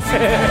cool.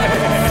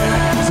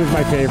 This is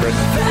my favorite.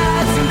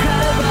 that's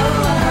incredible.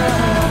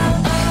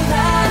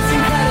 That's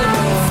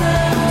incredible to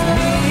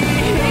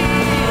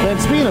me. And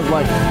speaking of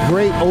like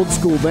great old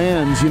school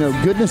bands,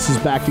 Goodness is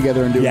back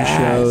together and doing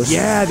shows.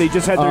 Yeah, they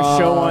just had their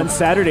show on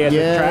Saturday at the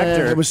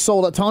Tractor. It was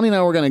sold out. Tony and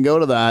I were going to go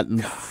to that,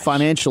 and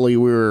financially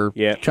we were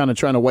trying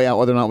to weigh out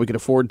whether or not we could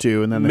afford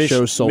to, and then the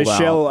show sold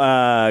Michelle,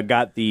 out.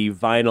 got the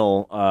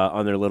vinyl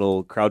on their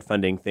little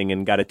crowdfunding thing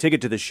and got a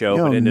ticket to the show,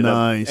 Oh, but ended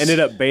nice.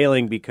 up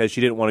bailing because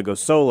she didn't want to go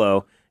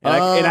solo.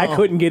 And I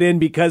couldn't get in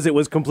because it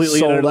was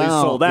completely Sold and utterly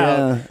out, sold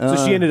out. yeah.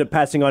 So she ended up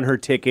passing on her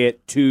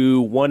ticket to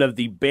one of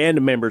the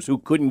band members who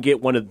couldn't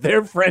get one of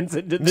their friends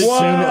into the show.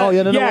 Oh,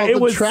 yeah, no, yeah, the it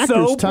was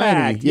Tractor's so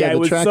tiny. packed. Yeah, it the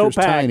was so Tractor's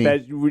packed tiny.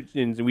 that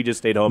we just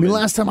stayed home. I mean, and-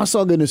 last time I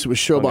saw Goodness, it was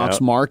Showbox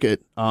out.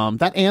 Market.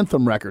 That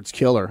Anthem record's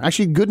killer.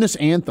 Actually, Goodness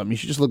Anthem. You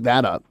should just look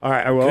that up. All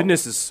right, I will.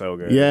 Goodness is so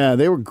good. Yeah,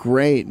 they were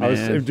great, man.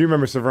 Do you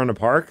remember Severna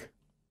Park?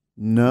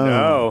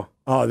 No.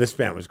 Oh, this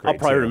band was great. I'll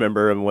probably too.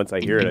 remember them once I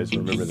hear it. I just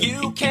remember them.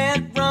 You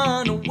can't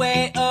run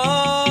away,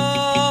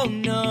 oh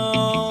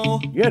no.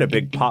 You had a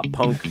big pop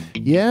punk.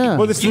 Yeah.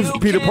 Well, this was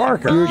Peter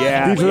Parker.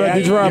 Yeah. These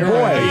were our you're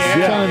boys. right.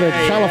 It's kind of the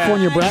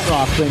California brat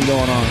rock thing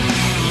going on.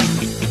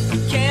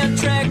 Can't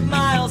track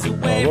miles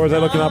away. What was I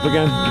looking up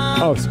again?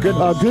 Oh, it's good.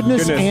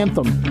 Goodness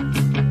Anthem.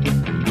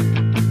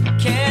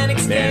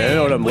 Man, I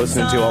know what I'm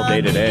listening to all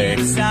day today.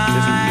 Just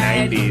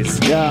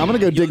 90s. Yeah, I'm going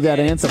to go dig that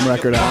Anthem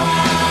record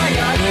out.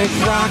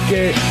 Sonic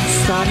Rocket,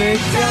 Sonic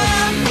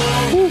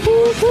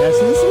Yeah, so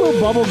this is a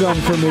little bubblegum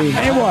for me.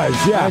 It was,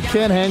 yeah. I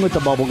can't hang with the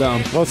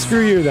bubblegum. Well,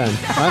 screw you then.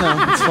 I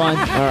know, it's fine.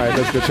 All right,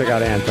 let's go check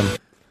out Anthem.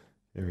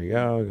 Here we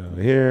go.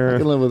 Go here. I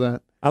can live with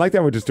that. I like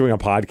that we're just doing a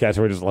podcast and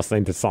we're just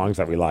listening to songs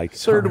that we like.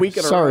 Third week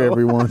in a row. Sorry,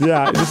 everyone.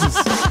 Yeah, this is.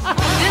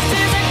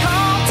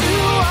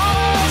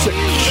 Check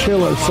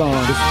killer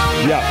song.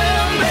 Yeah.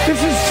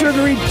 This is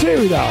sugary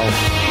too, though.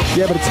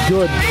 Yeah, but it's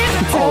good.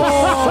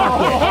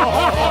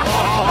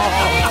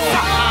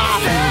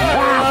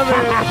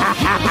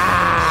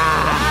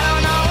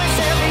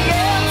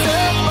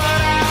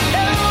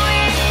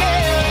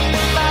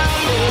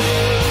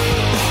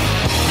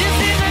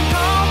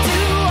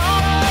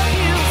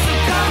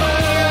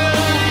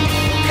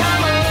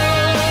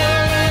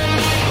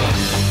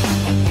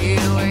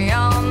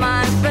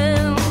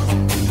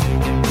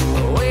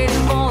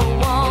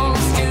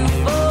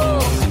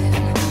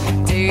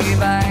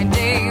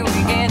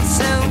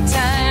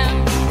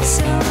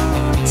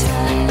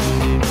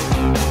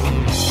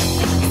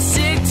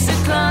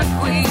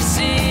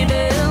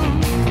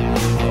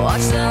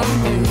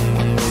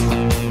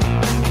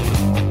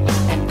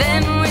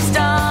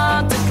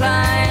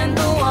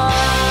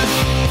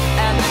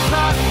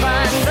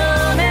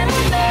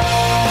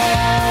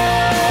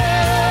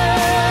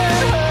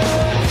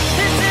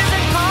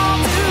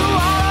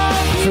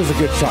 This is a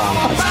good song.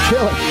 It's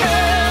killer.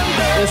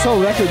 This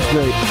whole record's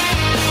great.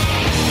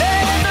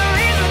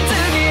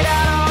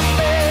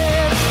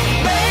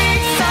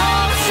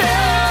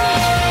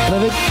 And I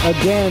think,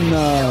 again,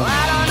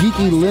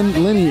 geeky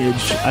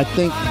lineage, I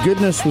think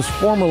Goodness was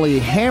formerly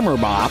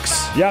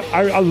Hammerbox. Yep,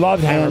 I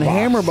loved Hammerbox. And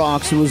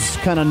Hammerbox was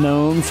kind of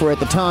known for, at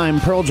the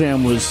time, Pearl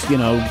Jam was,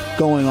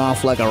 going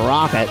off like a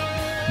rocket.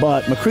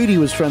 But McCready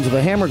was friends with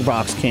the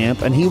Hammerbox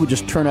camp, and he would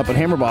just turn up at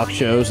Hammerbox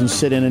shows and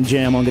sit in and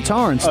jam on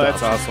guitar and stuff.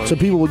 That's awesome. So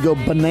people would go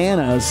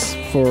bananas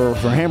for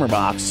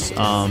Hammerbox.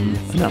 And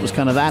that was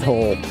kind of that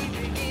whole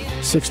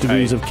 6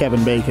 Degrees of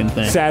Kevin Bacon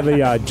thing.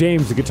 Sadly,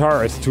 James, the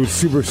guitarist, who's a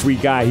super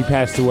sweet guy, he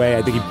passed away.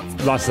 I think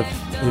he lost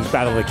his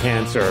battle with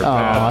cancer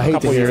I hate a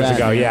couple to hear years that,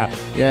 ago. man.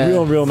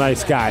 Yeah. Real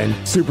nice guy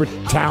and super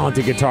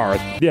talented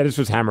guitarist. Yeah, this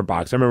was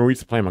Hammerbox. I remember we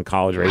used to play him on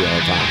college radio all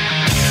the time.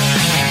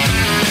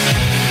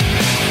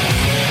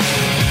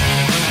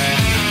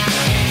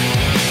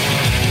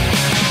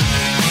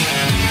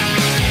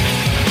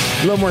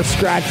 A little more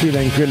scratchy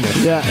than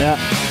Goodness. Yeah.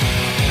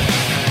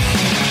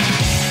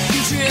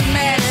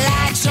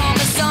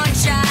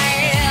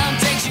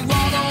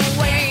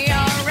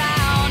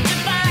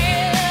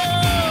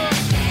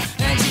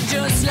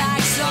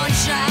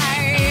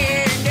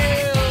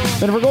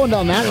 And if we're going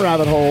down that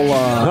rabbit hole,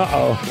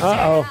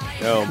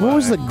 what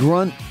was the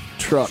grunt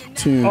truck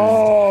tune?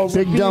 Oh,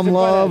 Big Dumb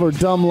Love or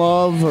Dumb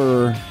Love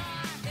or...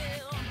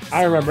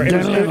 I remember. It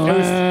was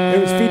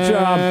featured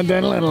on...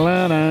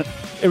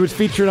 It was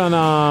featured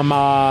on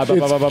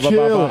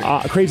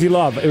Crazy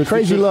Love. It was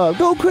Crazy Love.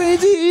 Go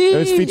crazy! It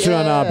was featured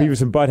on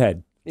Beavis and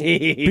Butthead.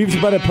 Beavis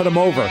and Butthead put him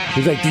over.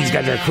 He's like, these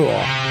guys are cool.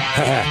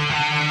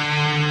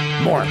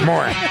 More.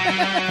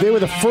 They were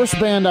the first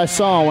band I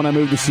saw when I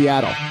moved to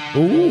Seattle.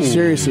 Ooh.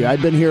 Seriously,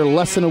 I'd been here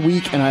less than a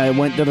week, and I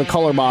went to the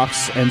Color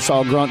Box and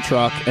saw Grunt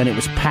Truck, and it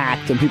was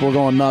packed, and people were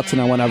going nuts,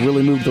 and I went, I've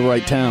really moved to the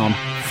right town.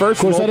 Of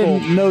course, I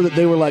didn't know that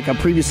they were like a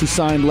previously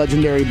signed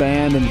legendary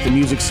band, and that the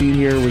music scene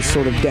here was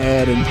sort of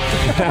dead, and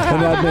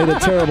I'd made a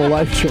terrible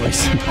life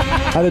choice.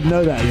 I didn't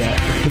know that yet.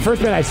 The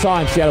first band I saw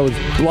in Seattle was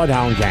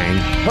Bloodhound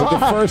Gang, but the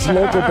first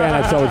local band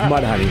I saw was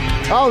Mudhoney.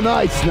 Oh,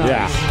 nice.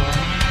 Yeah.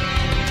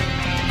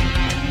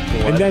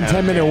 And then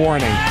 10-minute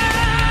warning.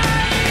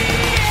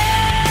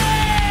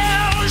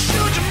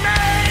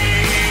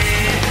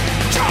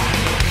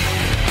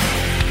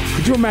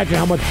 Could you imagine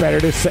how much better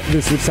this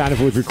would sound if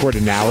it was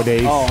recorded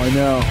nowadays? Oh, I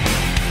know.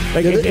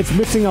 Like, it's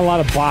missing a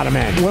lot of bottom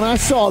end. When I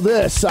saw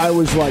this, I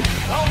was like,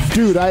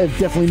 dude, I have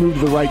definitely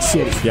moved to the right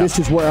city. Yeah. This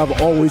is where I've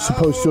always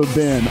supposed to have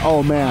been.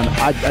 Oh, man,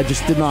 I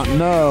just did not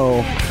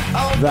know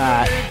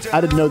that.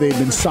 I didn't know they had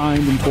been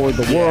signed and toured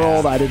the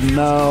world. I didn't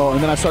know.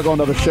 And then I started going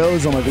to other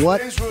shows. I'm like, what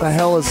the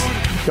hell is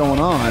going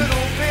on?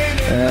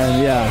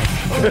 And,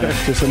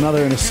 just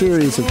another in a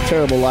series of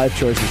terrible life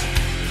choices.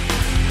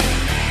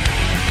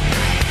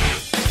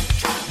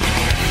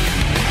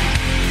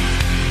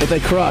 But they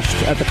crushed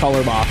at the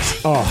Color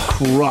Box. Oh,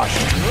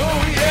 crushed.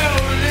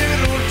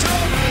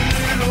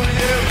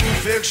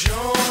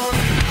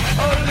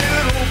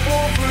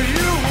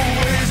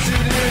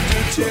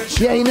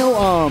 Yeah,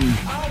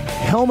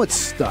 Helmet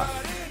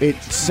Stuff. It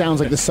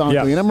sounds like the song.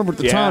 Yeah. And I remember at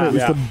the time it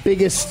was the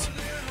biggest.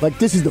 Like,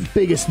 this is the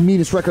biggest,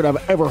 meanest record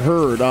I've ever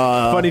heard.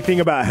 Funny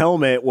thing about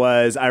Helmet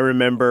was I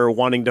remember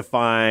wanting to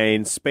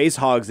find Space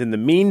Hogs in the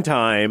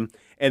meantime,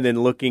 and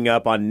then looking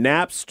up on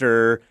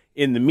Napster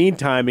in the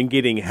meantime and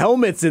getting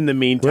Helmets in the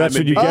meantime. Well, that's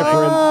what you get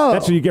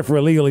that's what you get for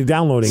illegally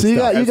downloading so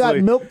stuff. You got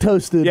milk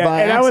toasted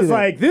by and accident. I was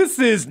like, this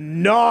is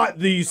not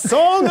the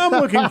song I'm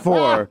looking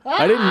for.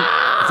 I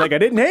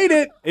didn't hate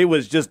it. It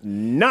was just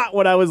not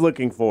what I was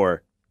looking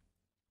for.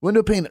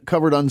 Window Pane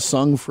covered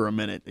Unsung for a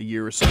minute, a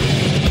year or so.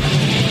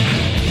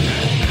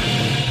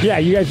 Yeah,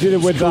 you guys did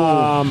it with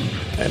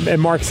and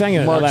Mark sang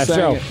it in the last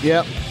show.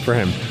 Yep. For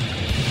him.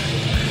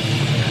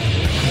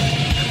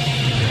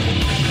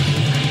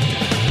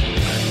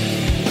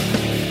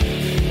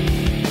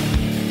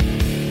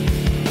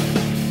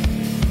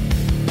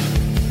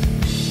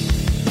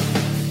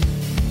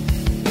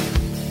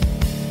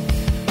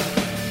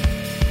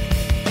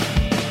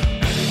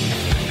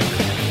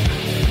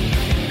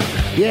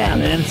 Yeah,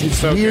 man, it's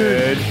So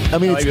weird. good. I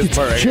mean, I like this it's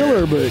part right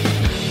killer, but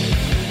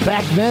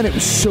back then it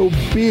was so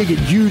big and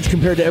huge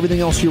compared to everything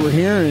else you were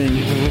hearing.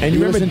 And you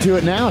listen to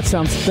it now, it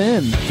sounds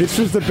thin. This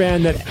was the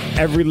band that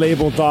every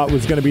label thought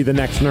was going to be the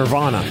next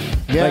Nirvana.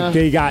 Yeah. Like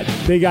they got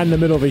in the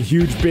middle of a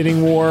huge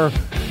bidding war.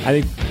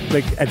 I think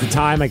like at the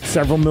time, like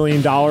several $1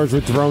 million were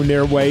thrown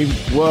their way.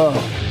 Whoa.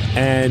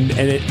 And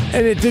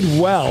it did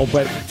well,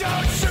 but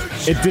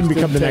it didn't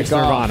become the next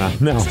Nirvana.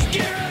 No.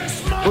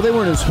 Well, they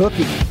weren't as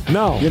hooky.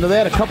 No. You know, they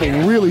had a couple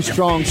really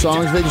strong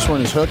songs. They just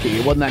weren't as hooky.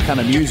 It wasn't that kind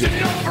of music.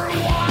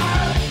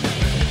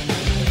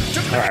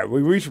 All right,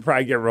 we should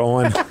probably get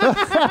rolling. In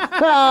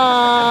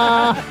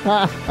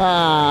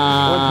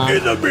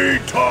the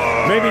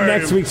meantime, maybe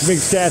next week's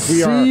MigsCast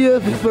See you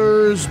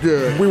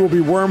Thursday. We will be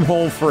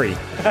wormhole free.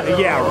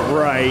 Yeah,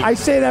 right. I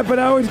say that, but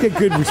I always get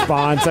good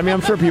response. I mean,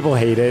 I'm sure people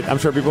hate it. I'm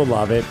sure people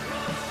love it.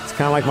 It's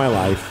kind of like my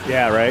life.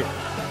 Yeah, right.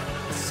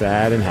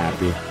 Sad and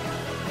happy.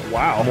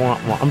 Wow.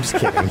 I'm just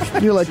kidding.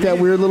 You're like that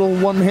weird little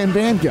one-man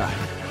band guy.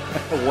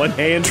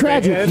 One-hand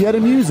Tragic, band? yet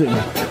amusing.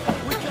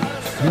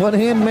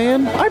 One-hand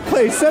man? I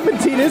play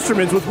 17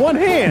 instruments with one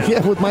hand.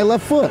 Yeah, with my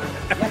left foot.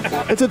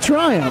 It's a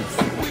triumph.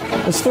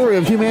 A story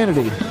of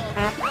humanity.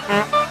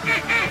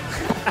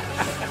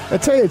 I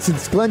tell you,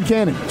 it's Glenn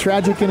Cannon.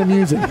 Tragic and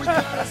amusing.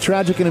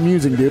 Tragic and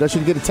amusing, dude. I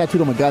should get it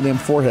tattooed on my goddamn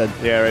forehead.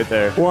 Yeah, right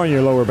there. Or on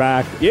your lower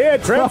back. Yeah,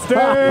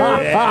 Tripster!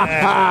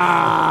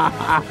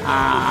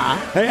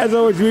 Hey, as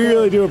always, we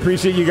really do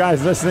appreciate you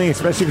guys listening,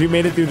 especially if you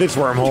made it through this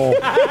wormhole.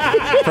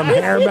 From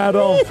hair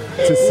metal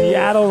to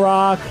Seattle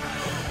rock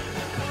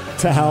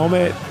to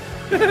Helmet.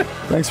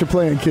 Thanks for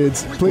playing,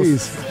 kids.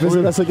 Please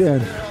visit us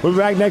again. We'll be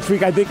back next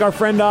week. I think our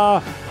friend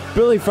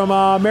Billy from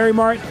Mary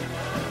Mart,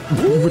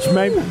 which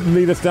might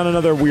lead us down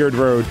another weird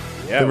road.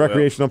 Yeah, the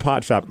recreational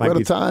pot shop might What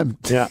be a time.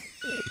 Yeah,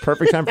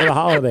 perfect time for the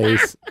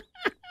holidays.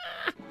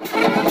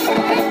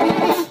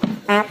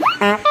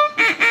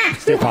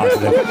 Stay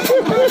positive.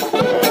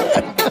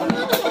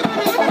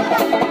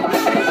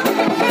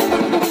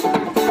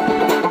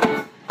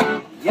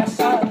 Yes,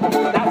 sir.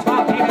 That's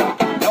my baby.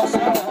 No,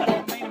 sir. I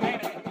don't mean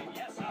baby.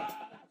 Yes, sir.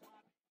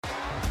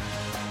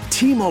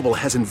 T-Mobile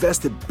has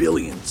invested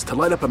billions to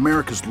light up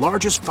America's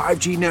largest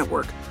 5G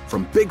network,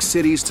 from big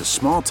cities to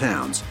small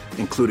towns,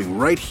 including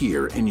right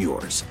here in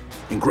yours.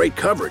 And great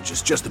coverage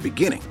is just the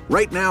beginning.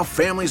 Right now,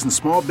 families and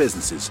small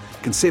businesses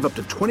can save up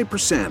to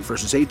 20%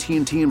 versus AT&T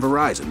and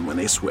Verizon when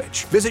they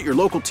switch. Visit your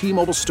local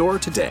T-Mobile store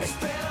today.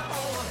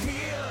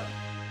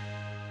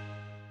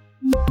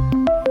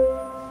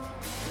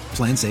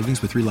 Plan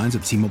savings with 3 lines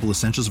of T-Mobile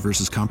Essentials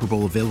versus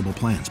comparable available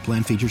plans.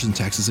 Plan features and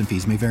taxes and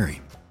fees may vary.